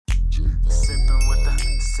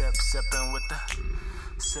Sipping with the.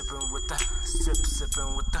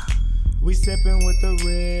 We sipping with the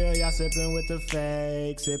real, y'all sipping with the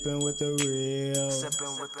fake, sipping with the real.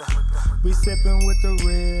 We sipping with the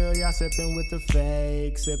real, y'all sipping with the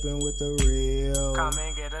fake, sipping with the real. Come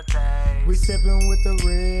and get a taste. We sipping with the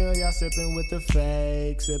real, y'all sipping with the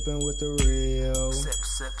fake, sipping with the real.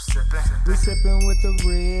 Sipping. We sipping with the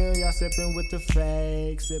real, y'all sipping with the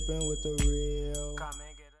fake, sipping with the real.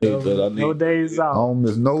 No days off.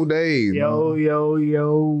 There's no days. Yo,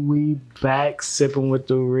 we back sipping with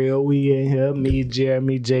the real. We in here. Me,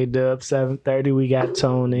 Jeremy, J-Dub, 7:30. We got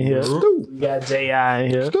Tone in here. We got J.I. in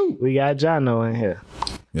here. We got Jono in here.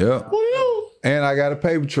 Yeah. And I got a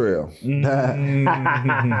paper trail.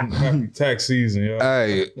 Tax season, yo.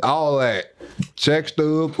 Hey, all that. Check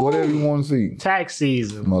stub, whatever you want to see. Tax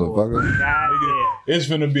season, motherfucker. It's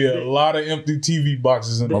finna be a lot of empty TV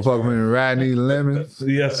boxes in the motherfucker finna riding these lemons.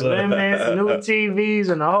 Yes, sir. Lemons, new TVs,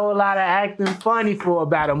 and a whole lot of acting funny for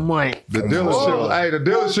about a month. The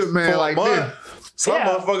dealership man like this. Some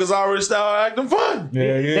motherfuckers already started acting fun.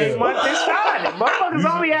 Yeah. They month they started. Motherfuckers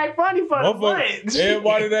only act funny for the month.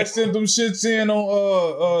 Everybody that sent them shits in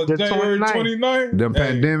on January 29th. Them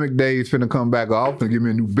pandemic days finna come back off and give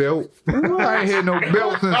me a new belt. I ain't had no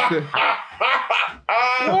belt since the...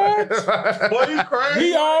 What? Boy, you crazy?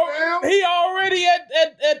 He already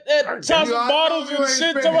at Thousand Bottles and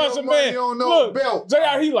shit. Talking about some man. Look,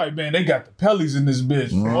 JR, he like, man, they got the Pellies in this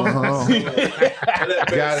bitch.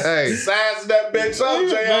 Size that bitch up,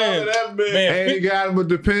 JR. That bitch. And he got him a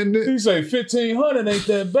dependent. He say 1,500 ain't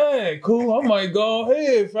that bad. Cool. I might go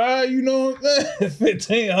ahead, fire. You know what I'm saying?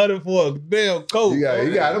 1,500 for a damn coat. He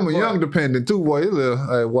got him a young dependent too, boy.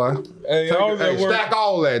 Hey, stack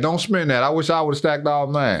all that. Don't spend that. I wish I would have stacked all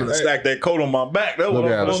mine. Stack that coat on my back. That's what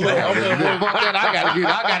I'm saying.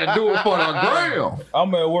 I gotta do it for the gram.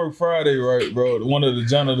 I'm at work Friday, right, bro? One of the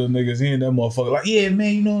janitor niggas, he and that motherfucker like, yeah,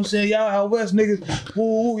 man, you know what I'm saying? Y'all out west niggas,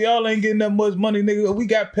 woo, y'all ain't getting that much money, nigga. We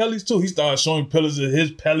got Pellies too. He started showing pillars of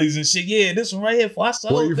his Pellies and shit. Yeah, this one right here. I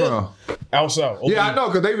saw Where you from? Out south. Yeah, I know,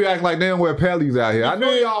 because they be acting like they don't wear Pellies out here. I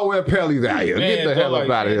know y'all wear Pellies out here. Man, get the hell up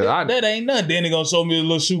out of here. That ain't nothing. Then they gonna show me a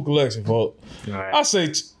little shoe collection, folks. Right. I say,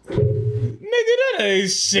 nigga, that ain't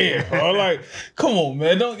shit, bro. Like, come on,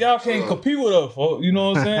 man. Y'all can't compete with us, folks. You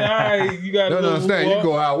know what I'm saying? All right, you got to understand. You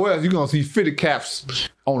go out west, you're gonna see fitted caps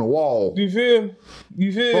on the wall. You feel?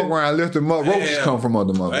 Fuck around, lift them up. Roaches come from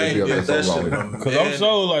other motherfuckers. Because I'm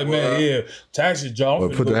so like, man, taxi job.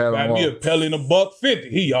 I'm finna buy me a Pelly and a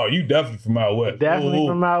 $1.50. You definitely from out west. Definitely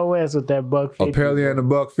from out west with that $1.50. A Pelly and a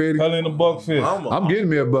 $1.50? Pelly and a $1.50. I'm getting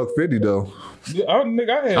me a $1.50 though. I'm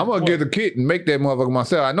gonna get the kit and make that motherfucker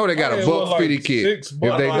myself. I know they got a $1.50 kit. If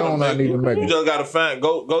they don't, I need to make it. You just gotta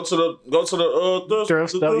go to the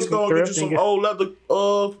thrift store and get you some old leather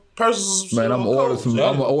purses. Man, I'm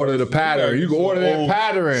gonna order the pattern. You can order that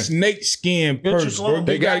pattern. Snake skin purse, bro.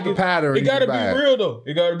 They got the pattern. It gotta be real though.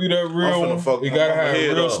 It gotta be that real one. It gotta have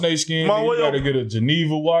real snake skin. You gotta get a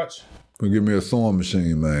Geneva watch. Give me a sewing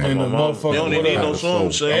machine, man. And the motherfucker. You don't need no sewing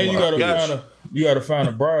machine. And you gotta find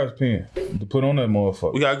a bride's pin to put on that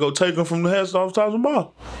motherfucker. We gotta go take them from the head off Thousand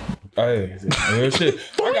Ball. Hey, shit.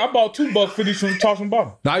 I bought $2.50 from Thousand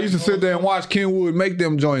Ball. Now I used to sit there and watch Kenwood make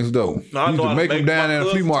them joints though. He used to make them down there in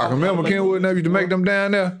the flea market. Remember Kenwood used to make them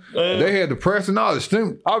down there? They had the press and all the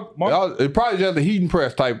steam. It probably just a heating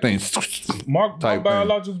press type thing. My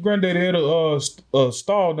biological granddaddy had a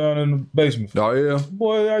stall down in the basement. Oh yeah?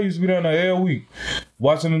 Boy, I used to be down there every week.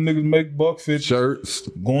 Watching them niggas make $1.50 shirts,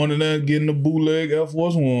 going in there and getting the bootleg Air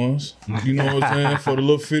Force Ones. You know what I'm saying? For the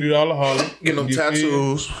little $50 holler. Getting them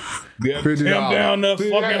tattoos. Yeah, them down there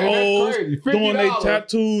fucking hoes, doing their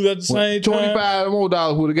tattoos at the same time. $25 more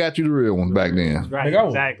would have got you the real one back then. Right, I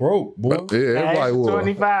was broke, boy. Yeah, everybody was.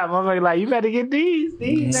 25. I'm like, you better get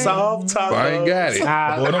these. Soft tacos. I ain't got it.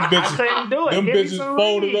 Boy, them bitches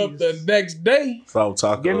folded up the next day. Soft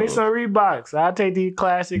tacos. Give me some Reeboks. I'll take these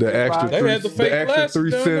classic. The extra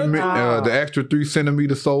 3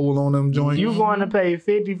 centimeter sole on them joints. You going to pay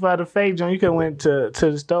 $50 for the fake joint? You could went to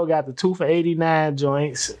the store, got the 2 for $89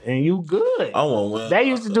 joints, and you good. I want one. They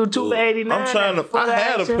used to do 2 for $89. I'm trying to. I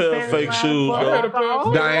had a pair of fake shoes.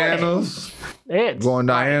 Diana's. Going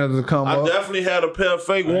Diana's to come up. I definitely had a pair of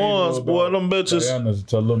fake ones, boy. Them bitches. Diana's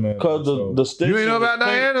tell them, man. Cause the sticks. You ain't know about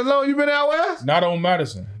Diana's, though? You been out west? Not on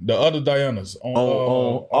Madison. The other Diana's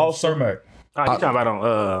on Cermak. Oh, you talking about on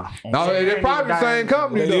no, they probably the same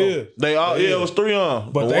company though. They all it was 3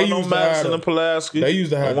 on. But they used to Madison and Pulaski. They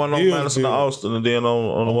used to have one on Madison and Austin, and then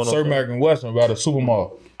on the one on Cermak and Western about a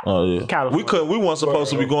supermall. Oh yeah, California. We weren't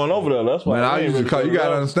supposed to be going over there. That's why. Man, I used to call. You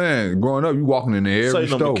gotta understand. Growing up, you walking in there every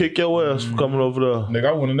store. Kick your ass for coming over there. Nigga,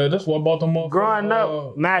 I went in there. That's what I bought them up. Growing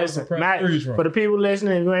up, Madison. For the people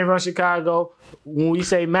listening, if you ain't from Chicago, when we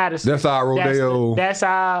say Madison, that's our Rodeo. That's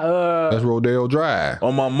Rodeo Drive.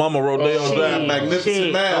 On my mama, Rodeo Drive,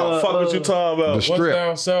 magnificent man. Fuck what you talking about? The strip.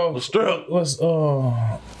 Down south? The strip.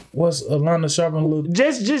 What's Atlanta shopping little?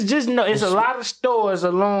 Just know it's a lot of stores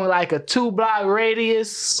along like a 2-block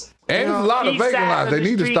radius. And there's a lot of vacant lots. They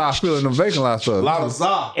need to start filling them vacant lots up. A lot of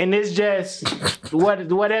Zah. And it's just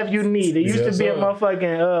whatever you need. It used to be a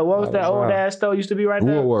motherfucking what was that old ass store? Used to be right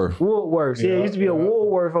there. Woolworths. Yeah, it used to be a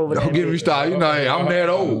Woolworth over there. Don't get me started. You know, I'm that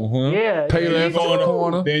old. Yeah. Payless on the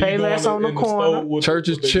corner. Payless on the corner.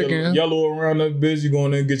 Church's Chicken. Yellow around that bitch. You go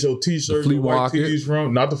in there and get your t-shirts. Flea white market. tees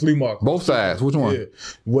from not the flea market. Both sides. Which one? Yeah.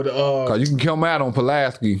 With Cause you can come out on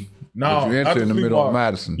Pulaski. No, you enter in the middle of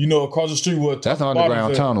Madison. You know, across the street with that's an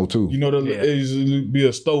underground tunnel too. You know, there used to be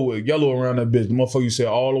a store with yellow around that bitch. The motherfucker used to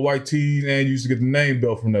sell all the white tees and you used to get the name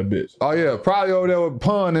belt from that bitch. Oh yeah, probably over there with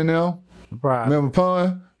Pun in there. Probably. Remember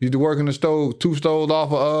Pun? Used to work in the store, 2 stores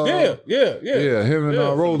off of Yeah, him and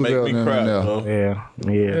Roosevelt in there.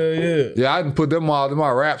 Yeah, I didn't put them all in my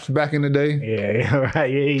raps back in the day. Yeah,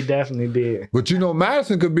 right. Yeah, he definitely did. But you know,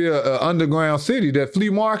 Madison could be a underground city. That flea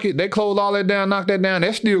market, they closed all that down, knocked that down.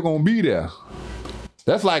 That's still gonna be there.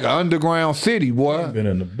 That's like an underground city, boy. I've been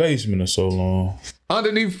in the basement for so long.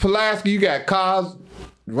 Underneath Pulaski, you got cars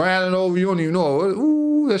running over. You don't even know.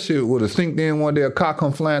 Ooh, that shit would have sinked in one day. A car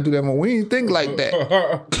come flying through that. We ain't think like that.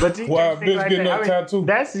 But you bitch like getting that. that tattoo.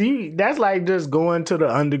 That's like just going to the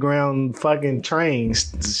underground fucking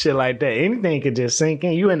trains, shit like that. Anything could just sink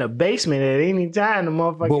in. You in the basement at any time. The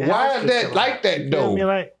motherfucker. But why is that like that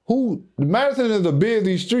though? Madison is a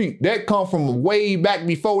busy street. That come from way back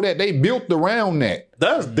before that. They built around that.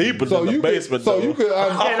 That's deeper than the basement. So you could.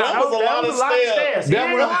 That was a lot of stairs.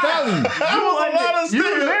 That's what I'm telling you. That was a lot of stairs.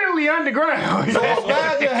 You're literally underground. So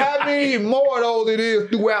imagine how many more of those it is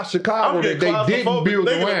throughout Chicago that they didn't build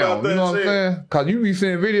around. You know what I'm saying? Cause you be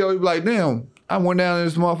seeing videos, you be like, damn, I went down in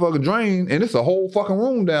this motherfucking drain and it's a whole fucking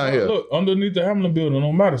room down here. Look, underneath the Hamlin building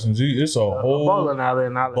on Madison, it's a whole bowling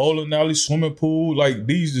alley, swimming pool. Like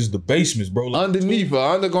these is the basements, bro. Like underneath an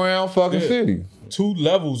underground fucking city. 2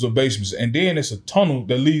 levels of basements, and then it's a tunnel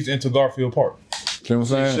that leads into Garfield Park. You know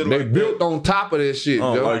what I'm saying? They like built that on top of this shit,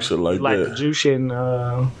 I don't like shit like that. The Jew shit in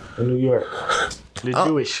New York. The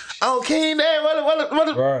Jewish. Oh, King Dad, what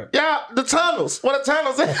right. Yeah, the tunnels. What the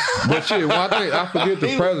tunnels at? But shit, I forget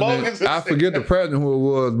the president. I forget the president who it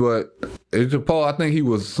was, but it's I think he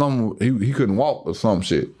was he couldn't walk or some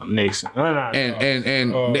shit. Nixon.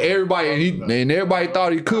 And everybody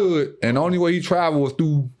thought he could, and the only way he traveled was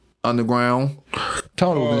through underground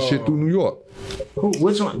tunnels and shit through New York.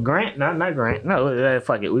 Which one? Grant? Not Grant. No,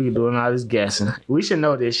 fuck it. We can do all this guessing. We should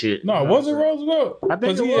know this shit. No, was it Roosevelt? I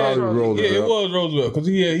think it was Roosevelt. Yeah, it was Roosevelt because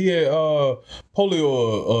he had polio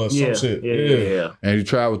or some shit. Yeah. And he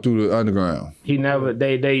traveled through the underground. He never.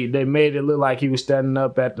 They made it look like he was standing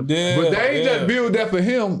up at the. Yeah, but they ain't just built that for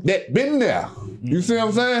him. That been there. You see what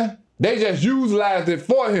I'm saying? They just utilized it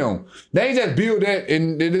for him. They ain't just built that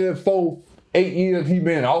in the 4-8 years he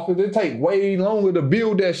been in office. It take way longer to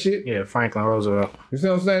build that shit. Yeah, Franklin Roosevelt. You see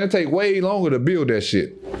what I'm saying? It take way longer to build that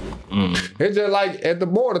shit. It's just like at the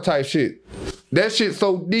border type shit. That shit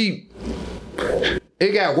so deep.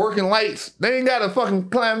 It got working lights. They ain't gotta fucking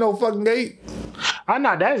climb no fucking gate. I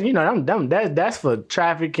know that's for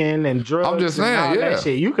trafficking and drugs. I'm just saying, that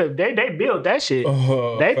shit. You could they built that shit.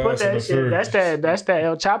 They put that shit. That's that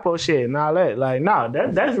El Chapo shit and all that. Like, no,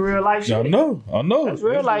 that's real life shit. I know. That's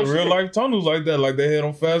real life. Real life tunnels like that, like they had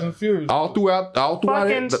on Fast and Furious. All throughout.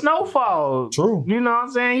 Fucking Snowfall. True. You know what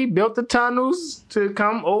I'm saying? He built the tunnels to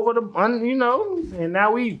come over the, and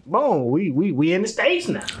now we in the States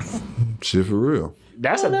now. Shit for real.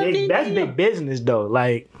 That's big business though.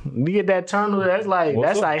 Like, you get that tunnel, that's like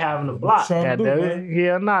having a block. Hell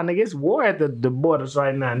nah, nigga, it's war at the borders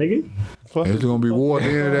right now, nigga. It's gonna be war at the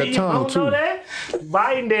end of that tunnel too. Know that?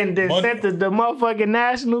 Biden then sent the motherfucking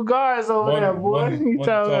National Guards over there, boy. You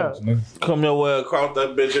talking about? Come your way across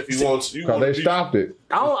that bitch if you want to. Cause they stopped it.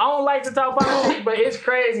 I don't like to talk politics, but it's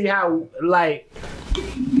crazy how like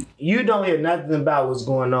you don't hear nothing about what's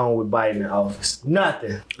going on with Biden in office.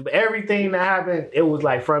 Nothing. But everything that happened, it was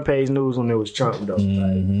like front page news when it was Trump though.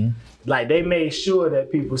 Like they made sure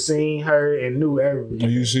that people seen, heard, and knew everything.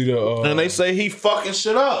 And you see the and they say he fucking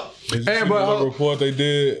shit up. Hey, but the report they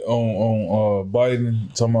did on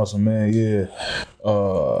Biden talking about some the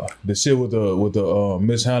shit with the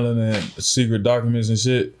mishandling and secret documents and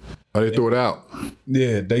shit. Oh, they threw it out.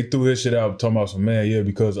 Yeah, they threw his shit out talking about some man. Yeah,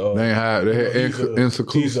 because They had he's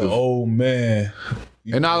inconclusive. an old man.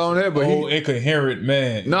 And not on that, but old incoherent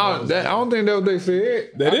man. No, I don't think that's what they said.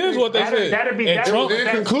 That is what they said. That'd be and Trump,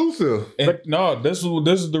 Inconclusive. this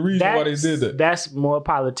is the reason why they did that. That's more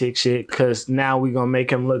politics shit because now we gonna make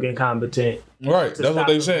him look incompetent. Right, that's what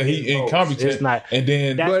they said. He incompetent. It's not, and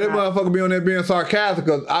then, But that motherfucker be on there being sarcastic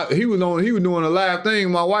because he was doing a live thing.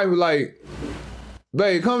 My wife was like,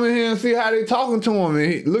 "Babe, come in here and see how they talking to him,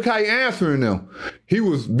 and look how he answering them." He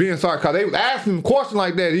was being sarcastic. They was asking him a question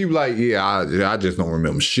like that. He was like, "Yeah, I just don't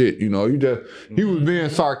remember shit." You know, he was being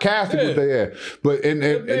sarcastic with their ass. But and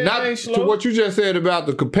not to what you just said about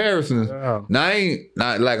the comparisons. Oh. Now I ain't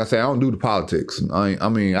not like I said, I don't do the politics. I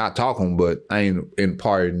mean, I talk them, but I ain't in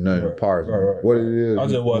party none of the parties. Right. What it is? I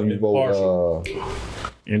just wasn't impartial.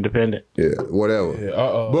 independent. Yeah, whatever.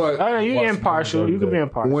 Yeah, but you impartial. You can be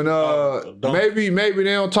impartial. when maybe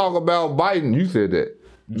they don't talk about Biden. You said that.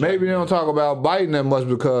 Maybe they don't talk about Biden that much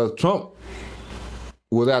because Trump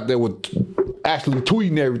was out there with actually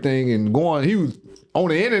tweeting everything and going. He was on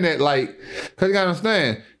the internet like, cause you gotta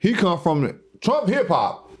understand, he come from Trump hip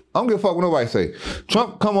hop. I don't give a fuck what nobody say.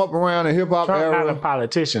 Trump come up around the hip hop Trump era. not a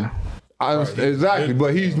politician. Exactly,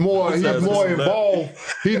 but he's more involved.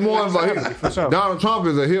 He's more involved. Donald Trump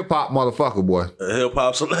is a hip hop motherfucker, boy. A hip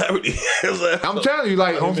hop celebrity. I'm telling you,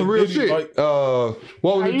 like on some real shit.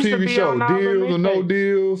 What was the TV show? Deals or No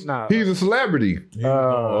Deals? No. He's a celebrity. His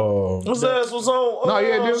ass was on. No,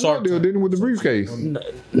 yeah, Deals No Deal, didn't with the briefcase.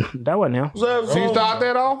 That wasn't him. His ass was He on. started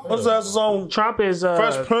that off. His ass was on. Trump is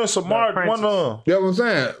Fresh Prince of Martin. One of them. You know what I'm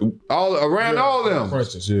saying? All around all them.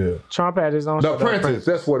 Princess, yeah. Trump had his own. The Apprentice,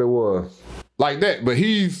 that's what it was. Like that, but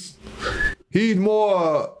he's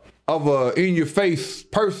more of a in your face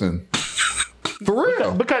person. For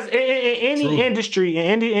real. Because in any industry,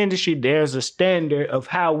 there's a standard of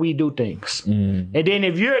how we do things. And then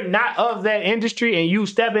if you're not of that industry and you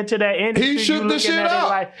step into that industry, He shook you the looking shit at it up.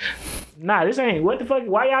 like, nah, this ain't, what the fuck,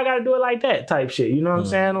 why y'all gotta do it like that type shit, you know what I'm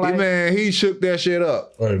saying? Like, Man, he shook that shit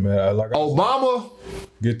up. Hey man, like Obama,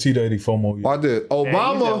 get T-Daddy 4 more years. I did. man, you just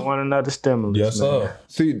Obama, want another stimulus. Yes, man. sir.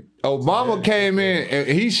 see, Obama came in and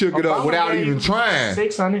he shook it up Obama without gave even trying.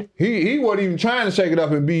 600. He wasn't even trying to shake it up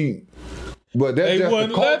and be, but that's They just the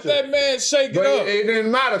wouldn't let culture. that man shake But it up. it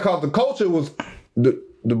didn't matter because the culture was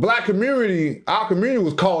the black community. Our community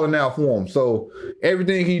was calling out for him. So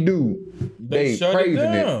everything he do, they shut it praising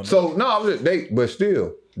down. it. So no, but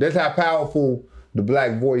still, that's how powerful the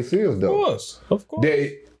black voice is, though. Of course.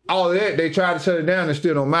 All of that, they tried to shut it down. It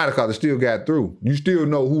still don't matter because it still got through. You still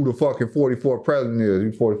know who the fucking 44th president is.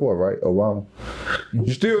 He's 44, right? Obama.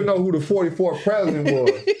 You still know who the 44th president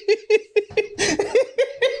was.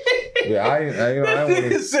 Yeah, I You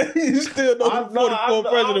still know who the 44th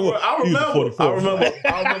president was. I He was remember. 44. I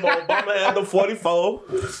remember Obama had the 44,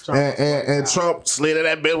 and Trump slid in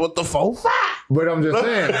that bit with the 45. But I'm just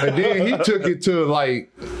saying. But then he took it to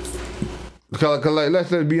like, cause like,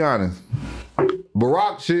 let's be honest.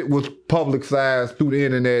 Barack shit was publicized through the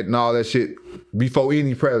internet and all that shit before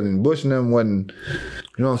any president. Bush and them wasn't,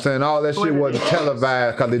 you know what I'm saying? All that shit wasn't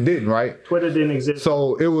televised because it didn't, right? Twitter didn't exist.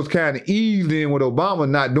 So it was kind of eased in with Obama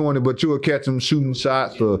not doing it, but you would catch him shooting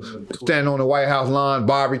shots or standing on the White House lawn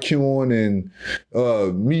barbecuing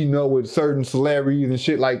and meeting up with certain celebrities and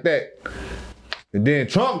shit like that. And then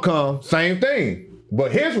Trump come, same thing,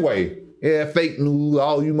 but his way. Yeah, fake news,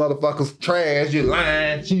 all you motherfuckers trash, you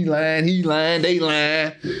lying, she lying, he lying, they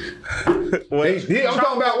lying. I'm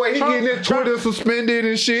talking about where he getting his Twitter suspended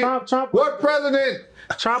and shit. Trump- What president?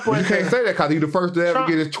 Trump You was can't say that because he's the first to ever Trump-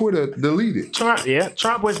 get his Twitter deleted.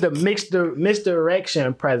 Trump was the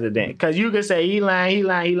misdirection president. Cause you could say he lying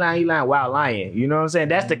while lying. You know what I'm saying?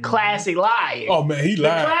 That's the classic lie. Oh man, he The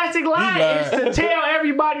lied. classic lie is to tell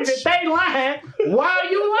everybody that they lying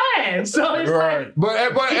while you lying. So it's like, But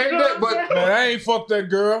ain't that, Man, I ain't fuck that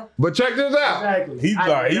girl. but check this out. exactly.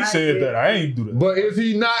 He said that. I ain't do that. But is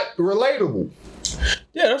he not relatable?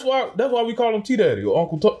 Yeah, that's why we call him T-Daddy or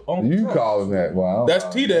Uncle You Trump. call him that, boy. That's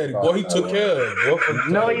T-Daddy. Boy, he took care of it.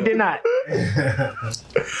 No, he did not.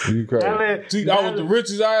 You crazy. See, I was the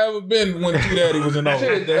richest I ever been when T-Daddy was in office.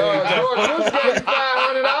 Shit, George Bush gave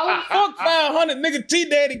 $500. Fuck 500, nigga.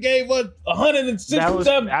 T-Daddy gave us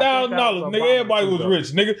 $167,000. Nigga, everybody was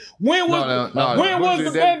rich, nigga. When was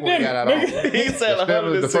the pandemic, nigga? He said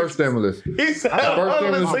The first stimulus. He said first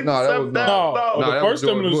stimulus? No, that was not. No, that the was first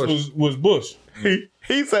George stimulus Bush. was Bush.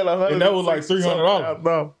 He said $100. And that was like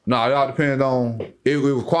 $300. No, it all depends on it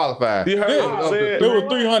was qualified. You heard Yeah, him say it was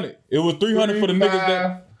 300. It was 300 for the niggas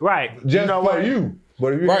that. Right. Just you know for what? you.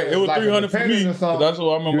 But if you Right, had, it was like, 300 for me. independent or something, That's what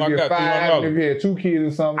I remember. you I get got $5. $300. If you had 2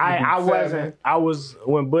 kids or something, I was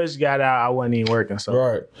when Bush got out. I wasn't even working. So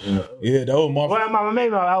Right. Yeah, that was my. well,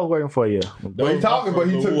 maybe I was working for you. But he talking, but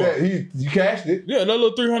he took that. You cashed it. Yeah, that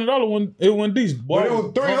little $300 one, it went decent. Boy, But it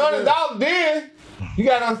was $300 then. You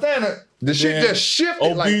gotta understand that the shit Yeah. just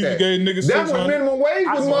shifted like Obese that. gave niggas That's when 600. minimum wage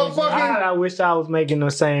was motherfucking. I wish I was making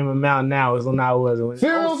the same amount now as when I was. See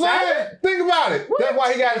what I'm saying? Think about it. That's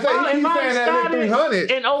why he got to say he keeps saying that lit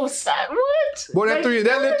 300. in 07. What? Boy,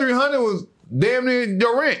 that lit 300 was damn near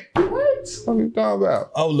your rent. What? What are you talking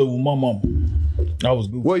about? I was living with my mama. I was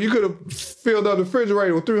good. Well, you could have filled up the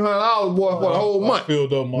refrigerator with $300, boy, for the whole month.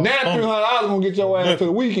 Filled up my Now $300 gonna get your ass to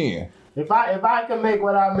the weekend. If I can make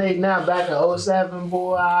what I make now back in 07,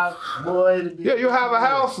 boy, it'd be, Yeah, you have a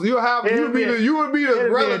house. You would be the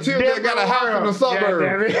relative that got a house in the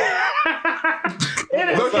suburbs.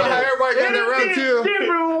 Look at how everybody got their relative.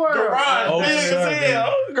 Different world. Garage big as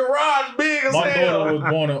hell. Garage big as My hell. daughter was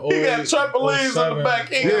born in 08. He got trampolines on the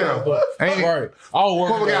back end. Yeah. Ain't Right. I was Boy,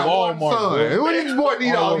 working we at got one Walmart. son. Bro. What you boy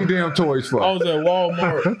need all these damn toys for? I was at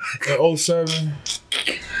Walmart in 07.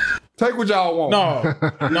 Take what y'all want. No.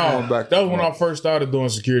 Back That was when I first started doing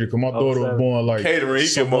security because my daughter was born like Catering, he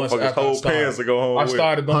some get months motherfuckers after I whole started. pants to go home I with.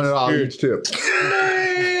 started doing $100 security. each tip.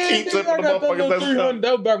 Keep I tipping the got that motherfuckers little that's 300.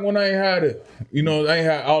 That was back when I ain't had it. You know, I ain't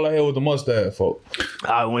had all I had was the mustache, folk.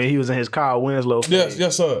 When he was in his car, Winslow. Yes,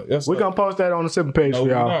 sir. Yes, sir. We're gonna post that on the sipping page No, for we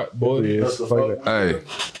y'all. not, boy. Yes, it is. Hey,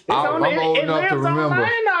 I'm old enough to remember.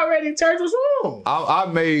 already. Church was wrong.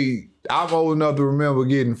 I'm old enough to remember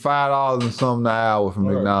getting $5 and something an hour from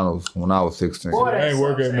McDonald's when I was 16. Boy, I ain't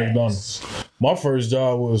working at McDonald's. My first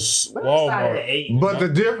job was Walmart. But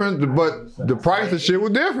the price of shit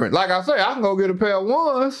was different. Like I say, I can go get a pair of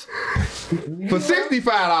ones for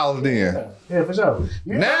 $65 then. Yeah, for sure.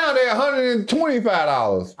 Now they're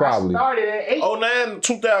 $125 probably. Started at 8. 09,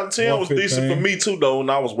 2010 was decent for me too though. When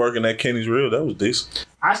I was working at Kenny's Real, that was decent.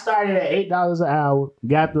 I started at $8 an hour.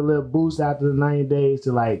 Got the little boost after the 90 days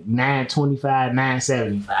to like $9.25,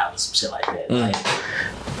 $9.75, some shit like that. Like,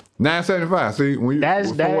 $9.75. See, when you that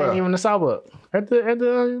ain't even the suburb. At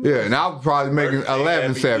the yeah, and I was probably making I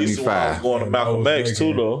was $11.75. going to Malcolm X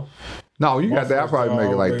too though. No, you got that. I probably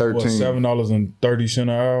make it like 13. $7.30 an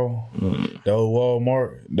hour. That was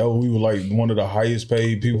Walmart. We were like one of the highest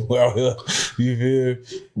paid people out here. You hear?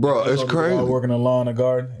 Bro, it's I was crazy. working in lawn and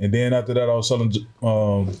garden, and then after that, I was selling.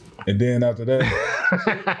 And then after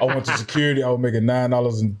that, I went to security. I was making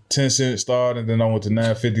 $9.10 start, and then I went to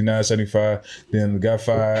 $9.50, $9.75. Then got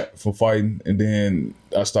fired for fighting, and then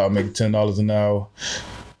I started making $10 an hour.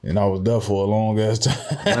 And I was there for a long ass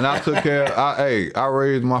time. And I took care. I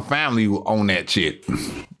raised my family on that shit.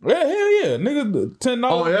 Yeah, hell yeah, nigga, $10.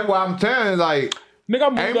 Oh, that's why I'm telling you, like, Nigga, I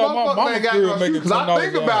moved ain't out my motherfucker mama ain't got crib no making shoes. Cause I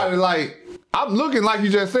think $10 about it, like, I'm looking like you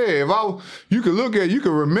just said. You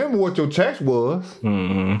could remember what your check was.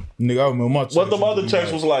 Nigga, I remember my checks. What them other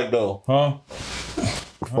checks was like though? Huh?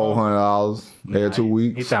 $400 every 2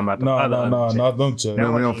 weeks. He talking about the No, other not them checks.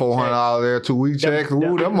 Remember them $400 every 2 week checks? Ooh,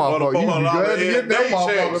 them motherfuckers. You be glad to get them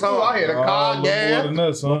motherfuckers too. I had a car More gas. than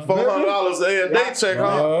that, son. $400 a day check,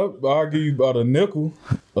 huh? I'll give you about a nickel.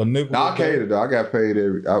 A nickel. I catered though. I got paid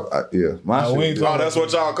every. Yeah, my Nah, we shit. ain't was- Oh, that's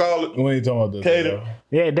what y'all call it. We ain't talking about this. Cater. bro.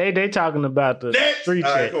 Yeah, they talking about the street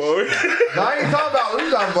All right, check. come on. No, I ain't talking about.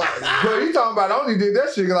 You talking about? But you talking about? I only did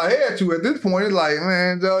that shit because I had to. At this point, it's like,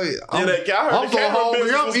 man, Joey, I'm I heard so the camera hungry.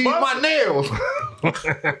 business I'm was eating my busting. nails.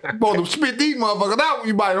 Supposed to spit these motherfuckers out when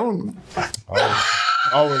you bite on.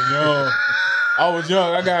 I was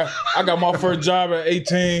young. I got my first job at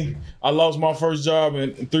 18. I lost my first job,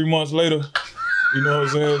 and 3 months later, you know what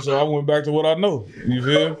I'm saying? So I went back to what I know. You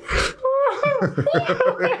feel?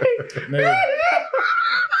 Nigga,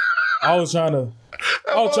 I was trying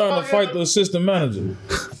to fight the assistant manager.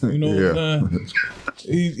 You know what I'm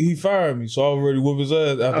saying? He fired me, so I already whooped his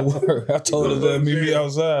ass after work. I told him that meet me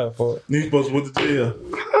outside for it. He's supposed to went to jail.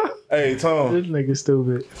 Hey Tom, This nigga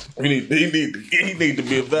stupid. he need to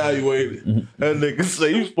be evaluated. That nigga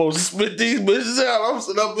say you supposed to spit these bitches out. I'm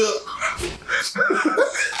sitting up here.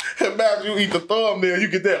 And after you eat the thumbnail, you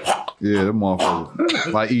get that. Yeah, them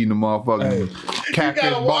motherfuckers like eating the motherfucking catfish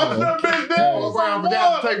gotta wash bone. that bitch down with I some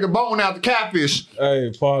forgot water. to take the bone out the catfish.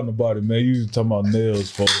 Hey, pardon the body, man. You was talking about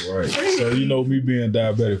nails, folks, right? So you know me being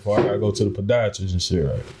diabetic, I gotta go to the podiatrist and shit,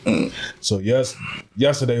 right? So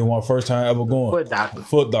yesterday was my first time ever going. Foot doctor.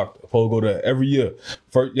 Foot doctor. Supposed to go there every year.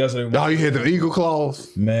 Yesterday, Oh, you hit the eagle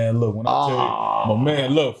claws. man, look, when I tell you, my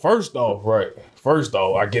man, look, first off, right? First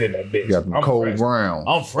though, I get in that bitch. You got them I'm cold fresh. ground.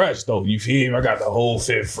 I'm fresh though. You feel me? I got the whole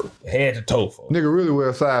fit head to toe. For. Nigga really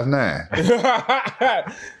wear size 9.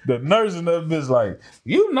 The nurse in that bitch like,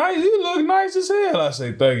 you nice, you look nice as hell. I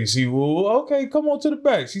say, thank you. She, well, okay, come on to the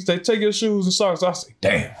back. She say, take your shoes and socks. I say,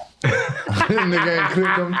 damn. Nigga ain't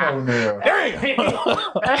clipped them toenails. Damn.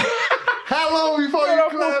 How long before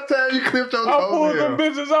you clipped your I pulled them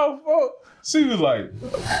toenails? bitches off. Fuck. She was like,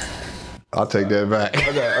 I'll take that back.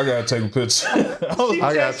 I gotta take a picture.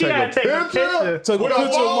 I gotta take a picture. Took a picture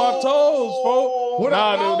of my toes, folks. With a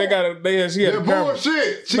Nah, phone? they she had That a camera.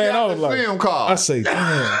 bullshit. She Man, I got was the like, film card. I say,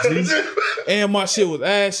 damn, G. And my shit was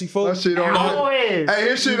ashy, That folks. shit on that. Always. Hey,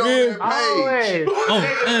 his shit You on feel? that page.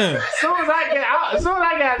 Always. As soon as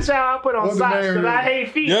I got a shower, I put on What's the socks name? because I hate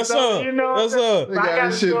feet. Yes, so, sir. You know Yes, sir. They I got got a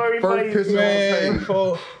this shit story for first you. picture Man, on the page.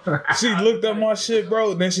 for she looked at my shit,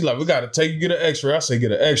 bro. Then she like, we gotta get an X-ray. I say,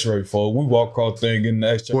 get an X-ray for. We walk across the thing, get an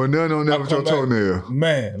X-ray. Well, none on that with your come back. toenail.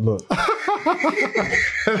 Man, look.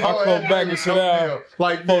 I come back and sit down.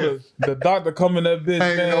 Like For this. the doctor come in that bitch,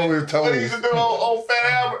 Hanging over man. his toes. What he used to do on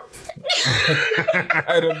Fat Albert?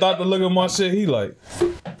 Hey, the doctor look at my shit. He like,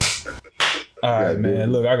 all right,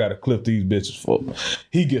 man. Look, I gotta clip these bitches for.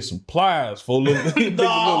 He get some pliers for look. He look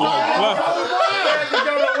like pliers.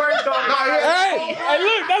 Hey,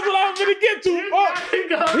 look, that's what I'm gonna get to. Fuck.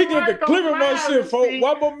 He get the clipping my shit, folks.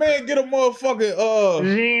 Why my man get a motherfucking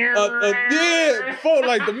yeah, folks,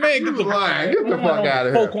 like the man get the Lying. Get the fuck out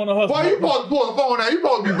of here. folk on the hustle. Boy, you supposed to pull the phone out. You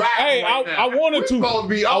supposed to be right. Hey, right I wanted to. supposed to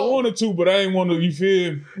be I old. wanted to, but I ain't want to. You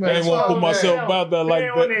feel me? I ain't want to put myself out there like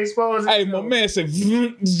that. Hey, my man said,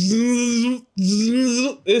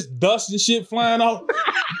 it's dust and shit flying out.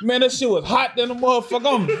 Man, that shit was hot than a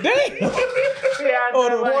motherfucker. I'm damn.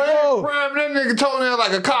 Oh, Prime that nigga toenail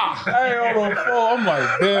like a car. hey, on the phone. I'm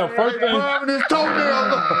like, damn. First thing. Priming his toenail.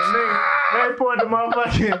 They poured the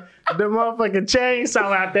motherfucking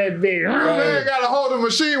chainsaw out that bitch. Man gotta hold the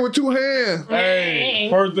machine with 2 hands. Hey,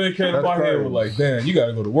 first thing came to my head was like, damn, you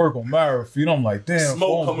gotta go to work on Myra feet. I'm like, damn, Smoke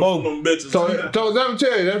phone coming both. from them bitches. So let me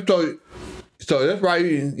tell you, so that's right.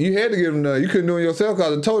 You had to give him you couldn't do it yourself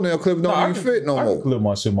because the toenail clip don't I even fit no I more. can clip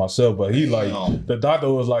my shit myself, but he like the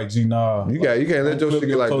doctor was like, G, nah, You can't let your clip shit get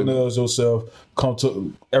your like that. toenails yourself. Come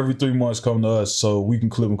to every 3 months, come to us so we can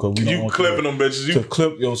clip them because we don't You want clipping you them bitches. to You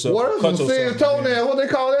clip yourself. What is cut some yourself. serious toenail? What they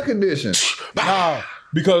call that condition? Nah,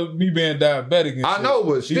 because me being diabetic and I shit, know,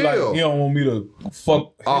 but he still. like, he don't want me to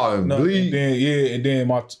fuck Oh, and nothing. bleed. And then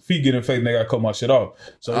my feet get infected and they gotta cut my shit off.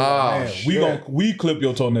 So he's Oh, like, man, we clip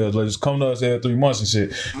your toenails. Like, just come to us every 3 months and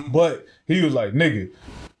shit. But he was like, nigga,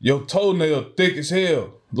 your toenail thick as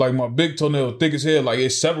hell. Like my big toenail thick as hell. Like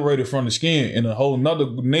it's separated from the skin and a whole nother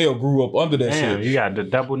nail grew up under that Damn, shit. you got the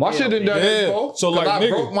double My nail shit done thing. done that Yeah, before. so like I nigga,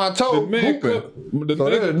 broke my toe the man hooping. the So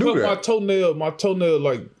they nigga didn't do clipped that. my toenail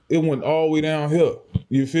like it went all the way down here.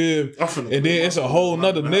 You feel? And then it's a whole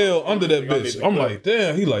nother nail under that bitch. I'm like,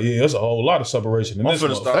 damn. He like, yeah, there's a whole lot of separation in I'm this finna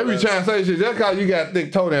motherfucker. start. Every time I say shit, that's how you got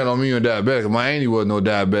thick toenail on me and diabetic. My auntie wasn't no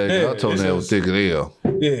diabetic. Yeah, Her toenail was thick as hell.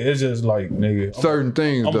 Yeah, it's just like nigga. Certain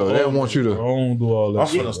things I'm though, they don't old, want you I to. don't do all that I'm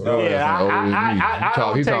shit. finna start. Yeah, Older than me. I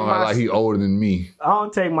don't He take talking my- about like he older than me. I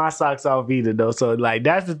don't take my socks off either though. So like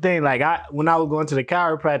that's the thing. Like when I was going to the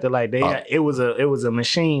chiropractor, like it was a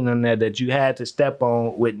machine on there that you had to step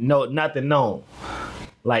on with nothing on.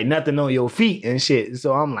 Like nothing on your feet and shit.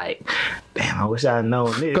 So I'm like, damn, I wish I'd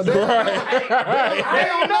known this. I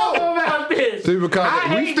don't know about this. See, because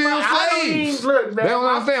I we hate still for- I don't slaves. even- Look, man, They don't my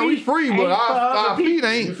understand we feet free, but ain't for our other feet people.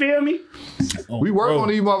 ain't. You feel me? We work Bro. on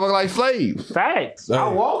these motherfuckers like slaves. Facts. Hey, I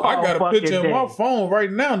walk I all got a fucking picture day. on my phone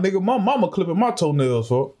right now, nigga. My mama clipping my toenails,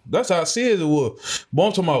 for. That's how serious it was. But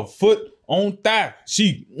I'm talking about foot on thigh.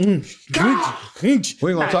 She, We ain't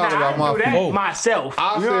gonna talk about I my do that feet. Oh. myself.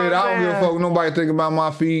 I You know said what I don't I'm give a saying? fuck what nobody think about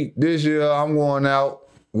my feet. This year I'm going out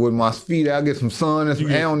with my feet. I get some sun and some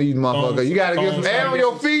air on these motherfuckers. You gotta get some air on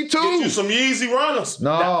your feet Get you too. some Yeezy runners.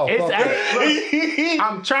 No, It's, fuck that. hey, look,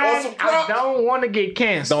 I'm Or trying. some I Crocs. don't want to get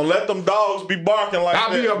cancer. Don't let them dogs be barking like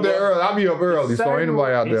I'll that. be up there early. I'll be up early. So Certain-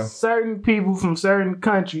 anybody out there. it's certain people from certain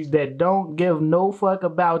countries that don't give no fuck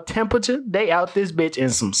about temperature, they out this bitch in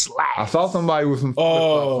some I slack. saw somebody with some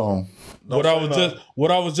flip-flops on.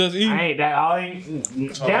 what I was just eating. I ain't that. I ain't.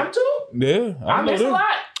 Them two? Yeah, I know miss a them. lot.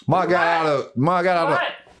 My guy out of What?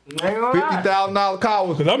 I ain't gonna lie. $50,000 car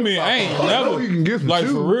was. Cause I mean, I ain't I know never you can get some like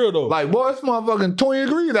shoes. for real though. Like boy, it's motherfucking 20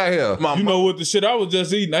 degrees out here. You know what the shit I was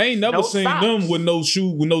just eating? I ain't never No seen socks. them with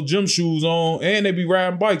no gym shoes on, and they be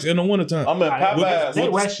riding bikes in the wintertime. I'm at Popeyes. They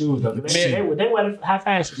wear shoes though. They wear high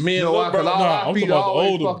fashion. Me You and know Lil why? Because Bro, all Nah, our I'm feet talking about the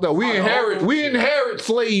always older fucked up. We inherit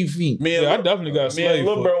slave feet. me and Yeah, I Lil- definitely got me and slave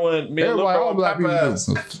Lil foot. Bro and me and Lil Everybody, Bro all and black people Popeyes.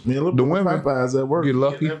 do. Me and Lil The Bro and women Popeyes at work. get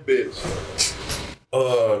lucky. That bitch.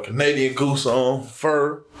 Canadian Goose on,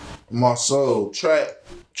 fur, my soul,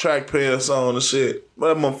 track pants on and shit.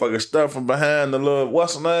 That motherfucker stuff from behind the little,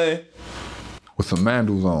 what's the name? With some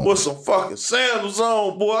mandals on. With some fucking sandals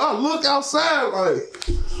on, boy. I look outside like,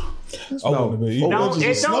 I want to be. No, bunches of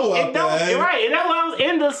it snow don't. out It don't. there, ain't it? Right, and that's why I was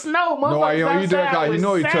in the snow. No, I don't. You do that guy. You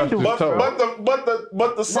know he touched his toe. but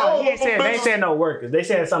the No, sole he of ain't them said, they ain't bitches, said no workers. They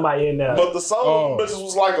said somebody in there. but the sole of them bitches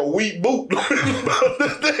was like a wheat boot.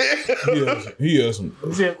 He has some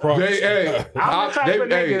Crocs. Hey, I'm the type of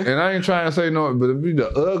nigga- and I ain't trying to say no, but it be the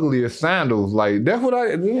ugliest sandals. Like that's what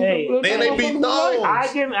I. Hey, Man, they be those. I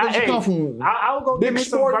come from I was gonna Big give me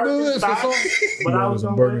some Sport Birkenstocks, Goods or something? but I was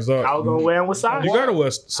Some gonna wear, Birkenstocks. I was gonna wear them with socks. You gotta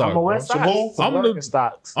wear socks. I'm gonna wear bro. socks. I'm the-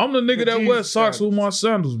 Birkenstocks. I'm the nigga that wears Jesus socks with my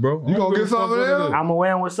sandals, bro. You gonna get some of them? I'm gonna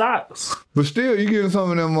wear them with socks. But still, you getting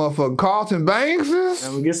some of them motherfucking Carlton Bankses?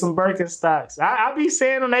 I'm gonna get some Birkenstocks. I be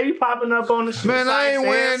seeing them. They be popping up on the shit. Man, I ain't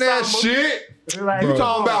wearing that shit. Like, You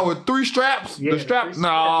talking about with 3 straps? Yeah, The strap? 3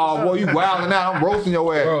 Nah, straps. boy, you wilding out. I'm roasting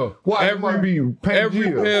your ass. Bro, What? every pair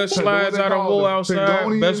of slides I done wore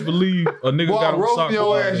outside, best believe a nigga Boy, got I'm on roasting socks.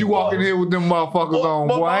 your ass. You walk in here with them motherfuckers on.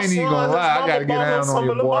 Boy, I ain't even gonna lie. I gotta get down on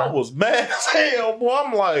you, I boy. was mad as hell, boy.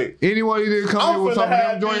 I'm like, Anyone you did come I'm here with finna some of them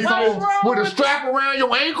have joints these- on with a strap around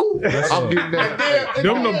your ankle, I'm getting that.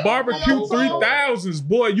 Them the barbecue 3000s,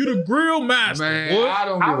 boy. You the grill master, Man, boy. I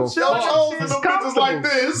don't I'm give a sure fuck. toes and It's them bitches like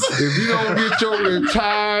this. If you don't get your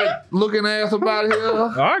retired looking ass up out of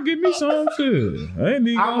here, I'll give me some shit. I ain't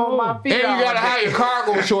even I'm on my and feet. you all gotta day. have your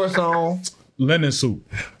cargo shorts on. linen suit.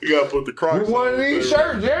 You gotta put the Crocs With one of on, these baby.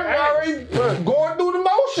 shirts, Jeremy already going through the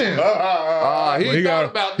motion. He Well, thought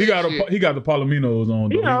about he this got shit. he got the Palominos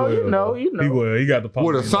on. You know, though. you know. He got the Palominos.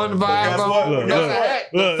 With a sun visor Guess what? on. Look, That's look, a hat.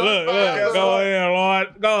 Look, The sun look, visor. look. Go ahead, Lord.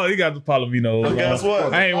 Go. He got the Palominos. Guess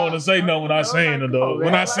what? I ain't want to say nothing when I seen it though.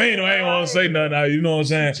 When I seen him, I ain't want to say nothing. You know what I'm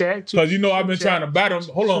saying? Check. Because you know I've been trying to battle.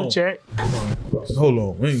 Hold on. Check. Hold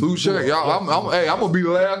on. We ain't- Food check, y'all. I'm gonna be the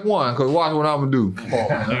last one, cause watch what I'm gonna do.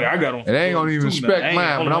 Nigga, I got on. It ain't gonna even respect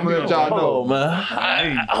mine, but I'm gonna let y'all know.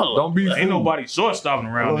 man. Don't be Ain't fooled. nobody short stopping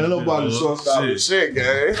around. Ain't nobody shortstop Shit. shit,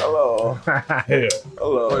 gang. Hello. Hell,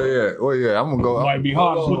 Oh Hello. yeah. I'm gonna go. might be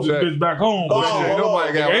hard to put this Check. bitch back home. But Oh, shit, Ain't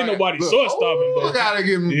nobody got. ain't nobody Look, short-stopping, I though. gotta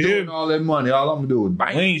give him Yeah. doing all that money. All I'm gonna do is we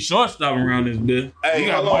bang. ain't short stopping around this bitch. Hey, He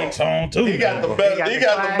got hold on. mics on too. He got the best. He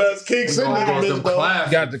got the best kicks in this bitch,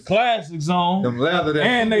 though. Got the classics on, Them leather that.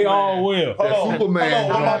 and they all well. Hold on.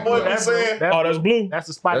 Superman. Hold on. What my boy be saying? Oh, that's blue. That's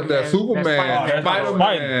the Spider-Man. That's that Superman, Spider-Man.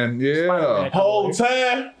 Spider-Man. Yeah. Spider-Man. Whole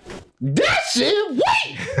time. That shit.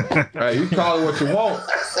 Wait. Hey, you call it what you want.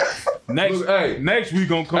 Next, Look, hey. next we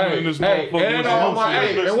gonna come in this motherfucker. and with all some my,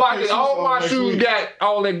 shit. hey, and watch it. All my Next shoes week. got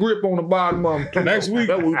all that grip on the bottom of them. Next week.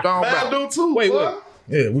 That's what we talking Man, about. do too. Wait, boy. what?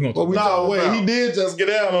 Yeah, we gonna. What we Nah, talking wait. about? He did just get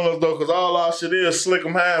down on us though, cause all our shit is slick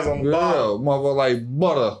 'em hands on the Yeah, bottom. motherfucker like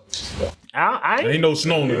butter. I ain't. Ain't no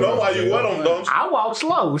snow in You know why you wet them, don't you? I walk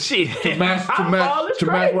slow. Shit. Match to I'm match falling to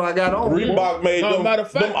match straight. what I got on. Reebok made No, them, matter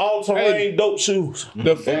of fact, them all-terrain hey. dope shoes.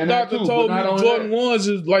 The foot And that doctor too, told but me not only Jordan that. ones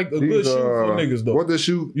is like a good These, shoe for niggas though. What the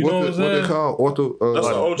shoe? You know what I'm what they saying? call That's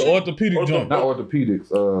an OG. The orthopedic joint. not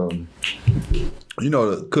orthopedics. You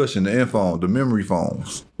know the cushion, the info, the memory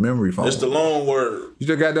foams. It's the long word. You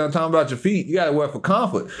just got done talking about your feet. You gotta wear for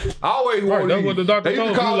comfort. I always wore Right, that's these. what the doctor They used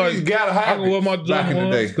told to me. call Like, these gotta I can wear my have back in Jordan the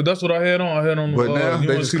ones day. because that's what I had on. I had on. But now you they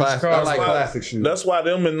wanna just see the classic. I scars? like classic shoes. That's why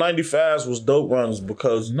them in 95s was dope runners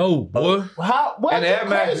because No, boy. how what And the Air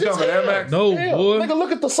Max jumping, Air Max. No, Hell, boy. nigga,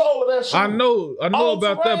 look at the sole of that shoe. I know All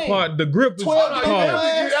about that terrain. part. The grip is 12 Paul.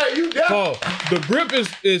 Hey, you Paul. The grip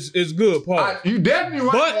is good, Paul. You definitely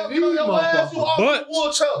right. But- on these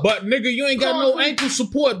motherfuckers. But nigga, you ain't got no ankle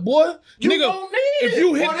support, boy. Nigga, don't need if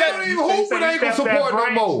you hit Boy, they don't that, even hoop with ankle support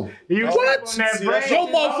no more. You What? step on that brain, your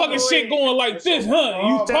motherfucking shit going like this, huh?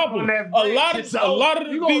 You toppling. A lot of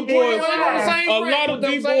the D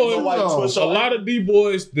boys, a lot of D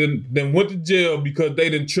boys then went to jail because they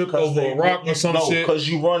didn't trip over a rock or some shit. Because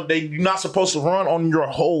you're not supposed to run on your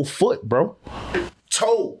whole foot, bro.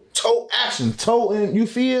 Toe action, toe in. You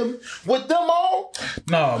feel me? With them on,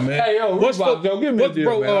 Nah, man. Hey, yo, What's Reebok, yo, give me a what's- deal,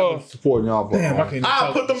 bro, man. I've been supporting y'all for Damn, I can't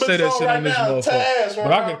I'll put them say bitches that on shit right on this now. motherfucker. Taz,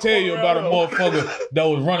 But I can tell you about a motherfucker that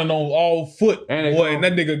was running on all foot. And they Boy, gone.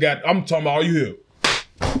 and that nigga got, I'm talking about, are you here?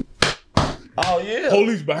 Oh yeah.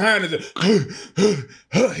 Police behind us.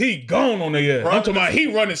 He gone on their ass. I'm talking about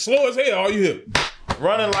he running slow as hell. Are you here?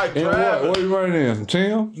 Running like And what? driving. What you running in? Some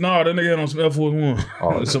Tim? No, that nigga had on some Air Force One.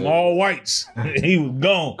 Oh, Some okay. all whites. He was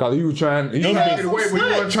gone. Cause he was trying. He was had getting away, some but he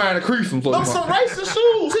slick. wasn't trying to crease him. So Them some racist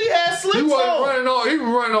shoes. He had he slicks wasn't on. running on. He was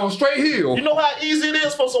running on straight heel. You know how easy it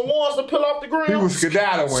is for some ones to peel off the ground? He was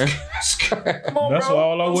skedaddling. Come on, That's bro. why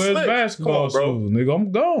all I Them wear is slicks. basketball Come on, bro. shoes. Nigga,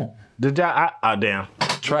 I'm gone. Did y'all? Oh damn!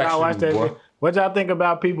 Track Y'all watch shoes, that? boy. What y'all think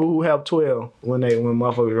about people who help 12 when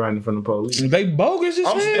motherfuckers running from the police? They bogus as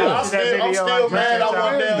I'm hell. still mad.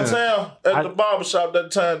 I went business. downtown at the barbershop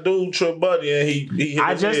that time. Dude, Trip Buddy, and he hit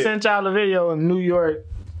I his just head. sent y'all a video in New York.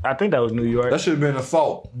 I think that was New York. That should have been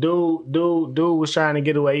assault. Dude was trying to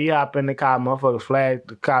get away. He hop in the car. Motherfuckers flag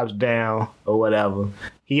the cops down or whatever.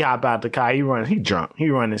 He hop out the car. He drunk. He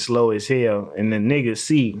running slow as hell. And the niggas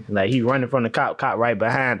see, like, he running from the cop right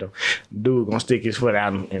behind him. Dude gonna stick his foot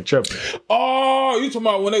out and trip him. Oh, you talking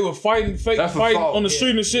about when they were fighting That's fighting assault. on the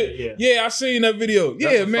street and shit? Yeah. Yeah, I seen that video.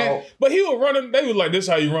 Yeah, man. assault. But he was running. They was like, "This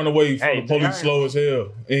how you run away from Hey, the police they slow as hell,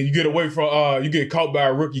 and you get away from you get caught by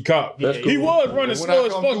a rookie cop." That's He cool. was running When slow I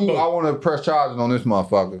as come fuck through, I though. want to press charges on this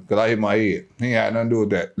motherfucker because I hit my head. He ain't had nothing to do with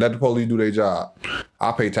that. Let the police do their job.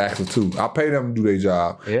 I pay taxes too. I pay them to do their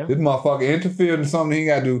job. Yeah. This motherfucker interfered in something he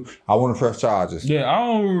got to do. I want to press charges. Yeah, I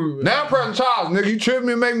don't. Now I'm pressing charges, nigga. You tripped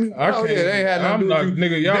me and make me. I Oh can't. yeah, they ain't had nothing I'm to do not, with you.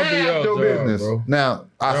 nigga. Y'all That's do y'all your job, business. bro. Now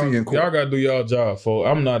I see you in court. Y'all gotta do y'all job, folks.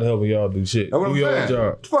 I'm not helping y'all do shit. That's what Do I'm y'all saying. job.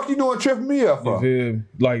 What the fuck you doing tripping me up You for? feel me?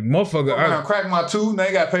 Like motherfucker, I crack my tooth. Now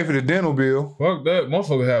you got to pay for the dental bill. fuck that.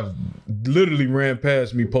 Motherfucker have literally ran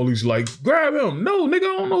past me. Police like, grab him. No, nigga,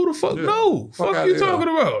 I don't know who the fuck. Yeah. No, Fuck fuck you outta here. talking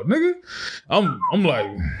about, nigga. I'm like,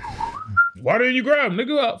 why didn't you grab him,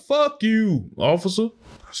 nigga? Fuck you, officer.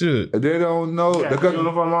 Shit. They don't know. Yeah, They got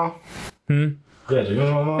uniform on? Hmm? Yeah, the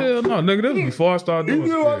uniform on? Hell no, nigga. This was before I started You doing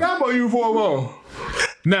know I shit. got my uniform on.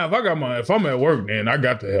 Now, if I'm at work, then I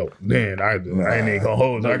got to help. Then I ain't even gonna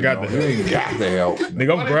hold you. I got to You help. ain't got to help.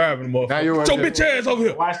 Nigga, I'm grabbing the Now you motherfucker. right Get your there. bitch ass over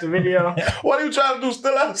here. Watch the video. What are you trying to do?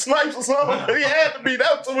 Still out snipes or something? He had to be.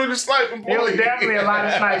 That was too many sniping It was police. definitely a lot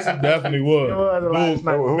of snipes. Definitely was. It was a lot of Dude,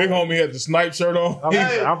 snipers. Big homie had the snipe shirt on.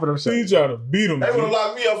 I'm for them He shit. tried to beat him. They would have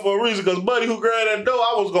locked me up for a reason because Buddy who grabbed that door,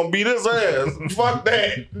 I was gonna beat his ass. Fuck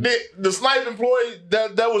that. The snipe employee,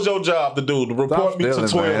 that was your job to do, to report me to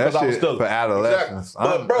 12 because I was stealing. for adolescents.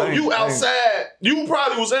 But bro, you outside. You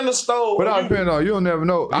probably was in the store. But I You- depend on you'll never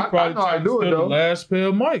know. I Probably know how to tried do it steal the though. last pair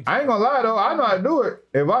of mics. I ain't gonna lie though. I know how to do it.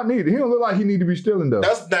 If I need it, he don't look like he need to be stealing though.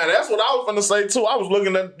 That's what I was gonna say too. I was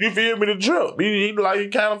looking at you feel me the drip. He like he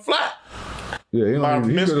kind of fly. Yeah, he My don't.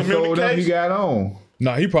 He could have sold them. He miscommunication. got on.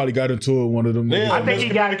 Nah, he probably got into it with one of them niggas. Yeah. I think he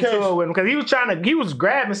got into it with him because he was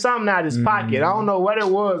grabbing something out of his pocket. I don't know what it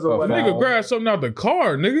was or A whatever. Nigga grabbed something out the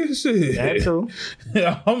car, nigga. Shit. That too.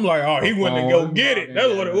 I'm like, oh, he went to go get it.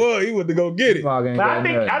 That's what it was. He went to go get it. Dog ain't But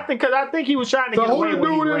got I think he was trying to So get away who the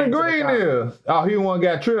when he dude in ran the to green car. is? Oh, he the one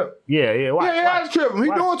got tripped. Yeah. Watch, Yeah, he had to trip him. He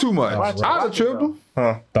Watch. doing too much. Watch. I'd have Watch tripped him.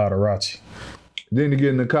 Tadarachi. Then he get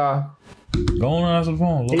in the car. Go on and answer the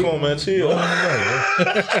phone. Come on, man, chill.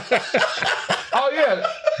 Oh yeah.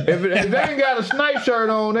 If they ain't got a snipe shirt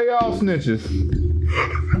on, they all snitches.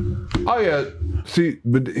 Oh yeah. See,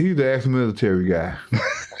 but he's the ex-military guy.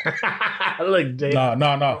 Look, Jay. Nah.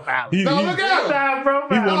 He, No, he, look at him. Time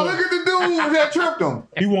profile. No, look at the dude that tripped him.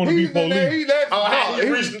 he want to be He's police. He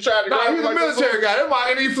reached and tried to grab he's him a like this. military guy. That's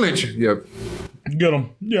why he ain't flinching. Yep. Get him.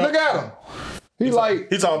 Yeah. Look at him. He like,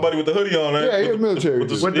 He talking buddy with the hoodie on, yeah, he a military. With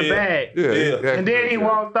the bag. Yeah, Yeah. And then he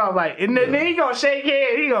walked off like, and then he gonna shake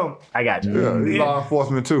head. He gonna, I got you. Yeah, he's law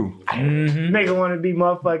enforcement too. Nigga want to be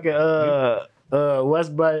motherfucking what's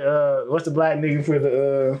the black nigga for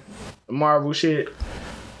the Marvel shit?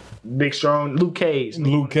 Big strong Luke Cage.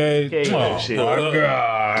 Luke Cage. Cage Oh, shit. my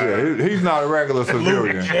God. Yeah, he's not a regular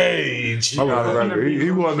civilian. Cage. He's not a regular.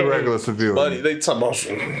 He wasn't a regular civilian. Buddy, they talking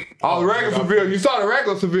about All the regular civilian, you saw the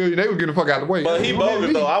regular civilian, they would get the fuck out the way. But he Don't hit bogus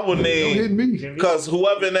me. though. I wouldn't Don't hit even me. because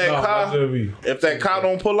whoever in that No, car, not Jimmy. if that car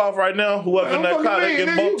don't pull off right now, whoever in that What car, the they fuck you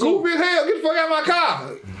get mean, nigga? You bumped too. goofy as hell. Get the fuck out of my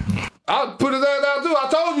car. I'll put his ass down too. I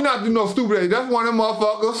told you not to do no stupid ass. That's one of them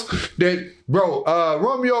motherfuckers that, bro,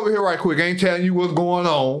 run me over here right quick. Ain't telling you what's going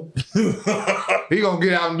on. He gonna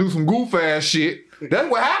get out and do some goof ass shit. That's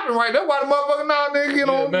what happened right there. Why the motherfucker now nigga get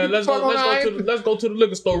Yeah, on? man, get let's the fuck on let's go to the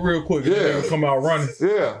liquor store real quick. Yeah. Yeah. Come out running.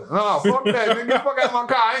 Yeah, nah, fuck that, nigga. Get the fuck out of my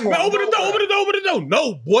car. I ain't going. Man, open the door.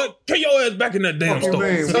 No, boy. Get your ass back in that damn Fuck you store.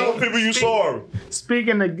 mean, Tell people you sorry.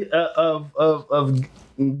 Speaking of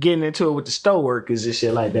getting into it with the store workers and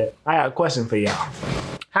shit like that, I got a question for y'all.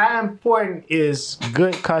 How important is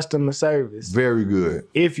good customer service Very good.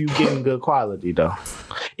 if you getting good quality though?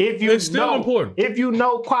 If you It's still important. If you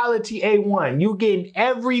know quality A1, you getting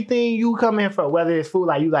everything you come in for, whether it's food,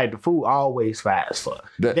 like you like the food always fast for.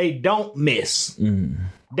 That- They don't miss.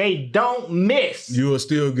 They don't miss. You will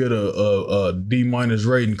still get a D-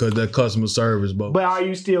 rating because that customer service, but But are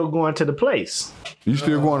you still going to the place? You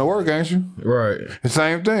still going to work, ain't you? right. The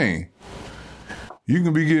same thing. You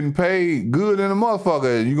can be getting paid good in a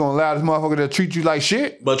motherfucker. You gonna allow this motherfucker to treat you like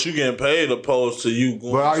shit? But you getting paid opposed to you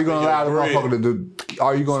going. But are you gonna allow the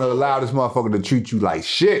are you gonna allow this motherfucker to treat you like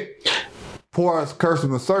shit? Poor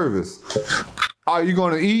customer service. Are you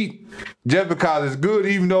gonna eat just because it's good,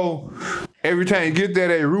 even though every time you get there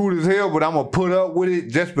they rude as hell, but I'm gonna put up with it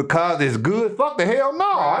just because it's good? Fuck the hell no.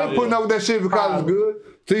 I ain't putting up with that shit because it's good.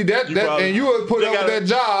 See that and you would put up with that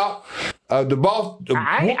job. The boss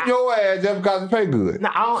whoop your ass just because it pay good. No,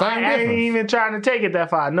 I ain't even trying to take it that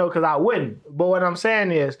far. No, because I wouldn't. But what I'm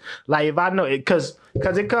saying is, like, if I know it, because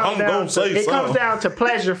it comes down to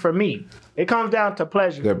pleasure for me. It comes down to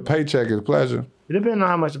pleasure. The paycheck is pleasure. It depends on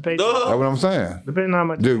how much the paycheck. That's what I'm saying. Depending on how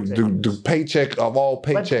much the paycheck of all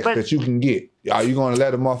paychecks that you can get. Are you gonna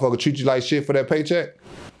let a motherfucker treat you like shit for that paycheck?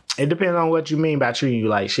 It depends on what you mean by treating you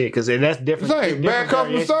like shit, because that's different. It's like bad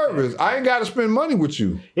customer service. I ain't got to spend money with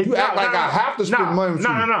you. You act like I have to spend money with you.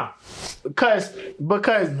 No.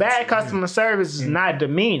 Because bad customer service is not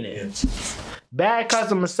demeaning. Bad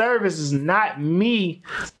customer service is not me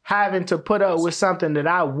having to put up with something that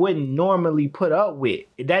I wouldn't normally put up with.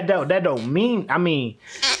 That don't mean. I mean,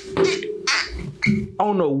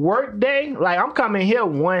 on a work day, like I'm coming here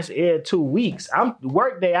once every 2 weeks.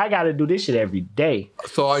 Work day, I got to do this shit every day.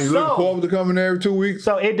 So are you looking forward to coming every 2 weeks?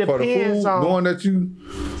 So it depends for the food, on knowing that you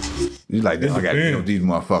like this. I got to deal with these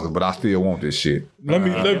motherfuckers, but I still want this shit. Let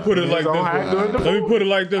me put it like this. Let me put it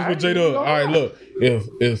like this with J-Dub. All right, look,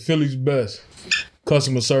 if Philly's best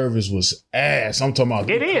customer service was ass, I'm talking about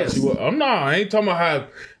it is. I ain't talking about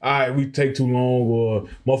how we take too long or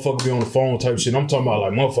motherfucker be on the phone type shit. I'm talking about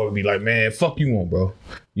like motherfucker be like, man, fuck you on, bro.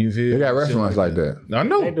 You feel? They got restaurants like that. I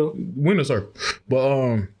know. They do. Winter circle.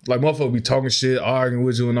 But like motherfucker be talking shit, arguing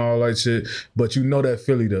with you and all that shit. But you know that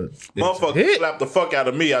Philly does. Motherfucker slap the fuck out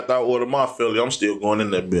of me after I order my Philly. I'm still going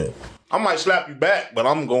in that bit. I might slap you back, but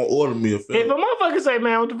I'm gonna order me a Philly. If a motherfucker say,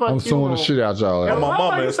 man, what the fuck I'm you suing want? the shit out y'all. If a my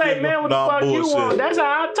mama motherfucker say, man, what the fuck you want? That's how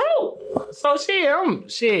I told. So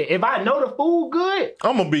shit. If I know the food good,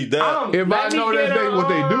 I'm gonna be down. If I know that what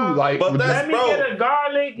they do, like, but let me get a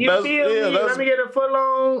garlic. You feel me? Let me get a foot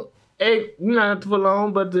long. Egg, not the full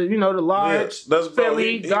on, but the large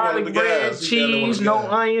Philly garlic bread, cheese, no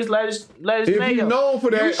onions, lettuce, if mayo. you known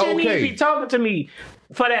for that, you shouldn't even be talking to me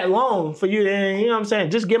for that long for you to, you know what I'm saying?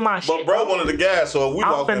 Just get my shit. But bro wanted the gas, so if we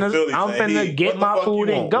walk in Philly, I'm finna get my food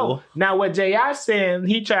and go. Bro? Now what J.I. saying,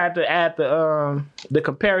 he tried to add the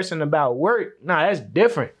comparison about work. Nah, that's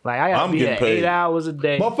different. Like I gotta be here 8 hours a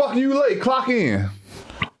day. Motherfucker, you late? Clock in.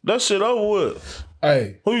 That shit over with.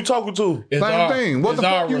 Hey, who you talking to? Same thing. What the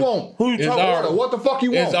fuck you want? Who you talking to? What the fuck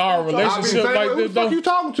you want? It's our relationship like this. Who the fuck you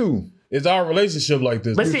talking to? It's our relationship like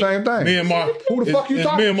this. But see, same thing. Me and my who the fuck you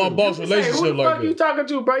talking to? Me and my boss relationship like this. Who the fuck you talking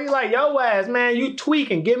to, bro? You like, yo ass, man, you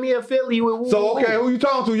tweaking. Give me a Philly with woo. So okay, who you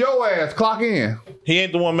talking to? Your ass. Clock in. He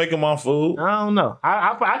ain't the one making my food. I don't know.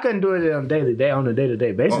 I couldn't do it on a day to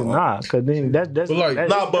day basis. Nah, cause then that's but like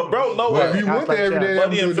but bro, no way. If you went there every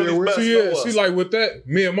day, see, like with that,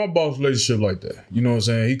 me and my boss relationship like that. You know what I'm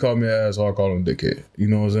saying? He called me an asshole, I call him dickhead. You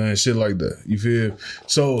know what I'm saying? Shit like that. You feel?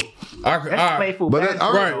 So that's playful. But that's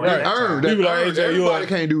earned. People like AJ, everybody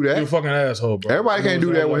can't do that. You a fucking asshole, bro. Everybody can't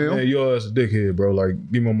do that with him. Man, your ass a dickhead, bro. Like,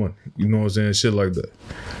 give me my money. You know what I'm saying? Shit like that.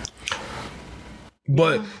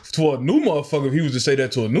 But for a new motherfucker, if he was to say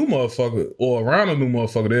that to a new motherfucker or around a new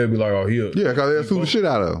motherfucker, they'd be like, oh, here. Yeah, because they'll sue the shit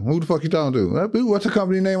out of him. Who the fuck you talking to? What's the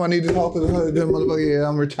company name? I need to talk to them motherfucker. Yeah,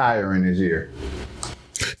 I'm retiring this year.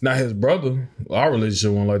 Now his brother, our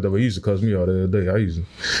relationship wasn't like that, but he used to cuss me out the other day. I used to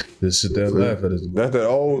just sit there and laugh at his. That's that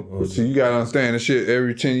old. So you gotta understand this shit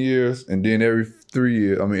every 10 years, and then every 3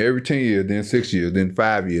 years. I mean, every 10 years, then 6 years, then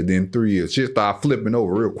 5 years, then 3 years. Shit start flipping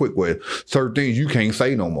over real quick. Where certain things you can't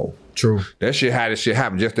say no more. True. That shit, how this shit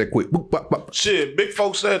happen just that quick. Boop, bop, bop. Shit, big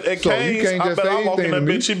folks said at So Cane's, you can't I just bet say I walk in that anything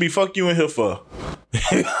to me. bitch, she be fuck you in here for.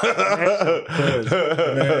 Man,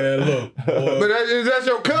 look. But that's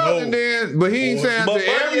your cousin then. But he ain't saying But to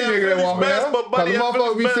every Buddy nigga that at walk in Philly's there. best, but Because Buddy the at motherfucker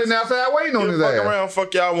Philly's be best. sitting outside waiting on Yeah, his fuck ass. around,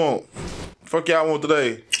 fuck y'all want. Fuck y'all want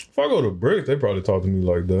today. If I go to Bricks, they probably talk to me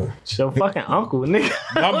like that. It's your fucking uncle, nigga.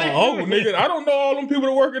 I'm my uncle, nigga. I don't know all them people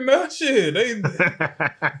that work in that shit.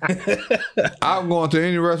 I'm going to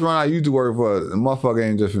any restaurant I used to work for. The motherfucker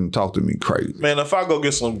ain't just finna talk to me crazy. Man, if I go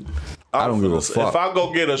get some, I don't give a fuck. If I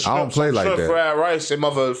go get a shrimp, I don't play like shrimp that. fried rice, and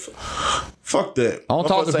motherfucker, fuck that. I don't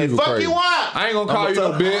talk to Motherfucker say, people fuck crazy. you want? I ain't gonna call you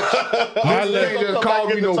no bitch. I You let ain't just call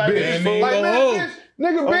me no bitch. Man, Like, go man, home. bitch,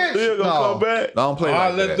 nigga, bitch. still gonna come back? I don't play I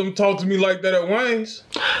like let that. them talk to me like that at Wayne's.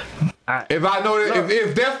 If I know that,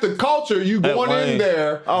 if that's the culture, you going in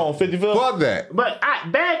there on 55th. for that. But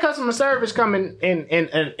bad customer service coming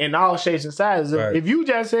in all shapes and sizes. Right. If you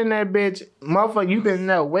just in that bitch, motherfucker, you been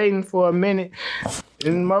there waiting for a minute,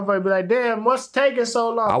 and motherfucker be like, damn, what's taking so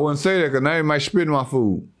long? I wouldn't say that because now they might spit in my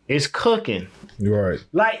food. It's cooking. You're right.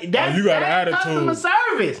 Like that's you got an that's attitude. customer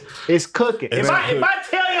service. It's cooking. If I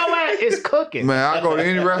tell your ass it's cooking. Man, I go to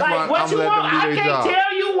any restaurant, Like what I'm you gonna want? let them I do their can't job.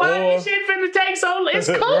 tell you why Or- this shit finna take so long. It's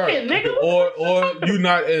cooking, Right. nigga. Or you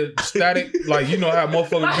not static, like you know how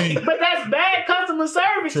motherfuckers be. But that's bad customer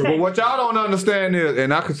service. But what y'all don't understand is,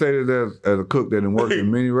 and I can say this as a cook that done worked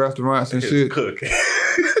in many restaurants and shit, Cooking.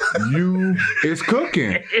 it's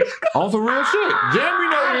cooking. On some real shit. Jeremy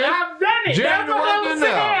know this. I've done it. Jeremy That's what working I'm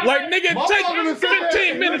now. saying. Like nigga, Motherfuckers take sit there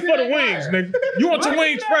 15 minutes looking for the at wings, that. nigga. You want your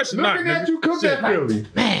wings fresh or not, Looking at nigga? you cook that Philly.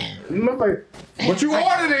 Motherfucker. But you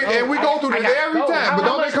ordered it, and we go through this I gotta every go. time. But How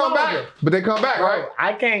don't they much come back? longer? But they come back, right?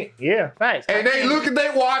 I can't. Yeah, facts. And they look at they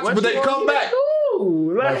watch, but they come back.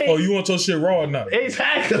 Ooh, Like, oh, you want your shit raw or not?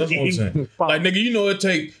 exactly. That's what I'm saying. Like nigga, you know it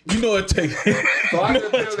take. So I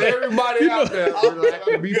just tell everybody out there, relax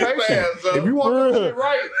and be patient. If you want to do it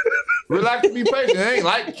right, relax and be patient. It ain't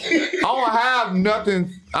like I don't have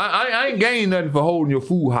nothing. I ain't gained nothing for holding your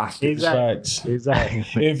food hostage. Exactly. Facts.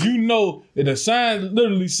 Exactly. If you know that the sign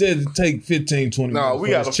literally says it take 15, 20 No, minutes we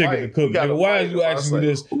for gotta this chicken fight. to cook. We gotta Nigga, why fight, is you asking me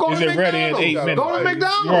this? Go Is to it ready in 8 McDonald's. minutes? Go to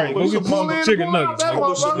McDonald's. Right, go Put get some some pull chicken in, nuggets. pull out that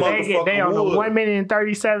Put some motherfucker. They on a wood. 1 minute and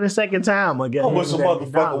 37 second time. I guess. But some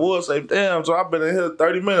motherfucker would say, damn, so I've been in here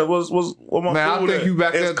 30 minutes. What my Man, I food think at? you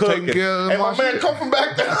back It's there taking cooking. care of Hey, my my man, shit. come from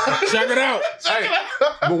back there. Check it out.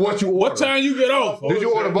 But what you order? What time you get off? Did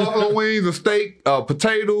you order buffalo wings, a steak,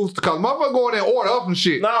 potatoes? Because motherfucker go in there and order up some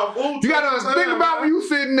shit. Nah, food. You gotta think about when you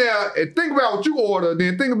sitting there and think about what you order,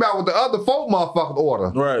 then think about what the other folk motherfuckers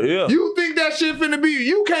order. Right, yeah. You think that shit finna be?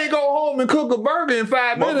 You can't go home and cook a burger in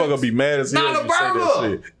 5 minutes. Motherfucker be mad as hell. Not a if you say that burger.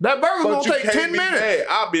 shit. That burger's But gonna you take can't 10 be minutes. mad.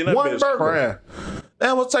 I'll be in that One bitch burger. crying.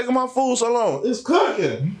 Damn, what's taking my food so long? It's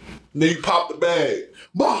cooking. Then you pop the bag.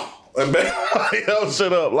 Boom. And bang somebody else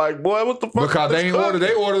shit up. Like, boy, what the fuck? Because they It's ain't order, cooking.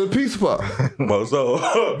 they ordered a piece for. Well,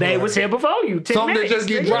 so, They was here before you. 10 Something that minutes. just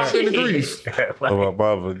get nigga. dropped in the grease. Oh,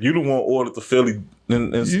 Baba, you the one ordered the Philly.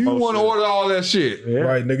 You want to order all that shit.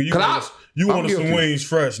 Right, nigga. You I'm wanted some guilty. wings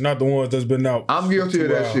fresh, not the ones that's been out. I'm guilty of 2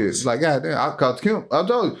 that hours. shit. It's like, goddamn, cause Kim, I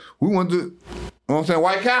told you, we went to, you know what I'm saying,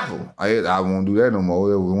 White Castle. I won't do that no more.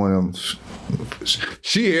 It was one of them.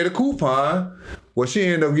 She had a coupon. Well, she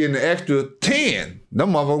ended up getting an extra 10.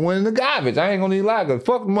 Them motherfucker went in the garbage. I ain't gonna even lie, cause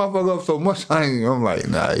fuck the motherfucker up so much. I'm like,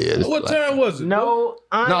 nah, yeah. this What like- time was it? No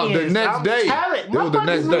onions. the next I'm day. telling- It was the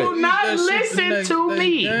next motherfuckers day. will not Eat that shit the listen next to day,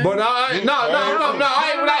 me. gang. But I ain't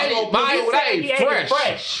He ate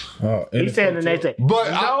fresh. Oh, He said the next day.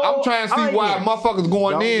 But No I'm trying to see why onions. motherfuckers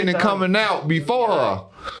going Don't in get and the coming out before her.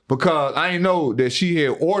 Because I ain't know that she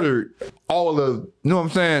had ordered all of, you know what I'm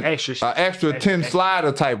saying? Extra shit. Extra 10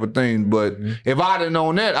 slider type of thing. But if I'd have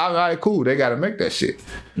known that, all right, cool. They got to make that shit.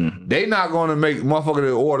 They not going to make motherfucker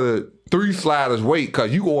that order 3 sliders wait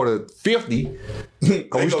because you ordered 50.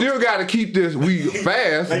 Cause we still got to keep this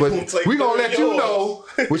fast, They but gonna take we gonna let you yours. know.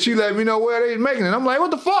 But she let me know where they making it. I'm like,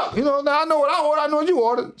 what the fuck? You know, I know what I ordered. I know what you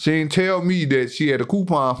ordered. She didn't tell me that she had a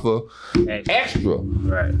coupon for extra.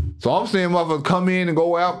 Right. So I'm saying motherfuckers come in and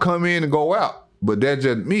go out, come in and go out. But that's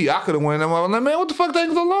just me. I could have went and I'm like, man, what the fuck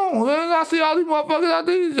taking so long? Man, I see all these motherfuckers out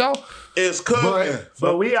there, y'all. It's cooking.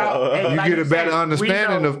 But we are. You like get a better said,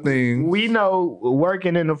 understanding we know- of things. We know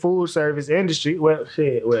working in the food service industry. Well,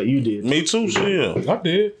 shit. Well, you did. Me too, shit. I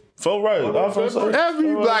did. For right. I was gonna say.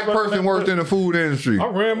 Every black person worked in the food industry. I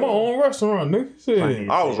ran my own restaurant, nigga. Shit.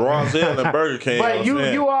 I was Ronzel and Burger King. But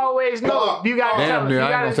you always know. You gotta tell. Damn You near, I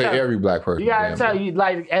ain't gotta gonna say tell. every black person. You gotta damn tell near. you,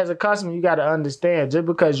 like, as a customer, you gotta understand. Just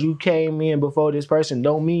because you came in before this person,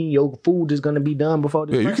 don't mean your food is gonna be done before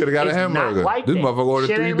this Yeah, you person. coulda got a It's hamburger. not like This that. motherfucker ordered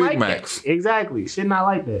Shit 3 ain't Big like Macs. that. Exactly. Shit not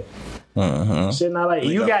like that. Shit not like that.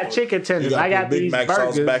 You gotta got chicken tenders. You gotta I got put Big these Mac sauce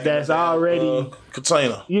burgers back in that's the damn, already.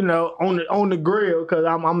 container. You know, on the grill, because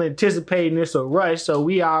I'm anticipating it's a rush, so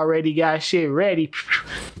we already got shit ready.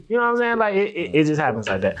 You know what I'm saying? Like it just happens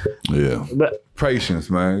like that. Yeah. But Patience,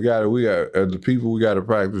 man. We got as the people, we gotta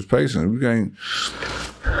practice patience. We can't.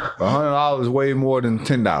 $100 is way more than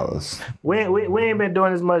 $10. we ain't been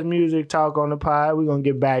doing as much music talk on the pod. We're gonna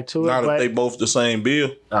get back to it. Not but if they both the same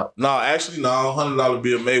bill. Oh. No, actually, no. $100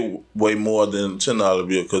 bill made way more than $10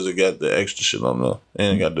 bill because it got the extra shit on there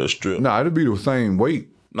and it got that strip. Nah, it'll be the same weight.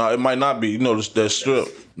 No, it might not be. You know, that strip.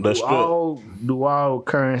 That strip. do all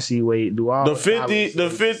currency weight? Do all The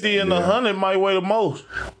 50 and the 100 might weigh the most.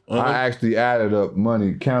 I actually added up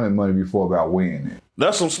money, counted money before about weighing it.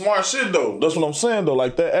 That's some smart shit though. That's what I'm saying though.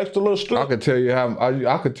 Like that extra little strip. I could tell you how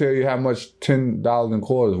much $10 in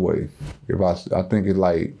quarters weigh. If I think it's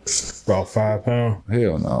like About 5 pounds.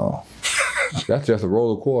 hell no. That's just a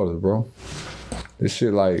roll of quarters, bro. This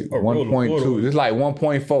shit like roll of 1.2. quarters. It's like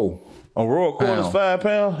 1.4 A roll quarters Pound. 5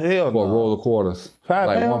 pounds? Hell for a no. roll of quarters. 5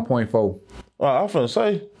 like pounds? 1.4. I'm finna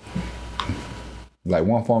say. Like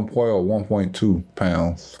 1.4 or 1.2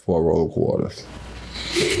 pounds for a roll of quarters.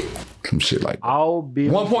 Some shit like that. All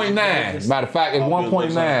bills. 1.9. Matter of fact, it's 1.9.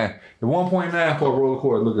 It's 1.9 for a roll of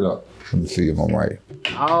quarters. Look it up. Let me see if I'm right.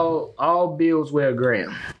 All bills weigh a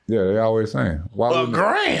gram. Yeah, they always saying. A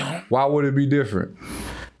gram? Why would it be different?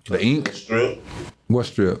 The ink? Strip. What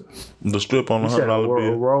strip? The strip on the You said a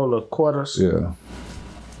 $100 bill. roll of quarters. Yeah.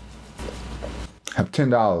 Have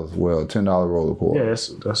 $10. Well, $10 roll of quarters.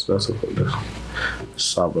 Yeah, that's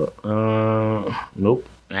solid. Nope.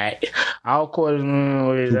 Alright. All quarters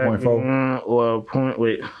with 2.4? or point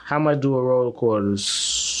with how much do a roll of quarters?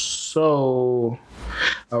 So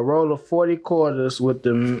a roll of 40 quarters with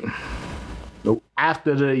the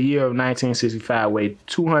after the year of 1965 weighed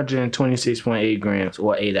 226.8 grams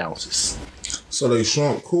or 8 ounces. So they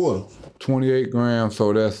shrunk quarter. 28 grams,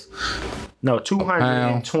 so that's No,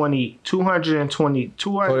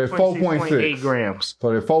 226.8 grams. so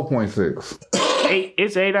they're 4.6.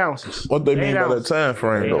 It's 8 ounces. What they mean by that ounces. time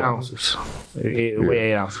frame 8 though? ounces. It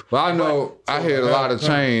weigh 8 ounces. But I know I had a lot of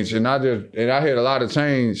change, and I had a lot of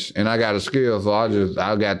change, and I got a scale, so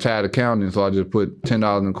I got tired of counting, so I just put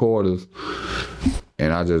 $10 in quarters,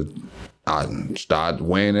 and I started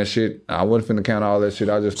weighing that shit. I wasn't finna count all that shit.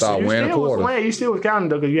 I just started weighing the quarters. You still was counting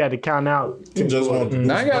though, because you had to count out. You just want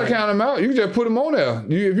Now you gotta count them out. You can just put them on there.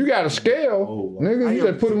 If you got a scale, nigga, you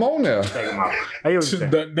just put them on there. Take them out. I hear what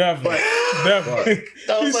you're saying. Definitely.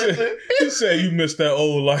 He said you missed that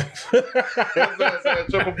old life.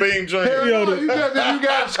 triple beam joint. Hell no, you just if you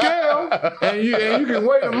got a scale and you can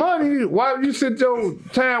weigh the money, why would you sit your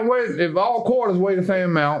time weight if all quarters weigh the same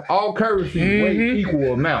amount, all currencies weigh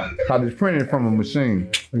equal amount? Cause it's printed from a machine.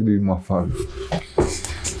 Look at these motherfuckers.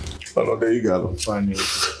 Oh, there you got them. Funny.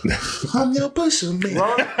 I'm your pussy man.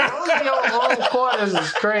 Rolling your own quarters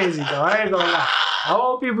is crazy though. I ain't gonna lie.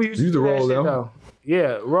 Old people used to You do that roll shit them. though.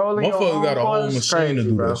 Yeah, rolling your Motherfuckers own got a whole quarters is machine crazy, to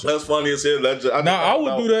do bro. that shit. That's funny as hell. Now I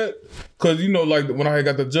would do that because you know, like when I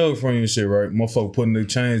got the jug from you and shit, right? Motherfucker putting the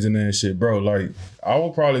change in there and shit, bro. Like I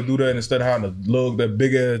would probably do that instead of having to lug that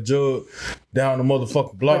big ass jug down the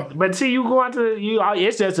motherfucking block. But see, you go out to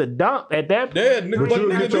it's just a dump at that point. Yeah, nigga, But you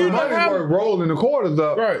nigga, get do your you money know worth rolling the quarters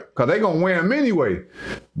up. Right. Cause they gonna wear them anyway.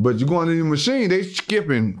 But you going to the machine, they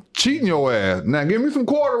skipping, cheating your ass. Now give me some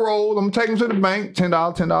quarter rolls. I'm gonna take them to the bank. $10,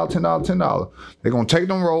 $10, $10, $10. They gonna take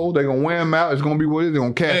them rolls. They gonna wear them out. It's gonna be what it is. They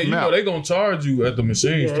gonna cash Hey, them you know out. they gonna charge you at the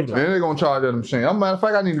machines too. though. Then they gonna charge at the machine. As a matter of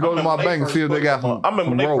fact, I need to go to my bank and see if they got some, I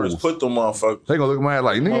remember when they rolls. first put them motherfuckers. They gonna look at my ass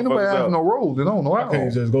like, nigga, nobody Motherfuckers has out. no rolls. They don't know how.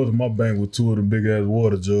 Can't just go to my bank with 2 of them big ass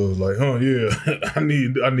water jugs. Like, yeah, I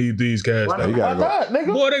need these cash. Why now. You gotta go.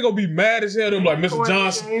 nigga? Boy, they gonna be mad as hell. Them like Mr.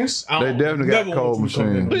 Johnson. I They don't definitely got never cold want you to come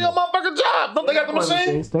in. machines. Do your motherfucking job. Don't they got the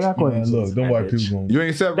machine? They got Man, look, them white people gonna. You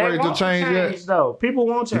ain't They separated the won't change yet? though. People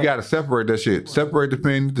won't change. You gotta separate that shit. Separate the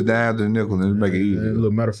penny, the dime, the nickel, and make it easy. Man,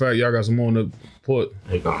 look, matter of fact, y'all got some on the put.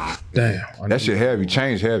 There you go. Damn. That shit heavy.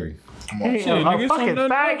 Change heavy. Hey, Shit, nigga, a fucking something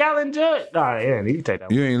 5-gallon jug. Nah, yeah, you can take that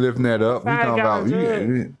one. You ain't lifting that up. You talking about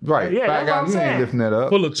 5-gallon right? Yeah, that's 5 what gallons. I'm You saying. ain't lifting that up.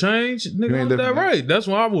 Full of change, nigga. ain't I'm living that that. right. That's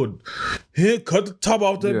why I would cut the top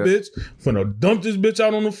off that Yeah. bitch. Finna dump this bitch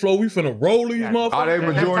out on the floor. We finna roll these Are motherfuckers. they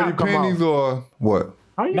That majority top come pennies or what?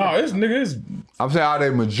 Oh, yeah. Nah, it's nigga. It's I'm saying are they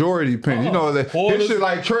majority pennies? You know that quarters. this shit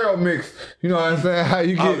like trail mix. You know what I'm saying? How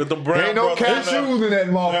you get the Brown ain't no Brothers. cashews in that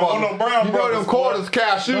motherfucker. no Brown you know them Brothers, quarters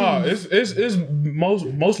cashews. Nah, it's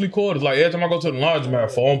mostly quarters. Like every time I go to the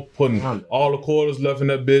laundromat, I'm putting all the quarters left in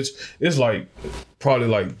that bitch. It's like probably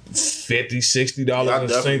like $50, $60 I in definitely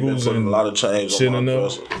been singles putting and a lot of change shit on in my there.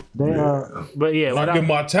 dresser. They but yeah, When I get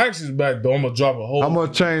my taxes back though, I'm gonna drop a whole. How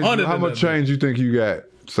much change? $100 How in much that change you think you got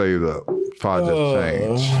saved up? Probably just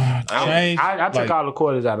change. change? I took like, all the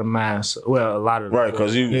quarters out of mine. So, well, a lot of the Right,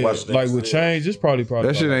 because you yeah, watch like with change, it's probably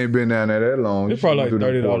That shit ain't been down there that long. It's probably You like do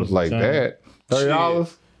them $30 quarters like change. that.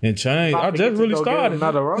 $30. and change. I just really started.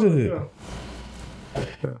 another roll. Yeah.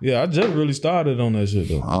 Yeah, I just really started on that shit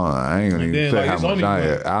though. I ain't gonna even then, say like, how it's much only I when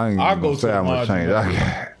had. I ain't I even go gonna to say the how much change I laundromat.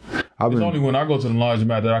 got. I've It's been only when I go to the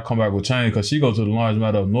laundromat that I come back with change because she go to the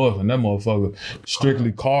laundromat up north and that motherfucker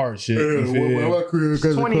strictly card shit. You feel?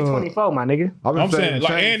 2024, my nigga. I've been I'm saying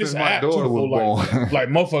like, change and it's since an my app too, daughter for was like, born. like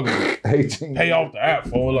motherfucker 18. pay off the app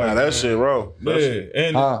for like Nah, that shit, bro. yeah,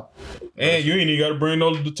 and And you ain't even got to bring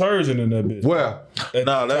no detergent in that bitch. Well,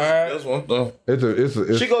 Nah, that's one thing.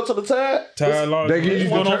 it's She go to the Tide. Tide laundry. They give you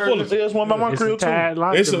It's one on detergent. Fuller. There's one by my It's crib a too. Tide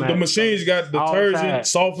laundromat. It's the machines got All detergent, Tide.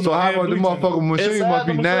 softener. so how and much the bleaching. motherfucking machine Inside must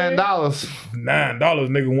be the machine? $9. $9,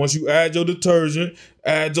 nigga. Once you add your detergent,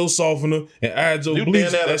 add your softener, and add your You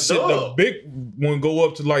bleach, damn that shit, the dub. big one go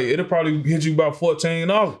up to like, it'll probably hit you about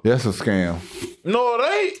 $14. That's a scam. No,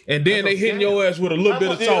 it ain't. And then they hitting your ass with a little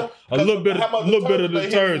bit of salt, a little bit of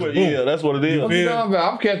detergent. Boom. Yeah, that's what it is. You What you feel? talking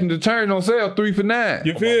about? I'm catching detergent on sale 3 for $9.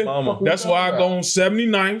 You feel? mama. That's why I go on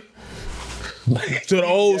 79th to the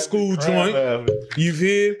old school joint. You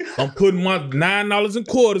feel? I'm putting my $9 and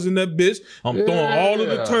quarters in that bitch. I'm throwing all the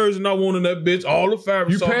Yeah. detergent I want in that bitch, all the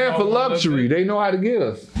fabric. You softener paying I for want in that luxury. bitch. They know how to get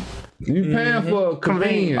us. You paying for I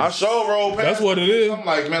convenience. sure roll past. That's what it is. I'm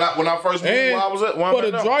like, man, when I first moved And where I was at, for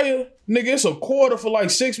the dryer, nigga, it's a quarter for like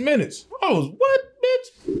 6 minutes. I was, what, bitch?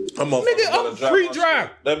 Nigga, I'm free dry.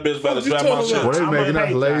 That bitch better Fuck you dry my talking shit. about? Well, they I'm making gonna us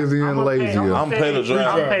pay lazy dry. and I'm lazier. I'm pay the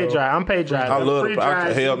dry. I'm pay dry. I love Free the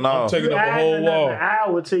dry. hell no. I'm taking up a whole Adding wall. another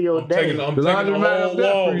hour to your I'm day. taking The a laundromat whole up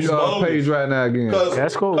there wall. for your page right now again.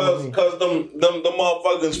 That's cool. Cause them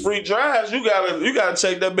motherfuckers free dries, you gotta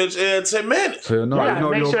check that bitch every 10 minutes. Hell no, gotta you know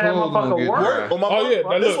make your sure that clothes gonna motherfucker get work. dry. On my Oh, yeah,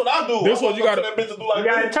 now this look. what I do. This I what you go gotta- to that bitch to do like You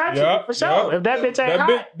gotta this. touch Yeah, it for sure. yeah. If that bitch ain't That hot,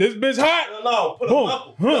 bitch, this bitch hot. No, put a Boom.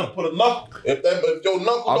 knuckle. Huh. Put a knuckle. If your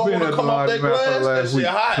knuckle I've don't been want at to the come off that laundromat for glass, the that last shit week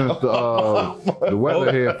hot. since the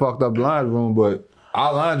weather had fucked up the laundry room, but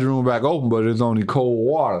our laundry room back open, but it's only cold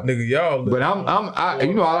water. Nigga, y'all. But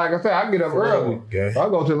you know, like I said, I get up early. Okay. I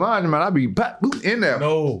go to the laundromat, I be in there.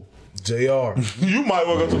 No, JR. You might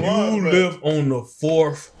walk up to the You laundry. live on the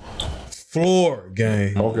 4th floor,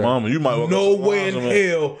 gang. Okay. Mama, you might walk No up to the way in laundry,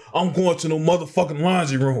 hell I'm going to no motherfucking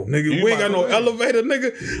laundry room, nigga. You We ain't got might no go elevator,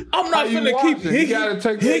 nigga. I'm not How you finna wash keep it? You higging. gotta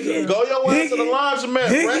take that- higging, Go your ass to the higging, laundromat.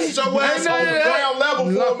 higging. Rest your ass Ain't on the none of that. ground level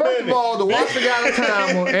for a First minute. of all, the washer got a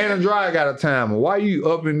timer and the dryer got a timer. Why you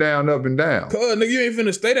up and down, up and down? Cuz, nigga, you ain't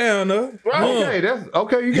finna stay down there. Huh. Okay, that's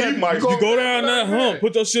okay. You got might- You go down there,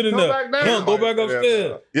 put your shit in Come there. back down. Go back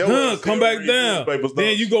upstairs. Yeah, well, Come still back read down. newspapers, though.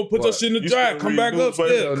 Then you go put your What? shit in the You dryer. still Come read back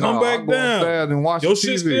newspapers? upstairs. Come No, back I go upstairs down. and watch Your the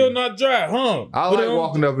shit TV. still not dry, huh? I like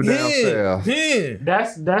walking up and down stairs. Yeah.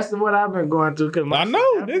 that's what I've been going through. Cause my I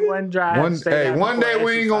know, shit nigga. wasn't dry. One day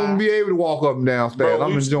we ain't gonna be able to walk up and down stairs. Bro,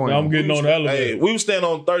 I'm we- enjoying I'm it. getting on the Hey, elevator. we was standing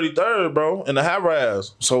on 33rd, bro, in the high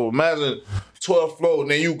rise. So imagine 12th floor,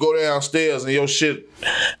 and then you go downstairs and your shit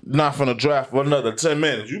not finna dry for another 10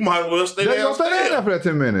 minutes. You might as well stay They gonna stay down there downstairs. for that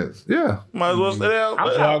 10 minutes. Yeah. Might as well stay down. I'm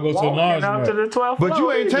Why I trying go to to the walk up laundromat? to the 12th But you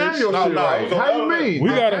floor. ain't time your No, shit no, right. it's on How you the mean? We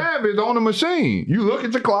The gotta- time is on the machine. You look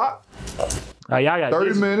at your clock. Oh, y'all got 30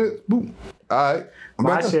 this. minutes. Boom. All right.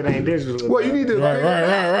 My shit ain't digital. Well, you need to. Right.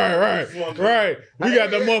 We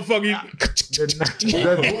got that motherfucker. That's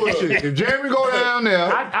bullshit. If Jeremy go down there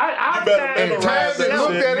I better time memorize and time that and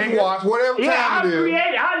look shit, at his watch, whatever Yeah, time I it is.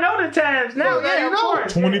 created. I know the times now. Well, Yeah, you of know.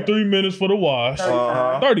 course. 23 minutes for the wash.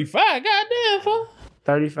 35. Goddamn, fuck.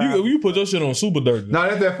 35. You put your shit on super dirty. No,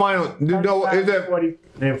 that's that final. No, is that? 40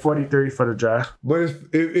 and 43 for the drive. But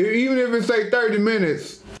even if it say 30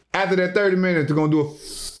 minutes, after that 30 minutes, they're gonna do a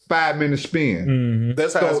 5-minute spin.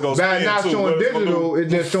 That's how it's So gonna by spin, not too. showing What it's gonna digital, do-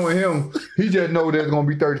 it's just showing him. He just know there's gonna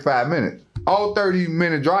be 35 minutes. All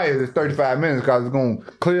 30-minute dryers is 35 minutes because it's gonna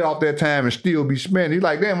clear off that time and still be spinning. He's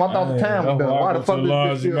like, damn, I thought the time was That's done. why I Why go the fuck to this the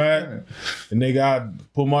bitch still laundromat, spinning? and they got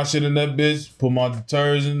put my shit in that bitch, put my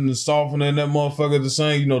detergent and the softener in that motherfucker the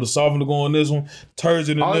same. You know, the softener go in this one,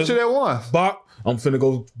 detergent in All that this shit one. at once. Bop, I'm finna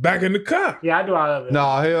go back in the car. Yeah, I do all of it.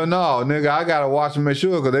 No, hell no, nigga. I gotta watch and make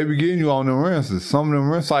sure because they be getting you on them rinses. Some of them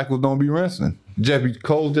rinse cycles don't be rinsing. Just be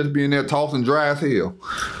cold, just be in there tossing dry as hell.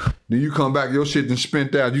 Then you come back, your shit done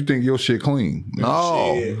spent out. You think your shit clean?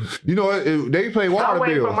 No, Shit. you know they play I water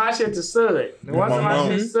wait for bills. my shit to sud. Once my mom-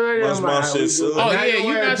 shit sud, once I'm my like, shit we sud. good. Oh, Now yeah, your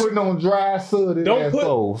you ass not- putting on dry sooty ass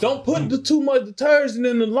clothes. Don't put too much detergent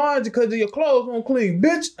in the laundry because your clothes won't clean.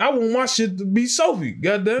 Bitch, I want my shit to be soapy.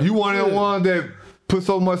 Goddamn. You one of them ones that put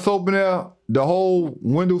so much soap in there, the whole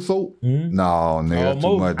window soap? No, nigga, that's too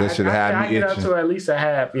Almost. much. That shit I had me get up itching. to at least a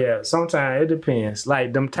half. Yeah, sometimes it depends.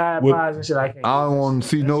 Like them Tide What- Pods and shit. I can't. I don't want to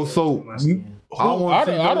see no soap. I don't want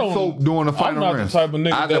to see no soap doing the I'm final not rinse. the type of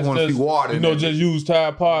nigga I that just want to see water. You in know, that just bitch. use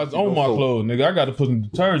Tide Pods on my soap. clothes, nigga. I got to put some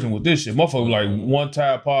detergent with this shit. Motherfucker, like one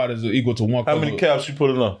Tide Pod is equal to one. How many color. caps you put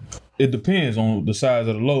in on? It depends on the size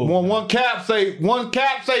of the load. One cap say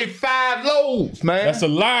 5 loads, man. That's a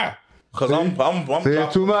lie. Cause I'm See,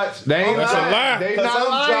 it's too much. They ain't That's a lying. lie. They Cause not I'm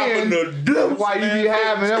lying. dropping the That's deuce, why you be man.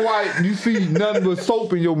 having. That's why you see nothing but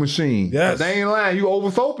soap in your machine. Yes. They ain't lying. You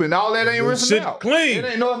over soaping. All that ain't Your rinsing shit out. clean. It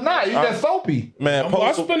ain't no, it's not. You just soapy. Man,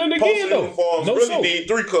 I spin it again, though. uniforms No really soap. need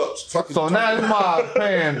 3 cups. So now this my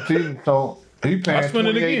paying. See, so he paying spend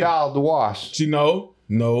it again. $28 to wash. She no.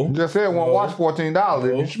 You just said one wash $14.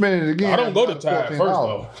 If you spend it again, I don't go to that's Tide first $14.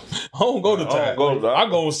 though. I don't go to Tide. go to- I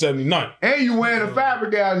go on 79. And you wearing the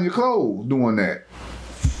fabric out in your clothes doing that.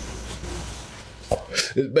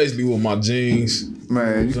 It's basically with my jeans.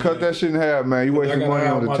 Man, you cut that shit in half, man. You I wasting gotta money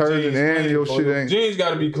have on my detergent jeans and clean your for shit you. ain't. Jeans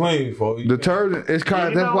gotta be clean for you. Detergent, it's kind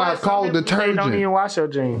of, that's why it's called They don't detergent. even wash your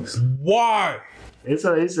jeans. Why? It's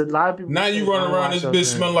a lot of people. Now you run around this bitch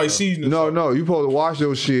smell like seasoning. No, you supposed to wash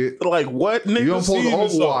your shit. Like what, nigga? You don't supposed to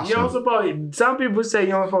season overwash You don't them. supposed. Some people say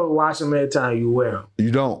you don't supposed to wash them every time you wear them.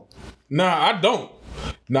 You don't. Nah, I don't.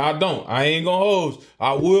 I ain't gonna hold.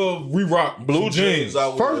 I will re-rock Blue jeans.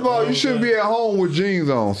 First of all, you shouldn't be at home with jeans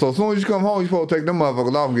on. So as soon as you come home, you supposed to take them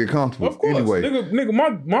motherfuckers off and get comfortable. Of course, Anyway.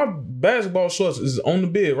 nigga, my basketball shorts is on the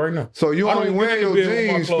bed right now. So you I only don't wear get your in the bed with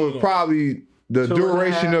my jeans clothes for on. probably the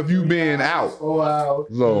duration of you being out. 4 hours.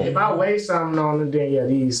 So If I waste something on them, then yeah,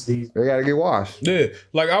 these. they gotta get washed. Yeah,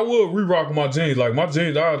 like I will re-rock my jeans. Like my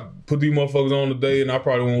jeans, I put these motherfuckers on today, and I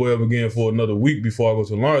probably won't wear them again for another week before I go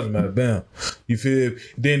to the laundromat. Bam, you feel?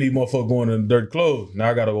 Then these motherfuckers going in dirty clothes.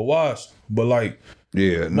 Now I gotta go wash. But like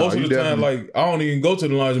Yeah, no, most of you the time, definitely. like I don't even go to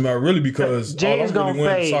the laundromat really because all Jeans I'm gonna really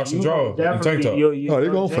wearing is fade. socks and You drawers gonna and tank top. definitely- Oh, they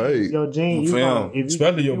your gonna jeans- fade. Your jeans, you Fam. gonna, if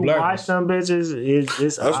Especially your you black wash ones. some bitches,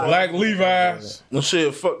 it's Black Levi's. No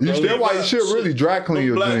shit, fuck. You, that's why you should really dry clean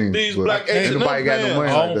your black- jeans. these but black ain't H&M nobody got no pants. money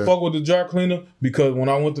I like don't that. fuck with the dry cleaner because when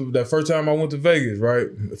I went to that first time I went to Vegas, right?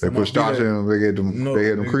 They put starch in them. They get them. No, they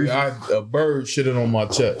get them nigga, creases. a bird shitted on my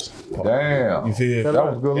chest. Damn. You feel? That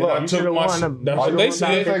was good And luck. I You took should've my won shit. them. That's Oh, what you they want that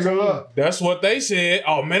to say said. good luck? That's what they said.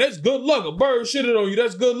 Oh man, that's good luck. A bird shitted on you.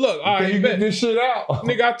 That's good luck. All Can right, you bet. get this shit out?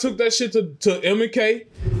 Nigga, I took that shit to M&K.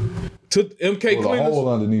 To MK There's a hole Cleaners.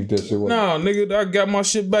 underneath that shit. Nah, nigga, I got my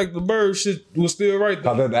shit back. The bird shit was still right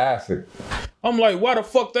there. Cause that's acid. I'm like, why the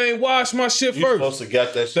fuck they ain't wash my shit You first? supposed to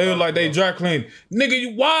get that shit. They were like, they dry clean. Nigga,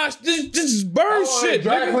 you wash this is bird shit.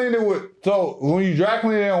 Dry Nigga. clean it with. So when you dry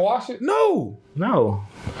clean it and wash it, No. no.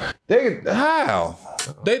 they how?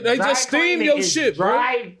 They just steam your shit, bro.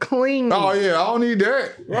 Dry clean. Oh yeah, I don't need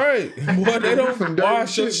that. Right. Boy, they don't Some dirty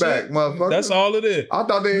wash your shit back, motherfucker. That's all it is. I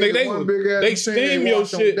thought they Nigga, had one big ass they machine steam they your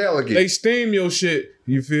wash on shit. delicate. They steam your shit.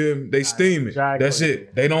 You feel me? They steam it. Dry That's clean.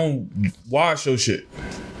 it. They don't wash your shit.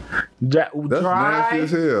 That's nasty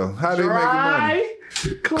as hell. How they making money?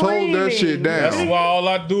 Close that shit down. That's why all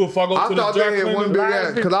I do if I go I to the thought dry they had one cleaner. big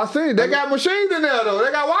ass. Cause I seen they got machines in there though.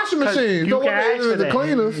 They got washing machines. You So what can they ask is for the that.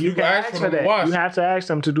 cleaners. You can ask for them to that. wash. You have to ask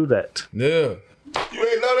them to do that. Yeah. You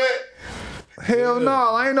ain't know that? Hell no,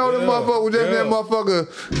 I ain't know them Yeah. motherfucker was just Yeah. that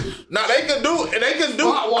motherfucker Now they can do it, and they can do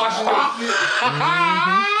spot washing that shit.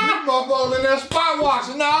 These motherfuckers in there spot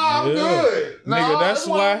washing. Nah, I'm Yeah. good. Nah, Nigga, that's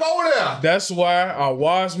why I why- don't go there. That's why I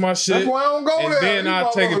wash my shit. That's why I don't go and there. then These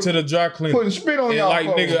I take it to the dry cleaner. Putting spit on And y'all. like,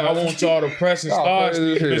 folks, nigga, I man. want y'all to press and Y'all start.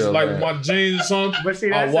 crazy as It's hell, like man. my jeans or something. But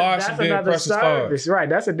see, I that's, wash that's and then another press and start. service. Right,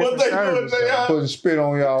 that's a different What they doing, service. they though. Putting spit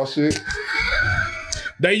on y'all shit.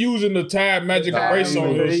 They using the Tide Magic Erase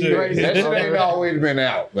on your shit. That shit ain't always been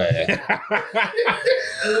out, man.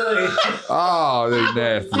 Oh, they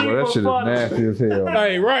nasty. Boy. That shit is nasty as hell.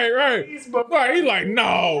 Hey, right. Right, he like,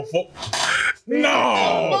 no.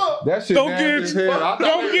 No. That shit Don't nasty get as hell. I thought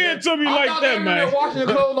don't they- get it to me I like thought that, they man. been washing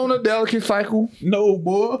the clothes on a delicate cycle. No,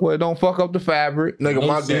 boy. Well, don't fuck up the fabric. Nigga,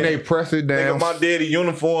 my Then they daddy, press it down. nigga, my daddy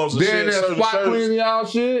uniforms and Then shit. they Certain spot shirts, cleaning y'all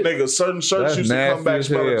shit. nigga, certain shirts That's used to come nasty back as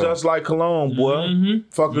smelling hell. just like cologne, boy.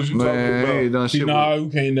 Fuckers you Man, talking they about? done See, shit. nah, you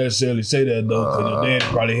can't necessarily say that though, because your daddy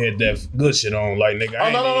probably had that good shit on. Like, nigga, I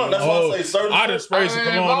ain't no, even that's why I know. say certain I done shirts- sprayed some Man,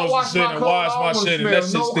 if cologne I on some wash shit my and clothes, washed I my wouldn't shit, and smell that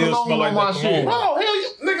shit no still cologne smell like on my that shit. cologne. Oh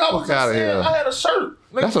hell, nigga, I was Fuck outta just saying, here. I had a shirt.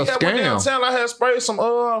 Nigga, That's a we had went scam. downtown, I had sprayed some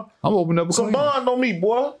I'm opening up a some cleaner. bond on me,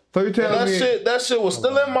 boy. So you And telling me? that shit was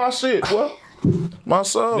still in my shit, boy. My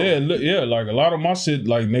soul. Yeah, like a lot of my shit,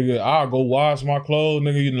 like nigga, I'll go wash my clothes,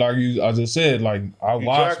 nigga. I just said, like I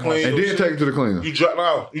wash dry my clean. And then take it to the cleaner. You dry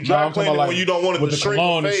Nah, clean I'm talking it about, like, when you don't want it with to the shrink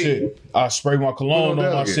cologne or and fade. shit. I spray my cologne on my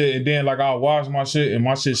delegate. shit, and then like I wash my shit, and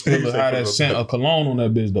my shit still have that scent of cologne on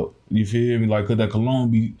that bitch though. You feel me? Like, cause that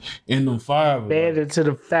cologne be in them fibers. Bed into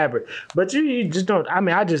the fabric. But you just don't. I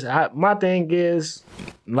mean, my thing is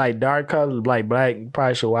like dark colors, like black. You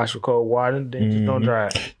probably should wash with cold water. Then just don't dry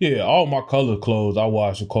it. Yeah, all my color clothes I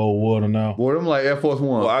wash with cold water now. Boy, them like Air Force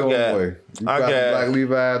One. Well, I Throw got- them away. I got Black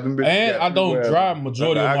Levi's. Them bitches And got I don't Levi's. drive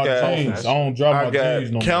majority of I my got- jeans. I don't drive I my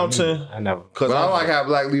jeans no got more. counting. I never. Cause But I I'm like how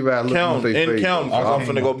Black Levi's look count on their and face. count. I'm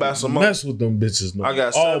finna go buy some more. Mess with them bitches. No. I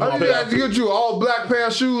got all seven my I just had to get you all black pair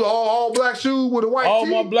of shoes, all black shoes with a white all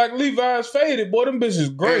tee. my black Levi's faded. Boy, them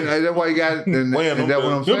bitches great. And that's why you got. And When them that's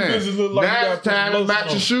what I'm them saying. bitches look like you Now gotta it's time put to some match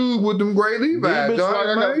your lotion shoes with them gray Levi's. bitches Dog. like I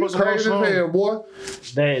gotta Man, you put some crazy as lotion on. hell, boy.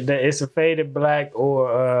 It's a faded black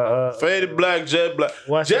or Faded black, jet black.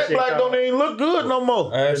 What's that Jet shit black called? don't even look good no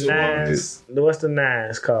more. I actually want nines. What's the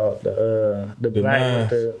nines called? The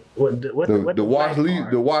black nines. with the what The wash black leaf,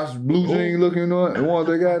 part? the wash blue jean looking one, the ones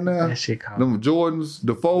they got now. That shit called. Them Jordans,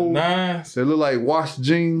 the fold. nines. They look like wash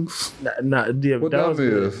jeans. No, yeah, What those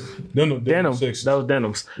them is? Them denim. six. Those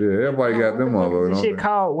denims. Yeah, everybody got them What the motherfuckers. shit don't they?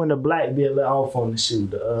 called when the black be a little off on the shoe?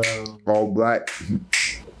 All black.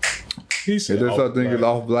 He Is said, there something is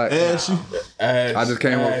off black? Ashy. I just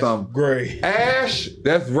came up with something. Gray. Ash,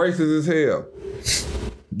 that's racist as hell.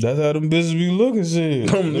 That's how them bitches be looking, shit.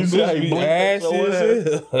 Them You see how bitches he be blinked that ashy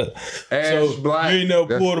as hell. Ash So black. you ain't never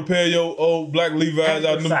That's- pulled a pair of your old black Levi's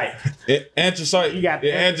out of them. Anthracite. You got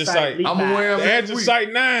the anthracite. Levi's. I'm gonna wear The them next week.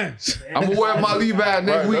 anthracite nines. I'm gonna wear my Levi's next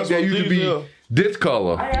Right, week. that's They what used to these be are. this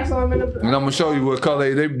color. I got some in the. And I'm gonna show you what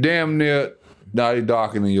color they damn near. Nah, they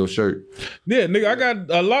darker than your shirt. Yeah, nigga, I got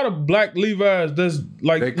a lot of black Levi's that's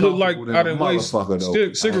like They look like comfortable than I a done waste motherfucker,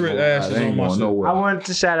 though. cigarette I ain't ashes gonna lie, on my they ain't shit. going nowhere. I wanted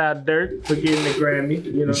to shout out Dirk for getting the Grammy.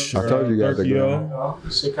 You know, I told you got the Turkey, Grammy. yo.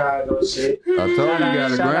 Chicago shit. I told you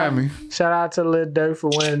got a Shout out- Grammy. Shout out to Lil Durk for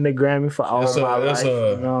winning the Grammy for all That's of my that's life.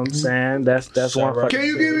 You know what I'm saying? That's one. Shout out. Can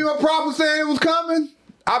you give me a proper saying it was coming?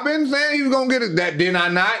 I've been saying he was gonna get it. That did I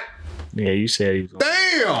not? Yeah, you said he was.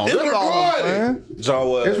 Damn, It's it's recorded. recorded. John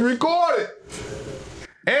It's West. recorded.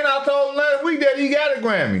 And I told him last week that he got a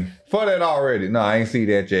Grammy for that already. No, I ain't see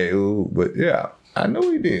that yet. Ooh, but yeah, I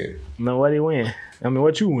knew he did. No, what he win? I mean,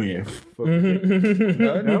 what you win?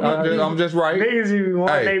 I'm just right. Niggas even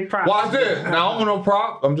want Hey, they props. watch this. Now I'm no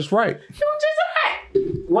prop. I'm just right. You just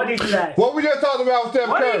right. What did you ask? What we just talked about with Steph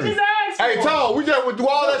What did Curry. you just ask? Hey, for? Tom, we just went through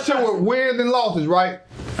all that shit with wins and losses, right?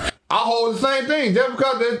 I hold the same thing just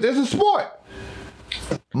because this is a sport.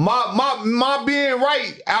 My being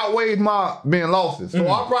right outweighs my being losses. So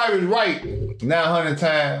I probably was right 900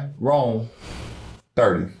 times, wrong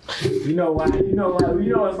 30. You know why? You know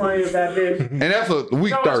what's funny about this? And that's a week You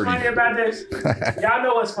know what's funny 30. about this? Y'all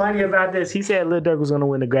know what's funny about this? He said Lil Durk was gonna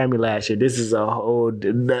win the Grammy last year. This is a whole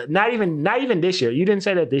not even this year. You didn't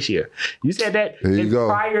say that this year. You said that There you in go.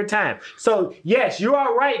 prior time. So yes, you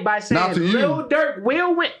are right by saying Not to you. Lil Durk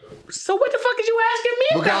will win. So what the fuck is you asking me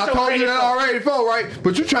Because about? I your told you credit that for? already before, right?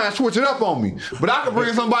 But you trying to switch it up on me. But I can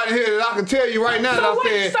bring somebody here that I can tell you right now So that I what-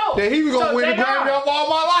 said so- that he was going to so win the JR. Grammy of all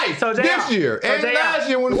my life So JR. this year. So And JR. last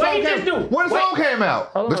year when the What song he just do? came, when the song came out.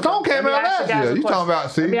 Hold The on, song came let me out ask last you guys year. a You talking question.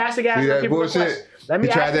 about, see? Let me ask you guys See some that people a bullshit? question. Let me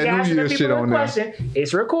He tried ask that you New guys Year's the shit people on a there. question.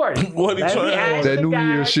 It's recorded. What he Let me trying- ask That the New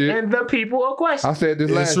Year's guys shit. and the people a question. I said this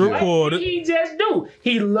It's last year. recorded. What did he just do?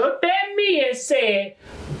 He looked at me and said,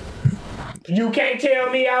 "You can't tell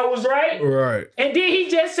me I was right." Right. And then he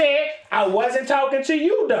just said, "I wasn't talking to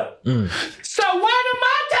you though." So what am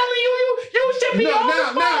I telling you? You should be No, on now, the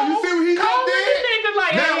phone. now, you see what he just calling did? the nigga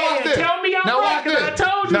like, Now hey, watch this. tell me I'm Now right watch because I this.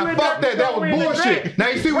 told you. Now Lil fuck Durk that. That gonna was win the bullshit. Grammy. Now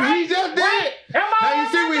you see what he just did? Right. Am I Now you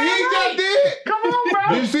on see what he that just right? did? Come on,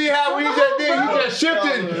 bro. You see how he Come just on, did? He bro. just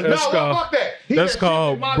shifted. That's No, called- fuck that. He that's just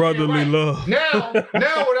called shifted my brotherly being love.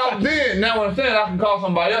 Now what I'm saying, now what I'm saying, I can call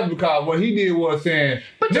somebody else because what he did was saying,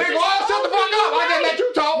 But you nigga, just oh, shut the told fuck me up. I just right. let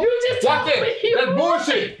you talk. You just Watch told me this. you That's right.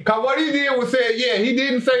 bullshit. Because what he did was say, yeah, he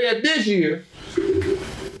didn't say that this year. Did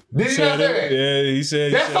he not say that? Yeah, he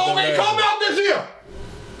said. That song ain't come out this year.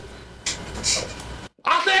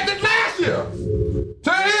 I said this last year.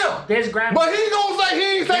 To him. This Grammy. But he gonna say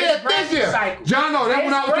he ain't say that this year. Cycle. John, no, that's This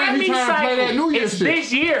when I was saying he Grammy trying to play that New Year's it's shit.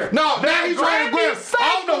 this year. No, The now he's trying to grab.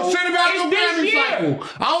 I don't know shit about no is this Grammy year. cycle.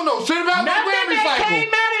 I don't know shit about no Nothing Grammy that cycle. came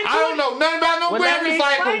out in I don't know nothing about no Well, let Grammy me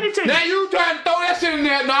cycle. explain it to you. Now you trying to throw that shit in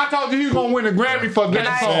there. No, I told you he was gonna win the Grammy for Can that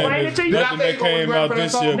I song. explain it to you? Did I Nothing say he that gonna win the came Grammy out for that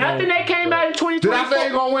this song? year. Nothing that came out in 2024. Did I say he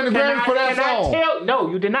gonna win the Grammy for that song? No,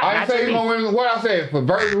 you did not. I Not didn't say to he me. gonna win. What I said for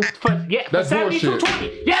Virgil? For, yeah, That's for bullshit.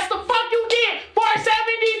 72-20. Yes, the fuck you did. For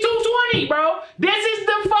 72-20, bro. This is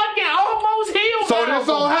the fucking almost healed. So this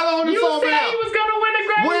song, how long this you song been said out? he was gonna win a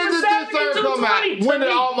Grammy When for did this song come out? 72-20. When did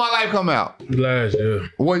All My Life come out? Last year.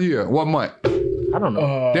 What year? What month? I don't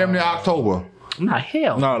know. Damn near October. Nah,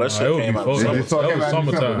 hell. No, that it shit was came out. before in This summer. song That came was out in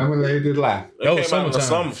December. summertime. Let me let you just laugh. That was Came out in the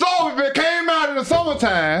summertime. summer. So if it came out in the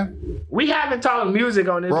summertime, We haven't talked music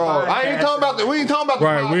on this bro, podcast. I ain't talking about the. We ain't talking about the.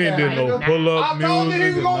 Right, we ain't did no podcast, pull nigga. up I told you he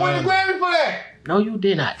music. was gonna win the Grammy for that. No, you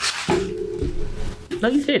did not. No,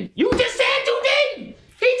 you didn't. You just said you didn't.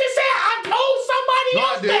 He just said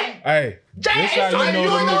didn't. Hey, this how it's you like know You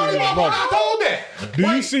them ain't the only niggas is motherfucker bugging. I told that. Do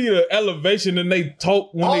you see the elevation in they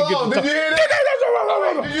talk when Hold they get on, to did talk? you hear that?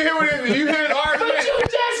 Did you hear what it is? You hear the argument? But you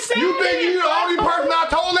just said You think you the only person I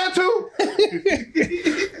told that to?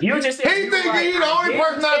 You just said He think he the only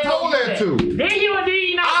person I told that to. Then you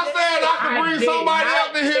not. I said I could bring somebody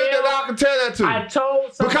up in here that I could tell that to. I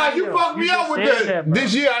told somebody Because you else. fucked me up just with said that. bro.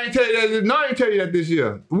 This year, I ain't tell you that. No, I ain't tell you that this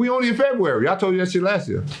year. We only in February. I told you that shit last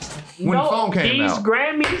year. When the song came these out.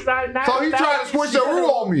 Grammys are not. So he tried to switch the rule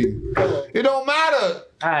on me. It don't matter.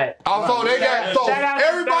 Alright. Also, they got so Shout out to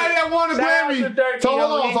everybody that won the Shout out to Grammy. Dirty, So hold yo,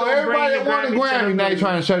 on. he So gonna everybody bring that won the the Grammy Grammy, to now the you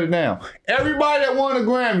trying to shut it down. Everybody that won the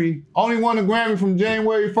Grammy only won the Grammy from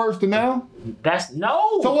January 1st to now. That's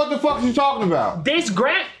no. So what the fuck you talking about? This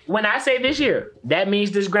when I say this year, that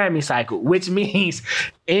means this Grammy cycle, which means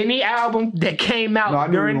any album that came out No, I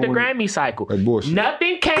knew during you the were gonna- Grammy cycle. That's bullshit.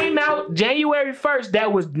 Nothing came out January 1st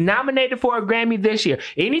that was nominated for a Grammy this year.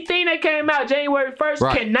 Anything that came out January 1st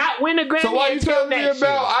Right. cannot win a Grammy. So why you until telling me next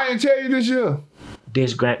about? year. I didn't tell you this year.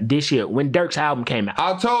 This year when Dirk's album came out.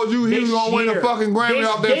 I told you he was This gonna win the year. fucking Grammy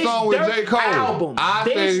off that This song with Dirk J. Cole. album. I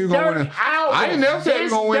This said he was gonna win Dirk it. album. I ain't never said he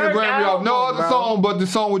was This gonna win the Dirk Grammy off no album, other bro. song but the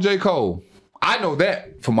song with J. Cole. I know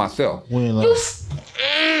that for myself. Yeah.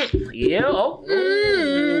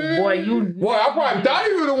 Boy, you. Boy, I probably thought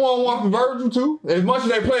he was the one for Virgil too. As much as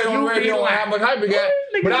they played on the You radio be and how much hype he got.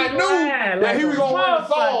 Nigga, But I you knew lying that he was gonna win the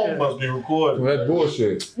motherfucker. song. Must be recorded. That's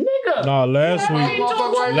bullshit. Nigga. Nah, last Yeah, week,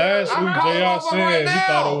 Motherfucker right last now. week, I'm calling JR motherfucker said right he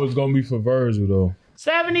thought now. it was gonna be for Virgil though.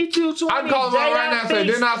 72-20. I call him out right now and say,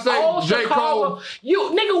 didn't I say Old J. Chicago. Cole? You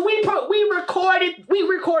nigga, we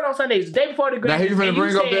record on Sundays, the day before the Grammys. Now he finna and you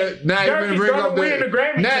bring up said that- now he Dirk finna is bring gonna up win that- the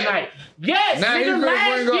Grammy now- tonight. Yes, now he nigga, finna last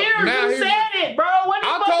bring up- year now you he- said it, bro. What the I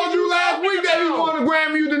fuck told is you last talking week that he about? won the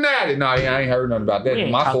Grammy, you denied it. Nah, I ain't heard nothing about that. We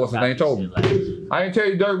ain't My talking sources about ain't told me. this shit like I ain't tell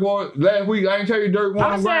you Dirk won last week. I ain't tell you Dirk won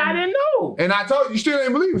I the said Grammy. I didn't know. And I told you still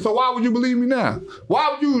ain't believe it. So why would you believe me now? Why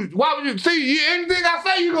would you see anything I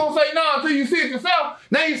say you gonna say no until you see it yourself?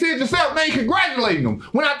 Now you see it yourself, now you congratulating him.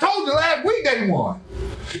 When I told you last week that he won.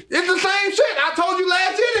 It's the same shit. I told you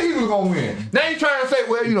last year that he was gonna win. Now you trying to say,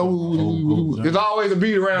 well, you know, there's always a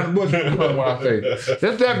beat around the bush when I say.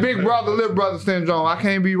 That's that big brother, little brother syndrome. I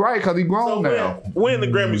can't be right because he grown now. When the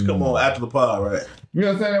Grammys come on after the pod, right? You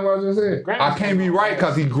understand what I just said? I can't be right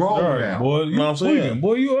because he grown All right, now. boy, you know what I'm saying? tweaking.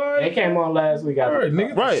 Boy, you They alright? came on last week. All right,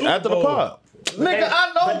 nigga. Right, Super after the Bowl. pod. Nigga,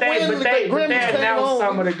 I know But they when the Grammys came announced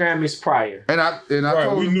some on. of the Grammys prior. And I Right,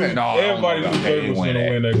 told we him knew that. No, everybody knew they Dirk ain't was gonna that.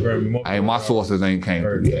 win that Grammy. Hey, my sources ain't came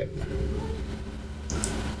through yet.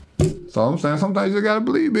 So I'm saying sometimes you just gotta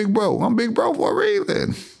believe Big Bro. I'm Big Bro for a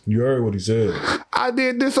reason. You heard what he said. I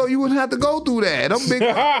did this so you wouldn't have to go through that. I'm Big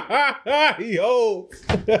Bro. He Hov.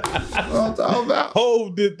 I'm talking about.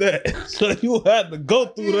 Hov did that. So you had to go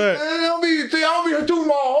through that. I don't be too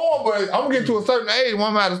my horn, but I'm gonna get to a certain age when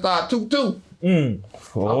I'm gonna have to start 2-2.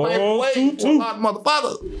 Oh, I paid the way for a 2-2. lot of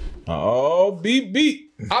motherfuckers. Oh,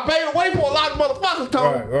 beat. I paid the way for a lot of motherfuckers,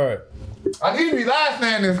 Tony. Right. I need to be last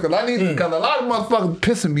saying this because because a lot of motherfuckers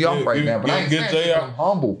pissing me off right now. But I ain't get saying Jay shit, out. I'm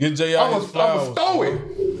humble. Get Jay I'm out a his flowers. stoic.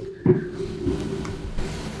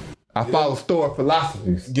 I follow stoic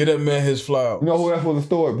philosophies. Get that man his flower. You know who else was a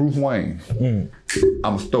stoic? Bruce Wayne.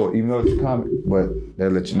 I'm a stoic, even though it's a comic, but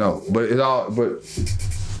they'll let you know. But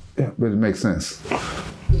it makes sense.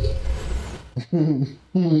 There's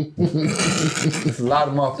a lot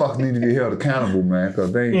of motherfuckers need to get held accountable, man,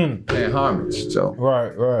 because they ain't paying homage. So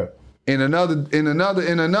Right. in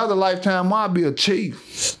another lifetime, I'll be a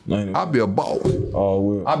chief. I'll be a boss. Oh,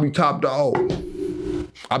 well. I'll be top dog.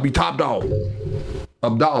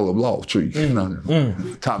 Abdallah Law Tree.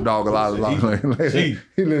 Top dog a lot.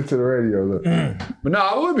 He listened to the radio. Look. But no,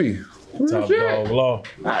 I would be. Top Shit. dog law.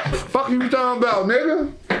 Fuck you talking about,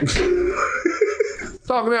 nigga?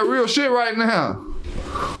 Talking that real shit right now.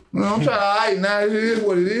 You know, I'm trying to hide now. It is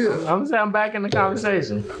what it is. I'm saying I'm back in the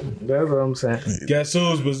conversation. That's what I'm saying. Guess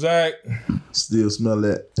who's Bazak? Still smell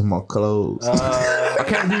that in my clothes. I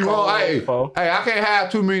can't be wrong. Hey, I can't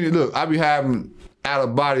have too many. Look, I be having out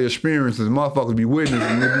of body experiences. Motherfuckers be witnessing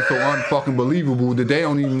and it be so unfucking believable that they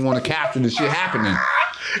don't even want to capture the shit happening.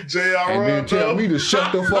 J.R. And then tell me to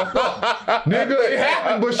shut the fuck up. Nigga, it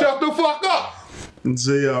happened, but shut the fuck up.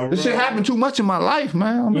 J.R. This shit happened too much in my life,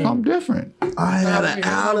 man. I'm different. I had an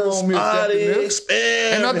out-of-body Ain't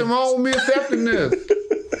experiment. nothing wrong with me accepting this.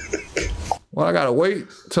 Well, I gotta wait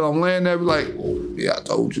till I'm laying there, be like, yeah, I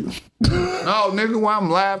told you. No, nigga, while I'm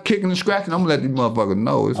live kicking and scratching, I'm gonna let these motherfuckers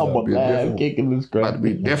know it's about to be different. kicking and About to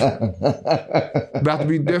be different. About to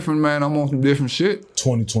be different, man. I'm on some different shit.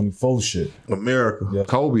 2024 shit. America.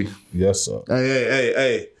 Kobe. Yes, sir.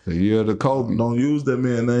 Hey. The year of the Kobe. Don't use that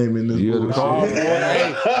man's name in this The year of the Kobe.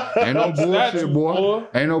 bullshit. Ain't no bullshit, Statue, boy. boy.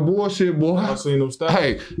 Ain't no bullshit, boy. I seen them stats.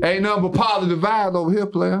 Hey, ain't nothing but positive vibes over here,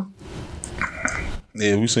 player.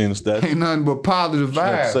 Yeah, we seen the stats. Ain't nothing but positive What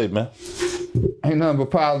you vibes. say, man? Ain't nothing but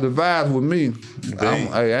positive vibes with me. Dang.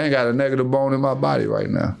 Hey, I ain't got a negative bone in my body right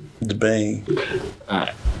now. The bang.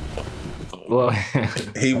 Well,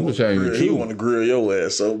 He gonna tell you the truth. want to grill your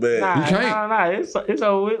ass so bad. nah, can't. nah, it's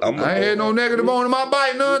over with. I ain't had no negative bone in my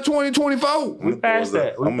body none 2024. We passed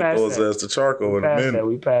that. We I'm gonna passed throw his that. ass to charcoal in a Past minute. that.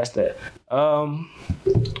 We passed that.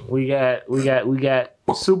 We got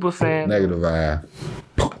super fans. Negative vibe.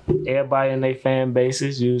 Everybody in their fan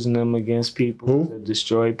bases using them against people Who? to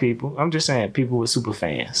destroy people. I'm just saying, people with super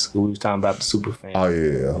fans. We was talking about the super fans. Oh,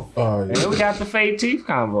 yeah. Oh, And then we got the fake teeth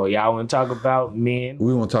convo. Y'all want to talk about men?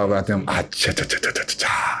 We want to talk about them. Right,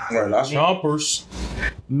 that's Chompers.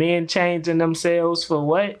 Men changing themselves for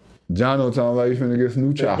what? John don't talking about you finna get some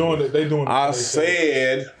new They chocolate. doing it. They doing it. I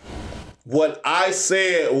said what I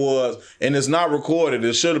said was, and it's not recorded.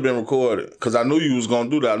 It should have been recorded because I knew you was gonna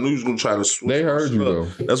do that. I knew you was gonna try to. Switch They heard you,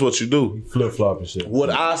 up. though. That's what you do. flip flop and shit. What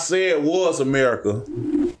I said was, America,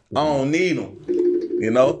 I don't need them.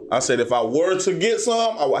 You know, I said if I were to get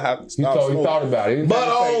some, I would have to He stop. thought smoking. about it. He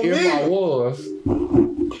But didn't say on if I me. was.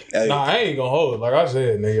 Hey, Nah, I ain't gonna hold it. Like I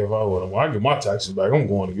said, nigga, if I would, when I get my taxes back, I'm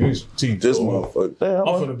going to get these teeth. this I'm motherfucker. Damn,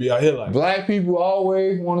 finna be out here like, Black people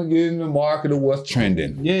always want to get in the market of what's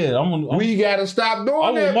trending. yeah, I'm We gotta stop doing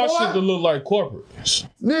I that, want my shit to boy. look like corporate.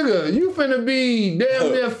 Nigga, you finna be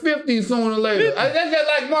damn near 50 sooner or later. That's just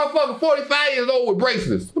like motherfucker 45 years old with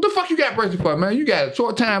bracelets. What the fuck you got bracelets for, man? You got a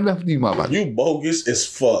short time left with these motherfuckers. you bogus as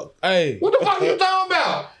fuck. Hey, What the fuck you talking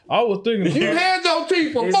about? I was thinking. You had your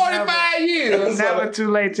teeth for It's 45 years. It's never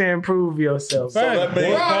too late to improve yourself. Fact, that boy, mean-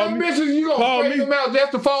 Bro, call them me, bitches, you call gonna straighten me. them out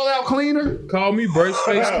just to fall out cleaner? call me brace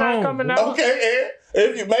face Not Tone. coming out. Okay, Ed.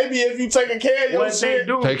 If you taking care of your What they shit,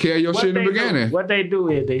 do? Take care of your what shit in the they do- beginning. What they do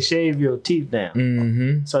is they shave your teeth down.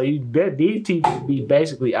 Mm-hmm. So you bet these teeth would be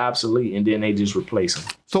basically obsolete, and then they just replace them.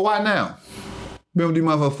 So why now? Been with these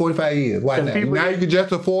motherfuckers 45 years. Why now? people Now get- you can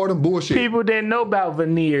just afford them bullshit. People didn't know about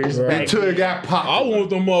veneers back Until it got popped. I want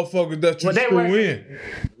them motherfuckers that you Well, they screw wasn't- in.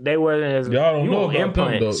 They wasn't as Y'all don't you know want about them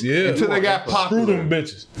though. implants. Yeah. Until they got Screw popular. them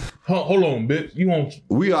bitches. Hold on, bitch. You want?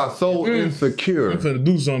 We are so insecure. I'm finna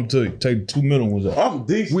do something to you. Take the 2 minimum ones out. I'm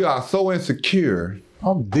decent. We are so insecure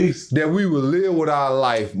I'm decent. that we will live with our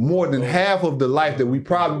life more than half of the life that we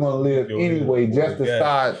probably want to live Yo, anyway, just to yeah.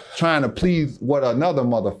 start trying to please what another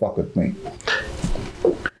motherfucker think.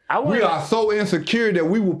 I We want are so insecure that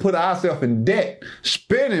we will put ourselves in debt,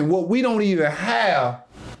 spending what we don't even have.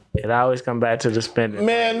 it always come back to the spending.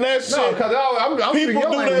 Man, that shit. No, because I'm people thinking do your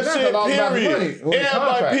that language, shit, that's all about the period. money. Well, the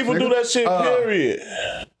Everybody, contracts, people nigga. do that shit, period.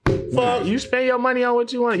 Fuck. You spend your money on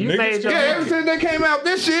what you want. You Niggas made your Yeah, ever money. since they came out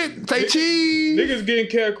this shit, say cheese. Niggas getting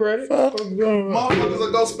care credit. Motherfuckers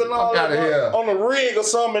will go spend all Fuck that outta here. on a rig or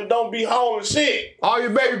something and don't be hauling shit. All your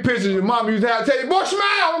baby pictures, your mom used to have to tell you, boy, smile,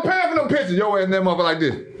 I'm paying for them pictures. Your ass in that motherfucker like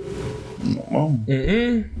this.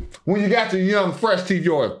 When you got your young, fresh teeth,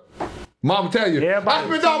 yours. Mama tell you, Everybody I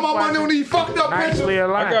spent all my money on these fucked up Nicely pictures.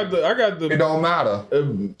 aligned. I got the. It don't matter.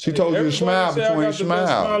 She told you to smile Everybody say I before you got the best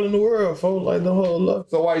smile. smile in the world, folks. Like the whole love.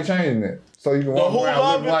 So why you changing it? So you can walk who around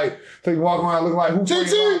love looking it? like, so you can walk around looking like who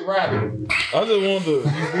TT? rabbit. I just want the.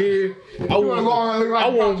 You hear? I You wanna go around looking like I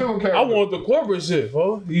a want. cartoon character. I want the corporate shit,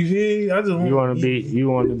 folks. You hear? I just want. You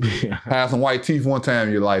want to be. Had some white teeth one time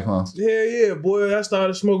in your life, huh? Yeah, boy. I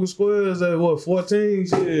started smoking squares at what 14.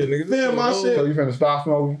 Shit, nigga. Damn, my shit. So you finna stop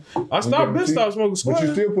smoking? I stopped. Been stopped smoking But squares.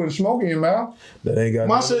 you still putting smoke in your mouth. That ain't got.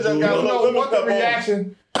 My nothing shit to just do got You a with it. don't little know what the pepper on it.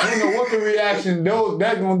 reaction. You don't know what the reaction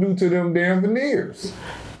that gonna do to them damn veneers.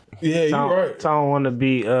 Yeah, you right. Tom want to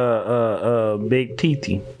be Big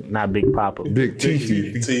Titi, not Big Papa. Big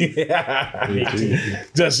teeth.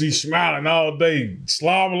 Just he smiling all day,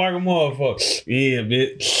 slobbing like a motherfucker. Yeah,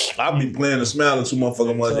 bitch. I be playing and smiling too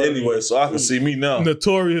motherfucking much anyway, so I can see me now.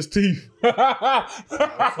 Notorious teeth. So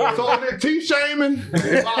is it teeth shaming?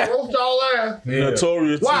 If I roast y'all ass.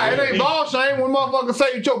 Notorious. Why? It ain't ball shame when motherfuckers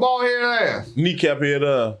say you your bald head ass. Kneecap head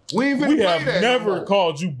We ain't finna We play have that. never no more.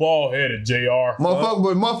 called you bald headed, JR.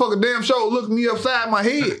 Motherfucker damn show looked me upside my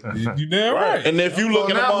head. You damn right. And if you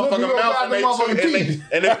look at a now look motherfucking you mouth upside and the they motherfucking teeth, teeth.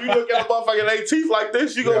 and if you look at a motherfucking they teeth like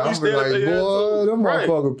this, you gonna Yeah, be I'm staring at like, their ass. boy, them Right.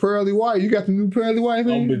 motherfuckers pearly white. You got the new pearly white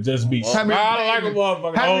Don't thing? be just be How many smiling like a payments-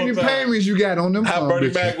 motherfucker. How many the whole time. payments you got on them? How son Bernie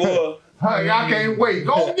bitches? Mac was. Hey, I can't wait.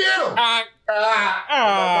 Go get them.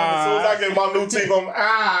 As soon as I get my new teeth, I'm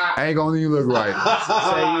I ain't gonna even look right.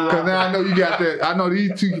 Cause now I know you got that. I know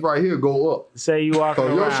these teeth right here go up. Say you walking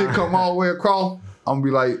So your around. shit come all the way across. I'm gonna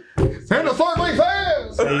be like, and the circling fans.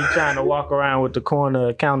 So you trying to walk around with the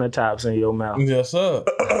corner countertops in your mouth. Yes, sir.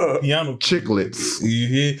 Piano Chiclets. You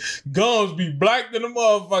hear? Gums be black than the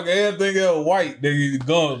motherfucker. Everything else white. They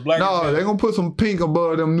gums black. No, they gonna put some pink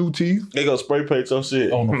above them new teeth. They gonna spray paint your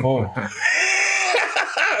shit. on the phone.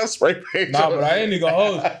 Spray paint. Nah, your but I ain't even gonna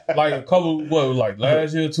hold. Like a couple, like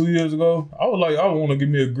last year, 2 years ago, I was like, I want to give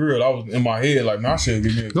me a grill. I was in my head like, man, I should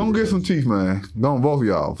give me a grill. Don't get some teeth, man. Don't both of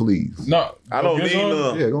y'all, please. No, I don't need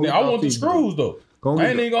none. Yeah, go get I y'all want the teeth. screws though. Go I get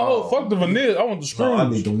ain't even gonna hold. Fuck the veneers. I want the screws. I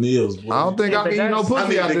need them nails, boy. I don't think I but can eat no that's- I pussy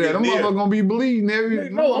need after to that. get Them near. motherfuckers gonna be bleeding every.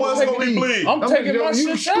 No, What's I'm gonna be taking, bleeding? I'm taking my you shit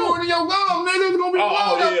out. screwing in your gum, nigga. It's gonna be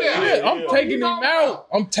blood up there. Yeah, I'm taking him out.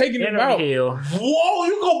 I'm taking him Let him out. heal. Whoa,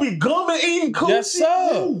 you gonna be gumming eating coochie? Yes,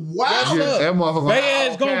 sir. Wow. Yes, sir. Yeah, that motherfucker. They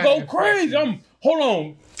ass gonna go crazy. Hold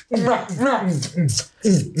on. Your ass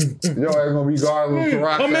gonna be gargling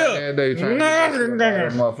Ciroc Come here. every day trying to get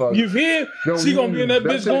that motherfucker. You hear? She gonna be in that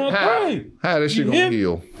bitch going crazy. How that shit You gonna hear?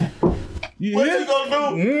 heal? You What hear? you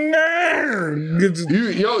gonna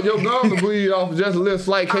do? Your gums will bleed off just a little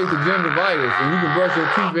slight case of gingivitis, and you can brush your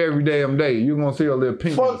teeth every damn day. You're gonna see a little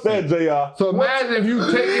pink. Fuck that, JR. So imagine if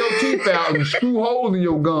you take your teeth out and screw holes in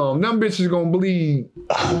your gum. Them bitches gonna bleed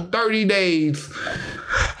 30 days,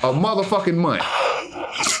 a motherfucking month.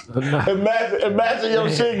 Imagine your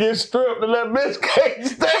shit get stripped and that bitch can't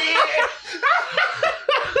stay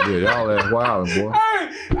Yeah, y'all ass wild, boy.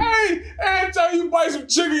 Hey, every time you bite some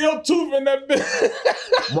chicken, your tooth in that bitch.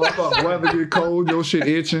 Motherfucker, weather get cold, your shit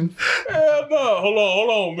itching. Hell no. Hold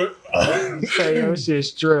on, man. Say your shit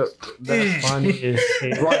stripped. That's funny as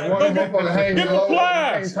hell. Right, one motherfucker hanging Get the low.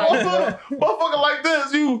 pliers. Motherfucker like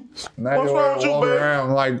this, you. Now What's your wrong ass with you, walking babe?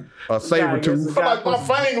 around like a saber tooth. I like my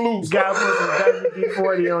fang loose. Gotta put some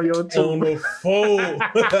WD-40 on your On tooth. the phone.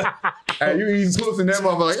 Hey, you eating pussy and that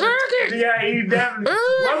motherfucker like, Yeah, he definitely.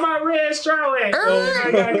 Where my red straw at?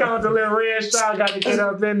 I gotta come with the little red straw. Got to get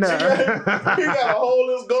up in there. He gotta hold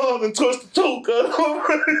his gum and twist the tooth.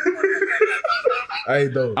 Hey,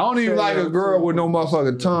 though. I don't even like a girl with no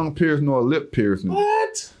motherfucking tongue piercing nor lip piercing.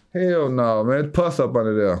 What? Hell no, man. Puss up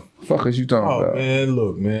under there. Fuck is you talking Oh, about? man,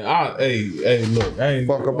 look, man. Hey, look. I ain't.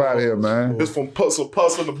 Fuck up out of here, man. It's from puss and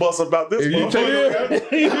the bus about this If you motherfucker. take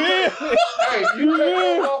hey, you take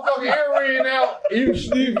that motherfucking earring out, you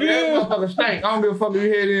that motherfucker stink. I don't give a fuck if you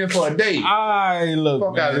head in for a day. Alright, look,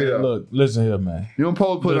 Fuck man. outta here. Look, listen here, man. You don't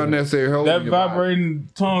supposed to put unnecessary holes That in your body. vibrating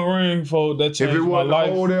tongue ring for that If changed it my wasn't a life.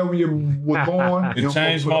 hole there when you was born, you It don't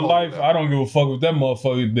changed supposed my to put a hole life. there. I don't give a fuck if that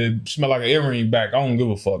motherfucker that smell like an earring back. I don't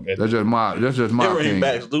give a fuck. That's just my Earring opinion.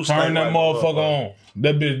 backs do Turn stink that like motherfucker on.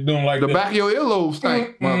 That bitch doing like The that. back of your earlobe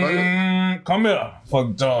stink, motherfucker. Come here.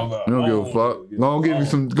 Fuck dog. You don't give a fuck.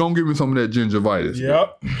 Gonna give me some of that gingivitis.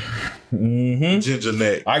 Yep. ginger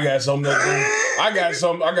neck. I got some I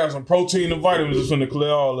got some protein and vitamins that's gonna clear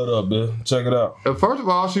all that up, man. Check it out. First of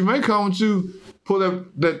all, she may come with you, pull that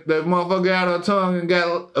motherfucker out of her tongue and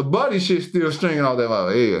got a buddy shit still stringing off that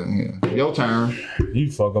motherfucker. Yeah. Your turn.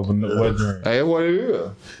 You fuck up a wet dream. Hey, what it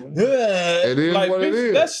is. Yeah. It is what it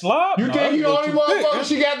is. That's slob. You think you the only motherfucker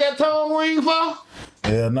she got that tongue ring for?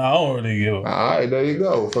 Yeah, no, I don't really give a All right, there you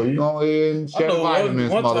go. So you go ahead and I share know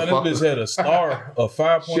vitamins, one time this motherfucker. bitch had a star, a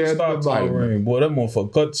 5-point Share star the tongue vitamin. ring. Boy, that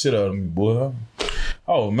motherfucker cut the shit out of me, boy.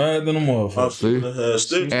 Oh, man, than a motherfucker.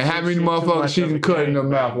 See? And how many motherfuckers she can cut in her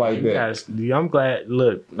mouth like that? Yes, I'm glad.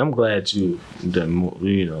 Look, I'm glad you done,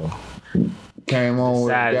 Came on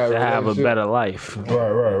with decided to have a relationship. better life.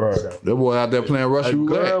 Right. That boy out there playing Russian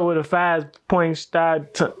roulette. Girl with a 5-point star,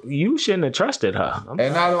 you shouldn't have trusted her.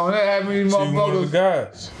 And not only that, how many She one of the motherfuckers?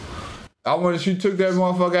 guys. I wonder if she took that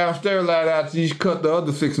motherfucker out and sterilized after she cut the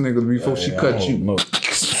other 6 niggas before she cut you. No.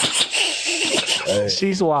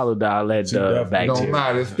 She swallowed all that definitely bacteria. Don't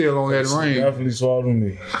matter, it's still on that ring. Definitely swallowed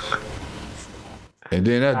me. And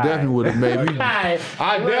then that definitely would have made me. I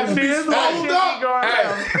definitely. this is why shit be going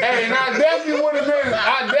Hey, and I definitely would have been.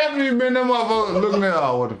 I definitely been them motherfuckers looking at.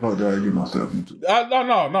 Oh, what the fuck did I get myself into?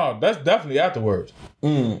 No. That's definitely afterwards.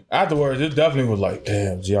 Afterwards, it definitely was like,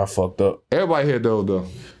 damn, gee, I fucked up. Everybody had those though.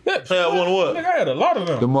 Yeah, Yeah, what? nigga, I had a lot of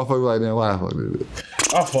The them. motherfuckers like that. Why the fuck did it?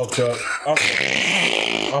 I fucked up.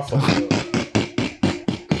 I fucked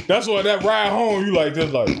up. That's why that ride home, you like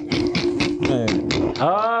this, like, man.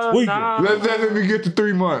 Oh, We nah. Let's let me get to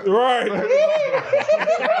 3 months. Right.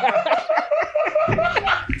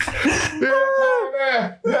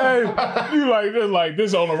 Hey, you like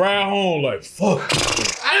this on the ride home, like, fuck.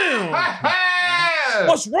 Damn.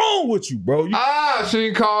 What's wrong with you, bro? You She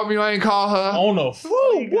ain't called me. I ain't called her. on the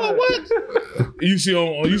fool. What? You see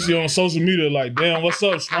on social media, like, damn, what's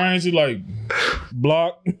up, stranger? Like,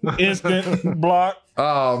 block, instant block.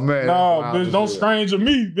 Oh man. No, Wow, bitch, don't stranger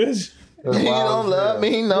me, bitch. He don't love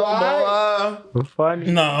me no more.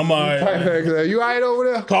 Funny. Nah, I'm alright. You all right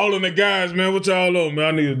over there? Calling the guys, man. What y'all on, man?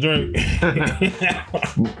 I need a drink.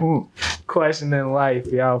 Question in life,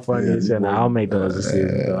 y'all funny as hell. Nah, I'll make those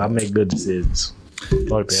decisions. Though. I make good decisions.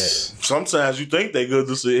 Fuck that. Sometimes you think they good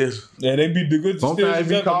decisions. Yeah, they be the good Sometimes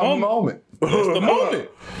decisions you at the call the moment. moment. It's the moment.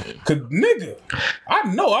 Cause nigga,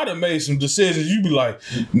 I know I done made some decisions. You be like,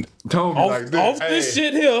 Tone be off, like this. off this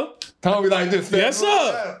shit here. Tone be like this. Yes,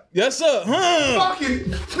 sir. Yes, sir. Fuck it.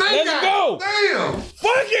 Let's go. Damn.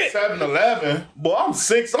 Fuck it. 7-Eleven. Boy, I'm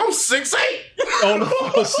 6'8". On the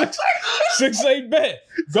floor, 6'8" bet.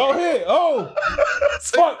 Go ahead. Oh,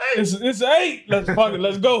 fuck. It's 8. Let's fuck it.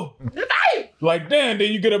 Let's go. Like damn.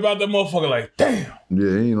 Then you get about that motherfucker. Like damn.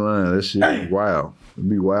 Yeah, he ain't lying. That shit is wild. It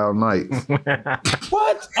be wild nights.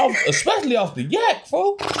 What? Especially off the yak,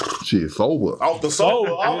 folks. Shit, sober. Off the Sober.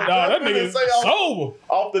 sober. Nah, that nigga sober.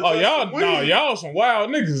 Off the Oh, y'all some wild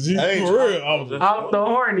niggas. G, Ain't for real. Off the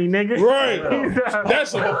horny, nigga. Right.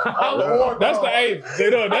 That's the 8.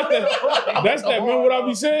 That's that. Remember what I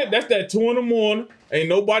be saying? That's that 2 a.m. Ain't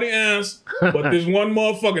nobody answer, but this one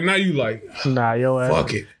motherfucker. Now you like, Nah, yo ass.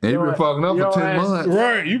 fuck it. And you been fucking up for 10 ass- months.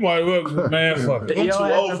 Right. You might look, man, fuck it. I'm Yo too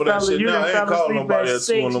ass old done for that fell- shit you now. done I ain't fell calling asleep nobody at at 2 6,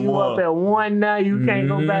 in the you up morning. at 1 now, you can't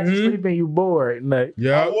go back to sleep and you bored. Like, I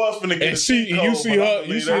Yeah. was finna get And a she, cheat you code, see but I her,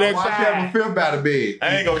 believe you see that. that. Why she having fifth out of bed?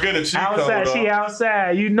 I ain't gonna get a cheat outside, code. she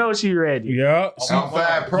outside, you know she ready. Yeah.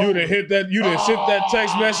 Outside pro. You done hit that. You done sent that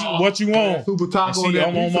text message. What you want? Super taco. See, and that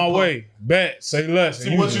I'm on pizza my pump. way. Bet. Say less. And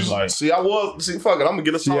See you what just you like. see? Fuck it. I'm gonna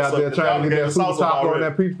get a She sauce out there up. trying to get Y'all that super sauce up taco and already.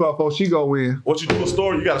 that pizza puff before she go in. What you do a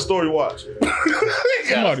story? You got a story watch.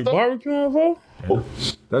 Somebody barbecuing for?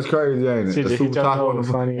 That's crazy, ain't it? She The just super hit your taco. nose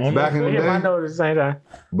in the- funny. Back in the Yeah, I day. know at the same time.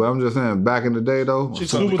 But I'm just saying, back in the day though.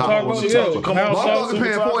 Super taco. She Yeah. told you, come on, House come sauce. on. Motherfuckers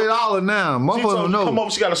paying $40 now. She Motherfuckers told don't you, come know.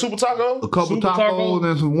 over. She got a super taco, A couple Super tacos taco.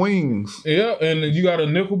 and some wings. Yeah, and then you got a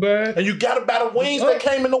nickel bag. and you got about the wings that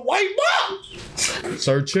came in the white box.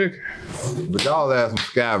 Sir chicken. But y'all ass some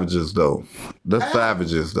scavengers though. That's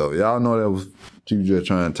savages though. Y'all know that was you just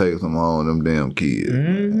trying to take some on them damn kids.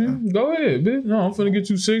 Go ahead, bitch. No, I'm finna get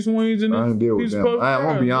you 6 wings and I ain't deal with piece them. of I'm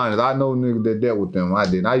gonna be honest. I know niggas that dealt with them. I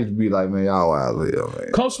didn't. I used to be like, man, y'all out here,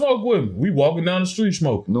 man. Come smoke with me. We walking down the street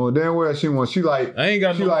smoking. No, damn well she wants. She like. I ain't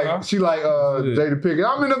got She no like. car. She like. Jada Pickett.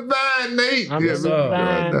 I'm in the van, Nate. I'm in the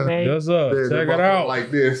van, Nate. Yes, sir. Check it out.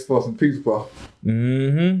 Like this for some pizza puff.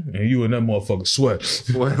 Mm-hmm. And you and that motherfucker sweat.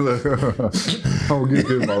 Well, look, I'm gonna get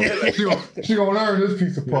this motherfucker. She gonna learn this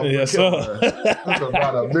pizza puff. Yes, sir. That's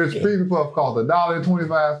about a bitch pizza puff cost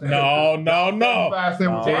 $1.25. No. 5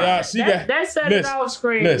 cents. Yeah, she got That set it off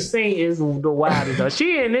screen scene is the wildest though.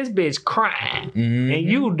 She and this bitch crying, and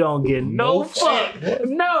you don't get no fuck.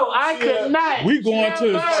 No, I could not. We going to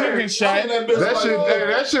the Never. chicken shack.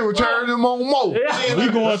 That shit would turn them on more. Yeah. We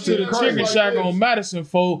going to the chicken shack on Madison,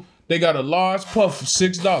 folks. They got a large puff for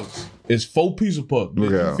 $6. It's 4 pizza puff.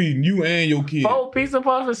 Look out. Feeding you and your kid. 4 pizza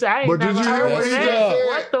puffs. I ain't But did never you hear heard what of he that. just said?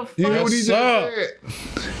 What the fuck? You hear what he Yes,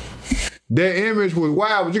 just said? That image was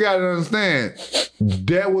wild, but you gotta understand,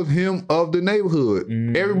 that was him of the neighborhood.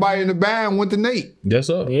 Everybody in the band went to Nate. Yes,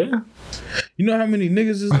 sir. Yeah, You know how many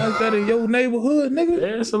niggas is like that in your neighborhood, nigga?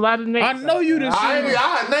 there's a lot of niggas. I know you done I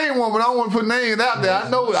seen. named one, but I don't want to put names out there. I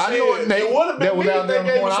know a Nate it would've been that was me out there in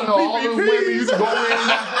if the they corner. gave I know you all some the women used to go in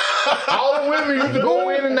and out. All the women used to go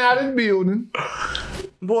in and out of the building.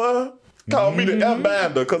 Boy, call me the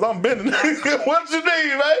F-bander, cause I'm bending. What you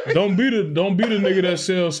need, man? Don't be the nigga that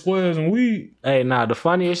sells squares and weed. Hey, nah, the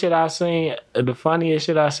funniest shit I seen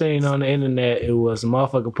on the internet, it was a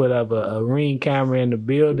motherfucker put up a ring camera in the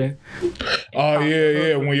building. Oh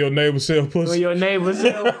yeah. When your neighbor sell When pussy. your neighbor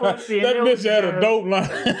sell pussy, and That it bitch was, had a dope line.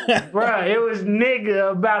 Bruh, it was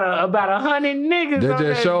nigga about 100 niggas. They on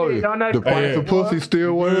just that showed bitch, you. on that The price of pussy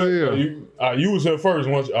still what it is. You was here first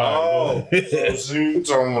once. Oh, so you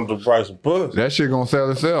talking about the price of pussy? That shit gonna sell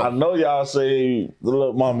I itself. know y'all say the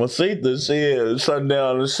little Mamacita said shutting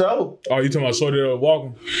down the show. Oh, you talking about shorty that was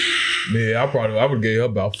walking? Yeah, I would give her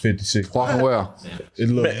about 56. Walking well.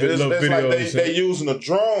 It's a little, It's little like video. they using a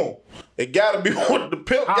drone. It gotta be what the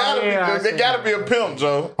pimp gotta yeah, be. It gotta be a pimp,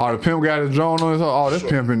 Joe. Oh, the pimp got his drone on his. Oh, that's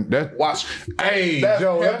pimping. That Watch. Hey, That's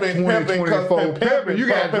Joe, that's pimping, 2024 pimping, pimping. You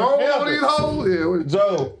got pimping, drone on pimping. these hoes? Yeah. What-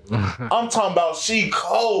 Joe, I'm talking about she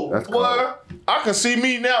cold. That's Boy, cold. I can see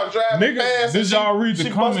me now driving Nigga, fast. did and y'all read the she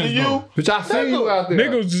comments, busting though? Bitch, I seen you out there.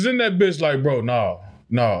 Niggas was in that bitch like, bro,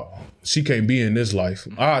 nah. She can't be in this life.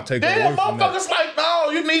 I'll take her Damn, away from that. motherfuckers like, no,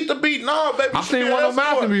 you need to be, no, baby. I seen one on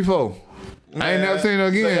Mountain before. I ain't never seen her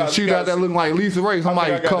again. She out there looking like Lisa Ray.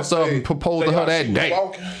 Somebody cuffed her up and proposed to her that day.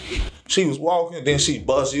 She was walking, then she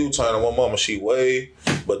bust U-turn on my mama. She waved,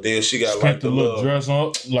 but then she got like Kept the the little little dress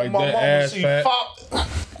on, like my that mama, ass she fat. popped.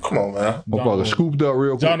 Come on, man. Motherfucker scooped up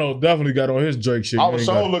real quick. Jono definitely got on his Drake shit. I You was ain't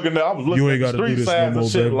so got- looking at. I was You looking ain't at gotta the do street this no signs more,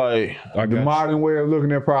 and shit. baby. Like, I The got modern way of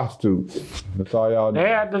looking at prostitutes. That's all y'all do. They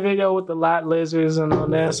had the video with the lot lizards and all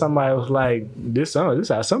that. Somebody was like, "This how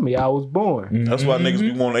some of y'all was born." that's why niggas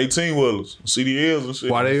be wanting 18-wheelers, CDLs and shit.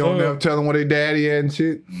 Why they don't never tell them where they daddy at and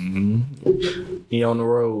shit? He on the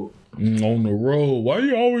road. on the road. Why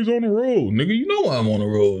you always on the road, nigga? You know I'm on the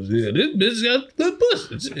road. Yeah, this bitch got good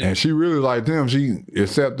pussy. And she really liked him. She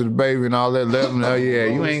accepted the baby and all that. Let him know, yeah,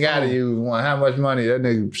 you ain't got to use one. How much money? That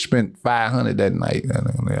nigga spent $500 that night.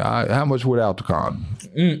 How much without the condom?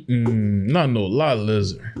 Not no lot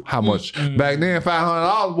lizard. How much? Back then,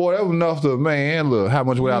 $500, boy, that was enough to, man, look, how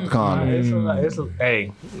much without the condom?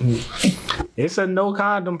 It's a no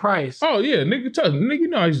condom price. Oh yeah, nigga, nigga, you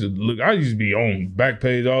know I used to look. I used to be on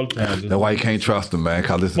Backpage all the time. That's why you can't trust them, man,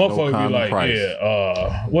 because it's a no Motherfucker be condom like, price.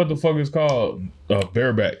 yeah, what the fuck is called?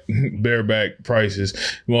 Bareback prices.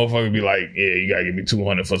 Motherfucker be like, yeah, you gotta give me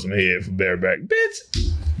 $200 for some head for bareback,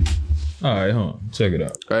 bitch. All right, check it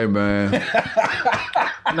out. Hey, man.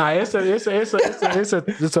 Nah, it's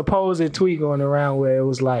a supposed tweet going around where it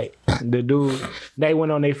was like the dude, they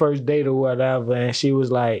went on their first date or whatever, and she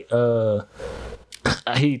was like,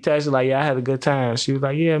 he texted like, yeah, I had a good time. She was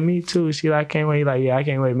like, yeah, me too. She like, can't wait. He like, yeah, I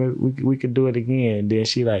can't wait. Maybe we could do it again. Then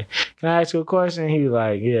she like, can I ask you a question? He was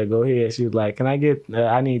like, yeah, go ahead. She was like, can I get?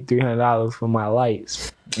 I need $300 for my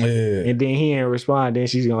lights. Yeah, And then he didn't respond. Then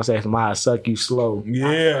she's gonna say, "I suck you slow."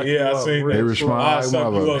 yeah, I seen They that. respond I like suck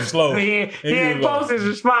you mother. up slow. He ain't posted his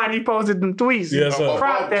response. He posted them tweets. Yes, sir.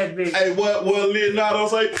 Crop that bitch. Hey, what Leonardo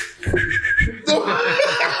say?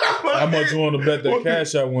 How much you want to bet that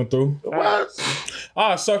cash out went through?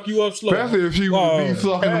 I suck you up slow. Especially if she was be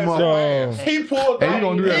sucking them up. He pulled And you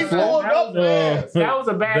gonna do that slow? That was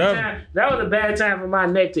a bad time. That was a bad time for my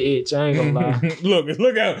neck to itch. I ain't gonna lie.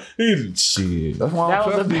 Look out. He's shit. That's why That I'm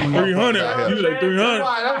was trusting a- these 300. motherfuckers out You here. like 300?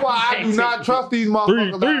 That's why I do not trust these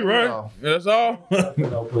motherfuckers. Three, out here. right? That's all.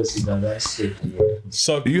 No pussy though. That shit.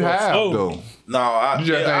 Suck You up have slow. though. No, I You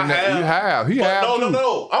just ain't that. You have. He But have too.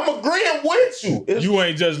 no. I'm agreeing with you. It's You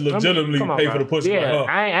ain't just legitimately Come on, pay bro. for the pussy. Yeah, like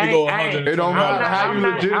her. I You go ain't- 100. It don't I'm matter not- how you I'm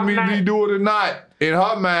not- legitimately I'm not- do it or not. In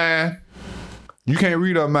her mind, you can't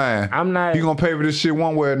read her mind. I'm not. You gonna pay for this shit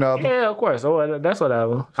one way or another. Yeah, of course. Oh, that's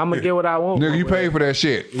whatever. I'm gonna get what I want. Nigga, you pay for that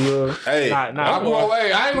shit. Yeah. Hey, I grew up,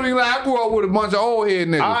 I ain't gonna even lie, I grew up with a bunch of old head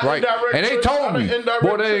niggas, I right? indirect And they truth, told I me, indirect boy,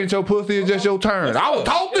 that truth. ain't your pussy, it's just your turn. I was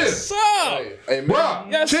taught this. Hey, man.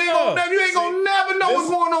 Bruh, Yes, she ain't sir. gonna never, you ain't gonna never know what's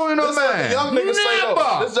going on in her This what the mind. young niggas say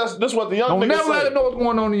though. Never. This what the young Don't niggas never let say. her know what's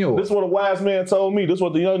going on in yours. This what a wise man told me. This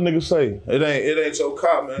what the young niggas say. It ain't your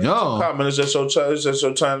car, man. It's Yo. your car, man. It's just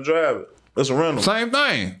your time to drive it. It's a rental. Same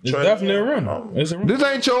thing. It's definitely a rental. It's a rental. This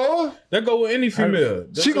ain't yours. That go with any female.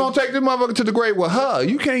 She gonna take this motherfucker to the grave with her.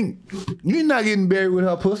 You're not getting buried with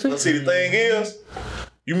her pussy. See, the thing is,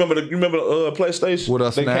 you remember the PlayStation? With her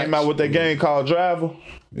they snacks? came out with that game called Driver.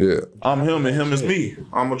 Yeah. I'm him and him is me.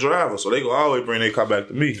 I'm a driver, so they gonna always bring their car back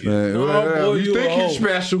to me. Man, boy, you you think a he's hoe.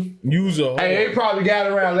 special. Use a hoe. Hey, they probably got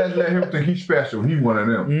around. Let him think he's special. He one of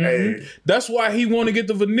them. Hey, That's why he want to get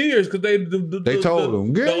the veneers because They told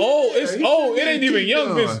him. The old, it's he old. It said ain't even keep young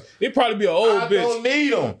going. bitch. It probably be an old I bitch. don't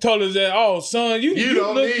need them. Told us that, oh son, you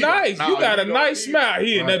don't look need nice. it. You No, got you a don't nice need smile. it.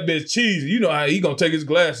 He and that bitch cheesy. You know how he gonna take his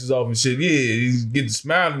glasses off and shit. Yeah, he's getting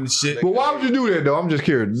smiling and shit. But why would you do that though? I'm just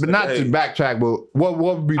curious. But not to backtrack, but what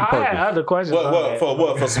would be the I had purpose? other questions.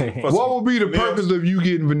 For some, What would be the purpose of you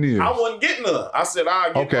getting veneers? I wasn't getting none. I said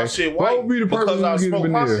I'll get Okay. my shit What white. would be the purpose because of I you getting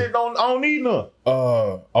smoke my veneers? shit. I don't need none.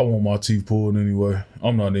 I want my teeth pulled anyway.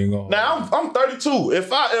 I'm not even gonna. Now I'm 32.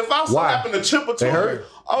 If I so Why? happen to chip a They tooth, hurt?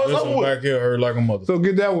 I This was one over back here hurt like a mother. So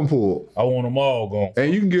get that one pulled, I want them all gone.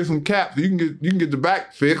 and you can get some caps. You can get the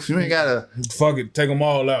back fixed. You ain't gotta. Fuck it, take them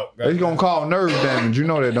all out. It's gonna cause nerve damage. You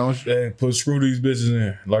know that, don't you? Hey, screw these bitches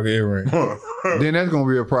in like an earring. Then that's gonna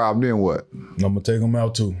be a problem. Then what? I'm gonna take them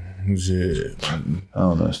out too. Shit. I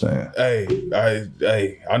don't understand. Hey,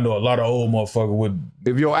 I know a lot of old motherfucker would.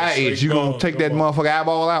 If your eye itch, you gonna take that motherfucker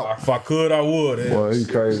eyeball out? If I could, I would. eh. Boy, you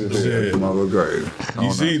crazy as hell. Shit. Motherfucker crazy.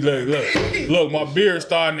 You see, look, my beard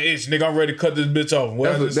starting to itch, nigga. I'm ready to cut this bitch off. What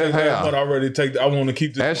That's I just said hair. last month, I already take. I want to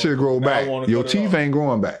keep this. That shit grow Now I back. wanna Your cut it teeth off. ain't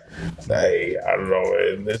growing back. Hey, I don't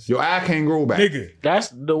know. Man. Your eye can't grow back. Nigga, That's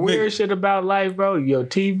the weird shit about life, bro. Your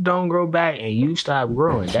teeth don't grow back and you stop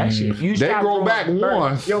growing. That shit. You They stop grow growing back first.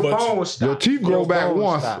 once. Your But bones stop. Your teeth grow Your back bones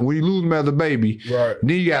once stop. when you lose them as a baby. Right.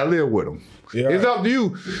 Then you gotta live with them. Yeah. It's up to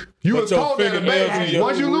you. You But was your told that a fingernails baby. and your,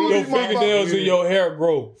 Once you lose your these fingernails motherfuckers, and your hair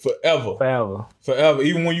grow forever. Forever. Forever.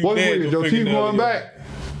 Even when you what's dead, weird? Your teeth fingernails growing and back?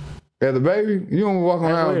 As a baby, you don't walk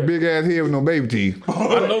around with big ass head with no baby teeth. I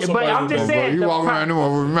know But somebody I'm with just them, saying, You walk around with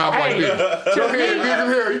your mouth like Hey, this. Your head big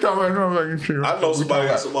as hell. You talking about I know somebody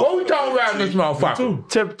got some. what we talking about in this motherfucker?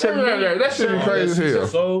 to me, That shit be crazy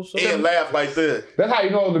as hell. So And laugh like that. That's how you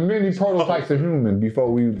know the many prototypes of human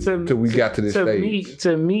before we till we got to this stage.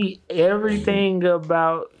 to me, everything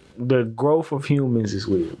about the growth of humans is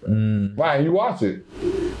weird. Bro. Why you watch it?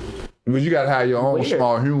 But you gotta have your own Weird.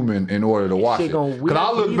 small human in order to watch Shit it. gonna Cause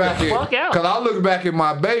I weird look you back the fuck out. cause I look back at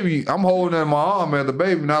my baby. I'm holding her in my arm as the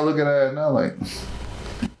baby, and I look at her and I'm like,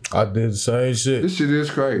 I did the same shit. this shit is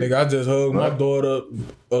crazy. Nigga, I just hugged my daughter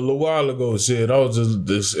a little while ago. Shit, I was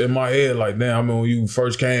just in my head like, damn. I mean, when you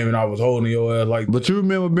first came and I was holding your ass like, But you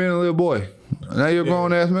remember being a little boy. Now you're a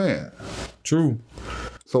grown ass man. true.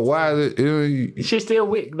 So why is it? Shit still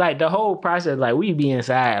weird. Like the whole process, like we be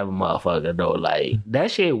inside of a motherfucker though. Like that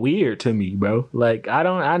shit weird to me, bro. Like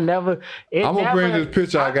I never. I'm gonna bring this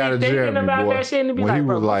picture I got of thinking Jeremy, about boy. that shit and be When like, he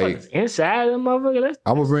bro, was like, motherfuckers inside of the motherfucker.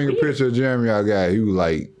 I'm gonna bring a weird. picture of Jeremy I got. He was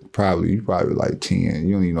like probably like 10.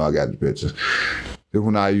 You don't even know I got the picture. This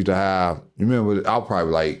when I used to have. You remember? I was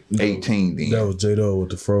probably like 18 then. That was J-Dog with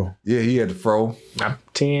the fro. Yeah, he had the fro. I'm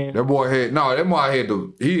 10. That boy had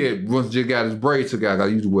he had once just got his braids took out. I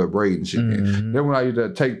used to wear braids and shit. Then when I used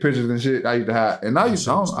to take pictures and shit, I used to have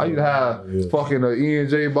have fucking the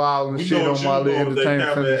E&J bottle and shit on my little entertainment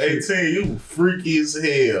At center shit. 18, you freaky as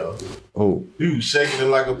hell. Oh. You was shaking it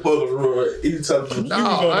like a Polaroid. You talking No,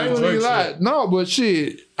 I ain't gonna even lie. No, but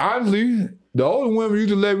shit, honestly, the older women used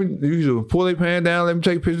to used to pull their pants down, let me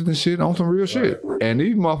take pictures and shit on some real shit. And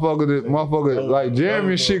these motherfuckers like Jeremy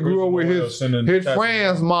and shit grew up with his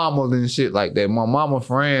friends' mamas and shit like that. My mama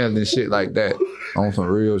friends and shit like that on some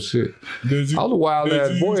real shit. I was a wild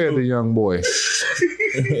ass boy as a young boy.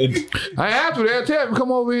 I have to. They'll tell me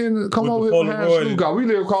come over here behind the school. God, we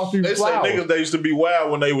live across these They say flowers. niggas they used to be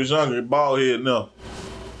wild when they was younger, bald head now.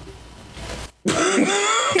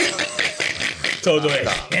 Told your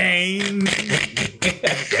ass, gang.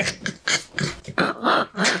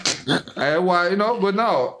 That's why, but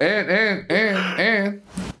no, and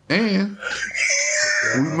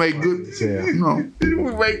we make good,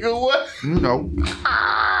 We make good what? whoopee.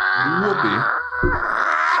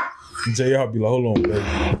 JR be like, hold on, baby.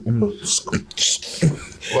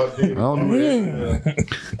 I don't do that.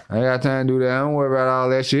 I ain't got time to do that. I don't worry about all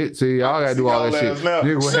that shit. See, y'all gotta do all that shit.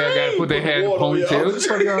 Niggas with hair gotta put their hair in the ponytail. What the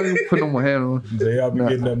fuck y'all even put no more hair on? JR be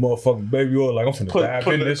getting that motherfucking baby oil like, I'm finna dive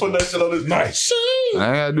in this. Put that shit on this. Nice. I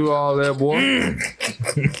ain't gotta do all that, boy.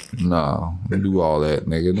 No, don't do all that,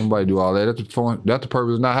 nigga. Nobody do all that. That's the point. That's the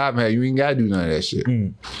purpose of not having hair. You ain't gotta do none of that shit.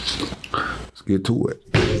 Let's get to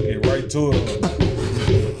it. Get right to it.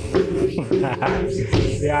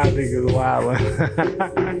 Y'all niggas wild.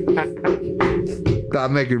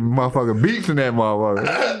 Stop making motherfucking beats in that motherfucker.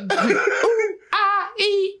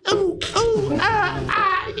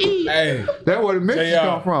 Hey, That's where the mix JR.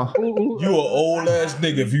 come from. you an old ass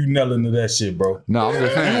nigga if you nailing to that shit, bro. No, I'm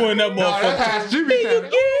just saying. You in that No, that's motherfucker. how she be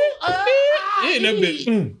sounding. You in that bitch.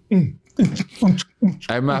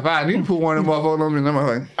 Hey, matter of fact, I need to put one of them motherfuckers on me. I'm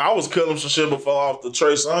like, I was killing some shit before off the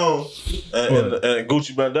Trey song, and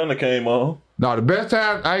Gucci Bandana came on. no, the best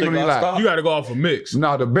time, I ain't gonna Think lie. I stopped? You gotta go off a mix.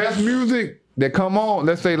 No, the best music that come on,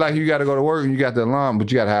 let's say like you gotta go to work and you got the alarm,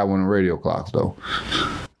 but you gotta have one of the radio clocks though.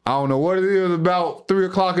 I don't know what it is about 3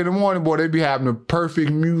 o'clock in the morning, boy. They be having the perfect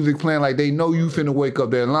music playing like they know you finna wake up.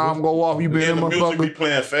 The alarm go off, you been in And the music be motherfucker.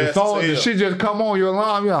 playing The fast song, as the hell. shit just come on your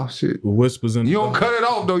alarm, y'all. Shit. Whispers in You don't cut it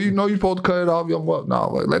off though. You know you supposed to cut it off. No,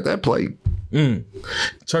 like, let that play. Church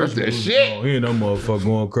That's that music shit. on. He and that motherfucker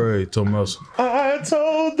going crazy. Talking about some, I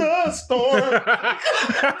told the storm.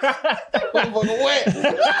 Motherfucker wet.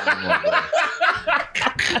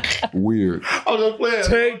 Weird. I'm just playing.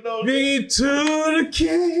 take me to the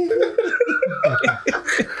king.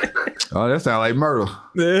 Oh, that sound like murder.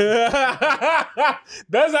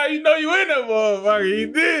 That's how you know you in that motherfucker. He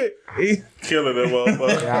did. Killing that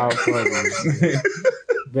motherfucker. Y'all fucking.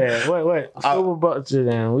 Man, what? Super Bowl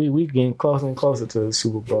today. We getting closer and closer to the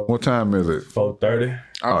Super Bowl. What time is it? 4:30.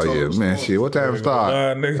 Oh yeah, man. Shit. What time it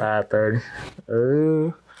start? Nigga.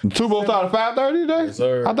 5:30. Super Bowl started at 5:30 today? Yes,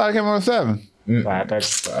 sir. I thought it came on at 7.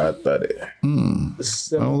 5:30.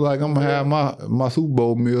 5:30. I was like, I'm gonna have my Super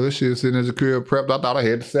Bowl meal. This shit sitting in the crib prepped. I thought I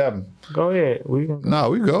had 7. Go ahead. We can. No,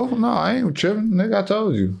 we go. No, I ain't tripping. Nigga, I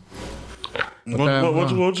told you. What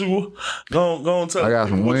you go and tell I got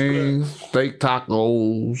some what you wings, steak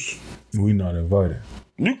tacos. We not invited.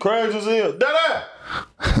 You crazy as hell. Dada!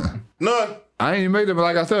 None. I ain't even made it, but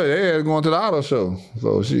like I said, they had going to the auto show.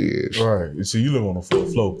 So shit. Right. See, you live on the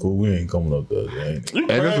 4th floor, cool. We ain't coming up there, ain't it? You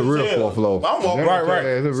And it's a crazy real as hell. 4th floor. I'm walking Right, Yeah, right.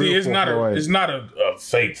 it's a See, real it's not 4th floor. a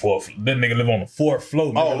fake 4th. That nigga live on the 4th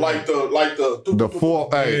floor. Oh, nigga. like the The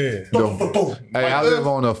 4th. Hey, hey, I live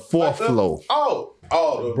on the 4th floor. Oh,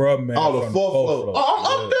 the Bruh, man, Oh, the from 4th floor. floor. Oh,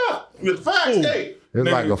 I'm up there with the 5K. It's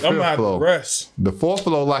like a I'm gonna 5th have to floor. rest. The 4th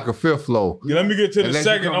floor like a 5th floor. Yeah, let me get to the Unless you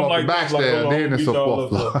second. come I'm up like, the back this, like, stairs, hold on, then it's a beat y'all 4th up.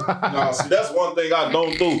 floor. Nah, see, that's one thing I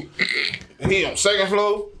don't do. Here, 2nd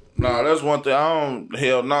floor. Nah, that's one thing I don't.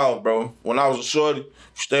 Hell no, bro. When I was a shorty,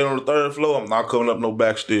 stayed on the 3rd floor. I'm not coming up no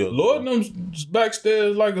back stairs. Lord, them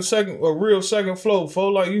backstairs like a real 2nd floor,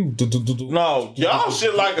 for like you. No, y'all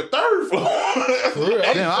shit like a 3rd floor. For real.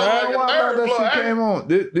 Damn, I don't know why Third that floor, shit hey. came on.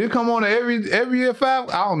 Did it come on every year 5?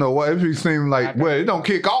 I don't know why. It just seems like, well, it don't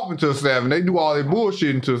kick off until 7. They do all their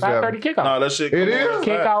bullshit until 7. 5:30 kickoff. Nah, that shit. It come on. is?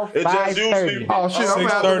 Kickoff It just usually. 5:30. Oh shit, I'm gonna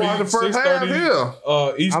have to watch the first half here.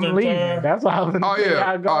 Eastern I'm leaving. time. That's why I was. Oh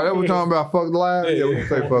yeah. Oh, that was talking about fuck live. Yeah, we can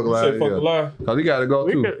say fuck live. Say fuck Yeah. live. Cause he gotta go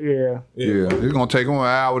We too. could, yeah. Yeah, it's gonna take him an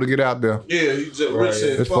hour to get out there. Yeah, you just Rich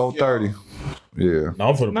said, It's fuck 4:30. Yeah. No,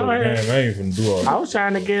 I'm finna No, put the yeah. game. I ain't finna do all I that. was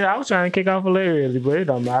trying to kick off a little early, but it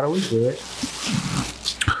don't matter. We good.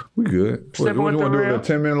 We good. What, Stepping you with want to the do a real.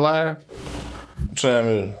 little 10-minute live?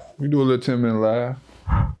 y'all. We do a little 10-minute live.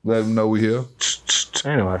 Let them know we here.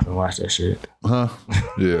 Ain't nobody finna watch that shit. Huh?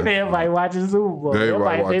 Yeah. Everybody watching Super Bowl. Everybody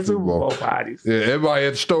Everybody watching at Super Super Bowl. Bowl parties. Yeah, everybody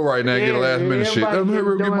at the store right now get a Yeah, last minute shit. Let me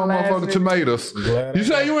everybody get my doing last motherfucking minute. tomatoes. Glad You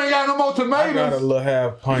say you ain't got no more I got a tomatoes? little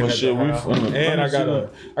half pint at shit, the we house. finna- And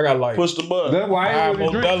I got like Push the button. That's why I ain't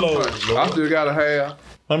really Five drink too Modelo's, much. bro. I still got a half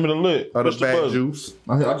Let me the lit. of Push the the back button. juice.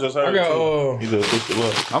 I just heard I got it too. You just push the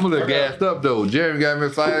button. I'm a little gassed up though. Jeremy got me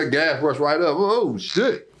excited. Gas rushed right up. Oh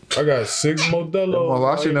shit! I got 6 Modelo's.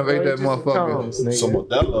 Motherfucker, I shouldn't have ate that motherfucker. Some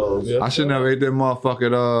Modelo's. Yeah. I shouldn't have ate that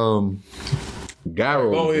motherfucking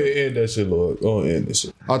gyro. Go ahead, end that shit, Lord. Go ahead, end that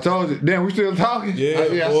shit. I told you. Damn, we still talking? Yeah, I boy,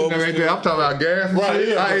 shouldn't we have ate still- that. I'm talking about gas. and Right, shit.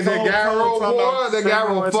 yeah, I ate that so- gyro, so- boy. That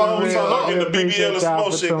gyro fucked me So up. look in the BBL and Appreciate y'all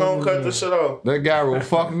smoke for shit. tuning Gonna cut in. this shit off. That gyro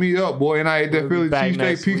fucked me up, boy. And I ate that Philly back cheesesteak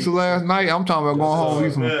next pizza week. last night. I'm talking about going home and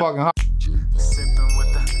eat some Yeah. fucking hot. Sipping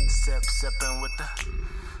with the sipping with the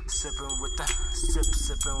sipping with the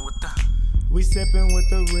sipping with the. We sipping with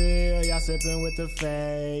the real, y'all sipping with the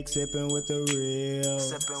fake, sipping with the real.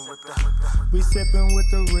 Sipping with the. We sipping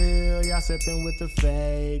with the real, y'all sipping with the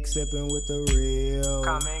fake, sipping with the real.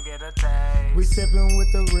 Come and get a taste. We sipping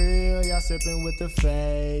with the real, y'all sipping with the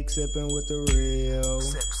fake, sipping with the real.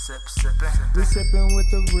 Sip, sipping. We sipping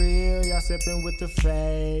with the real, y'all sipping with the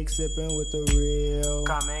fake, sipping with the real.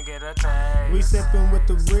 Come and get a taste. We sipping with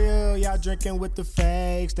the real, y'all drinking with the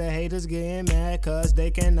fakes. The haters getting mad cause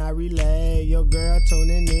they cannot relate. Your girl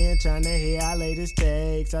tuning in, trying to hear our latest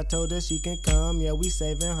takes. I told her she can come, yeah, we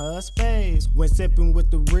saving her space. When sipping with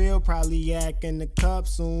the real, probably yak in the cup.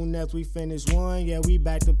 Soon as we finish one, yeah, we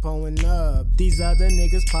back to pulling up. These other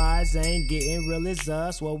niggas' pies ain't getting real as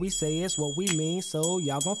us. What we say is what we mean, so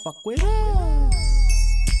y'all gon' fuck with us.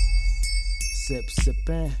 Sip,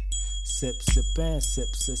 sippin', sip, sippin', sip,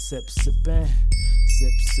 sip, sippin',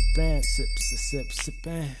 sip, sippin', sip,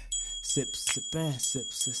 sippin', sip, sippin',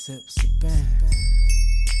 sip, sippin'.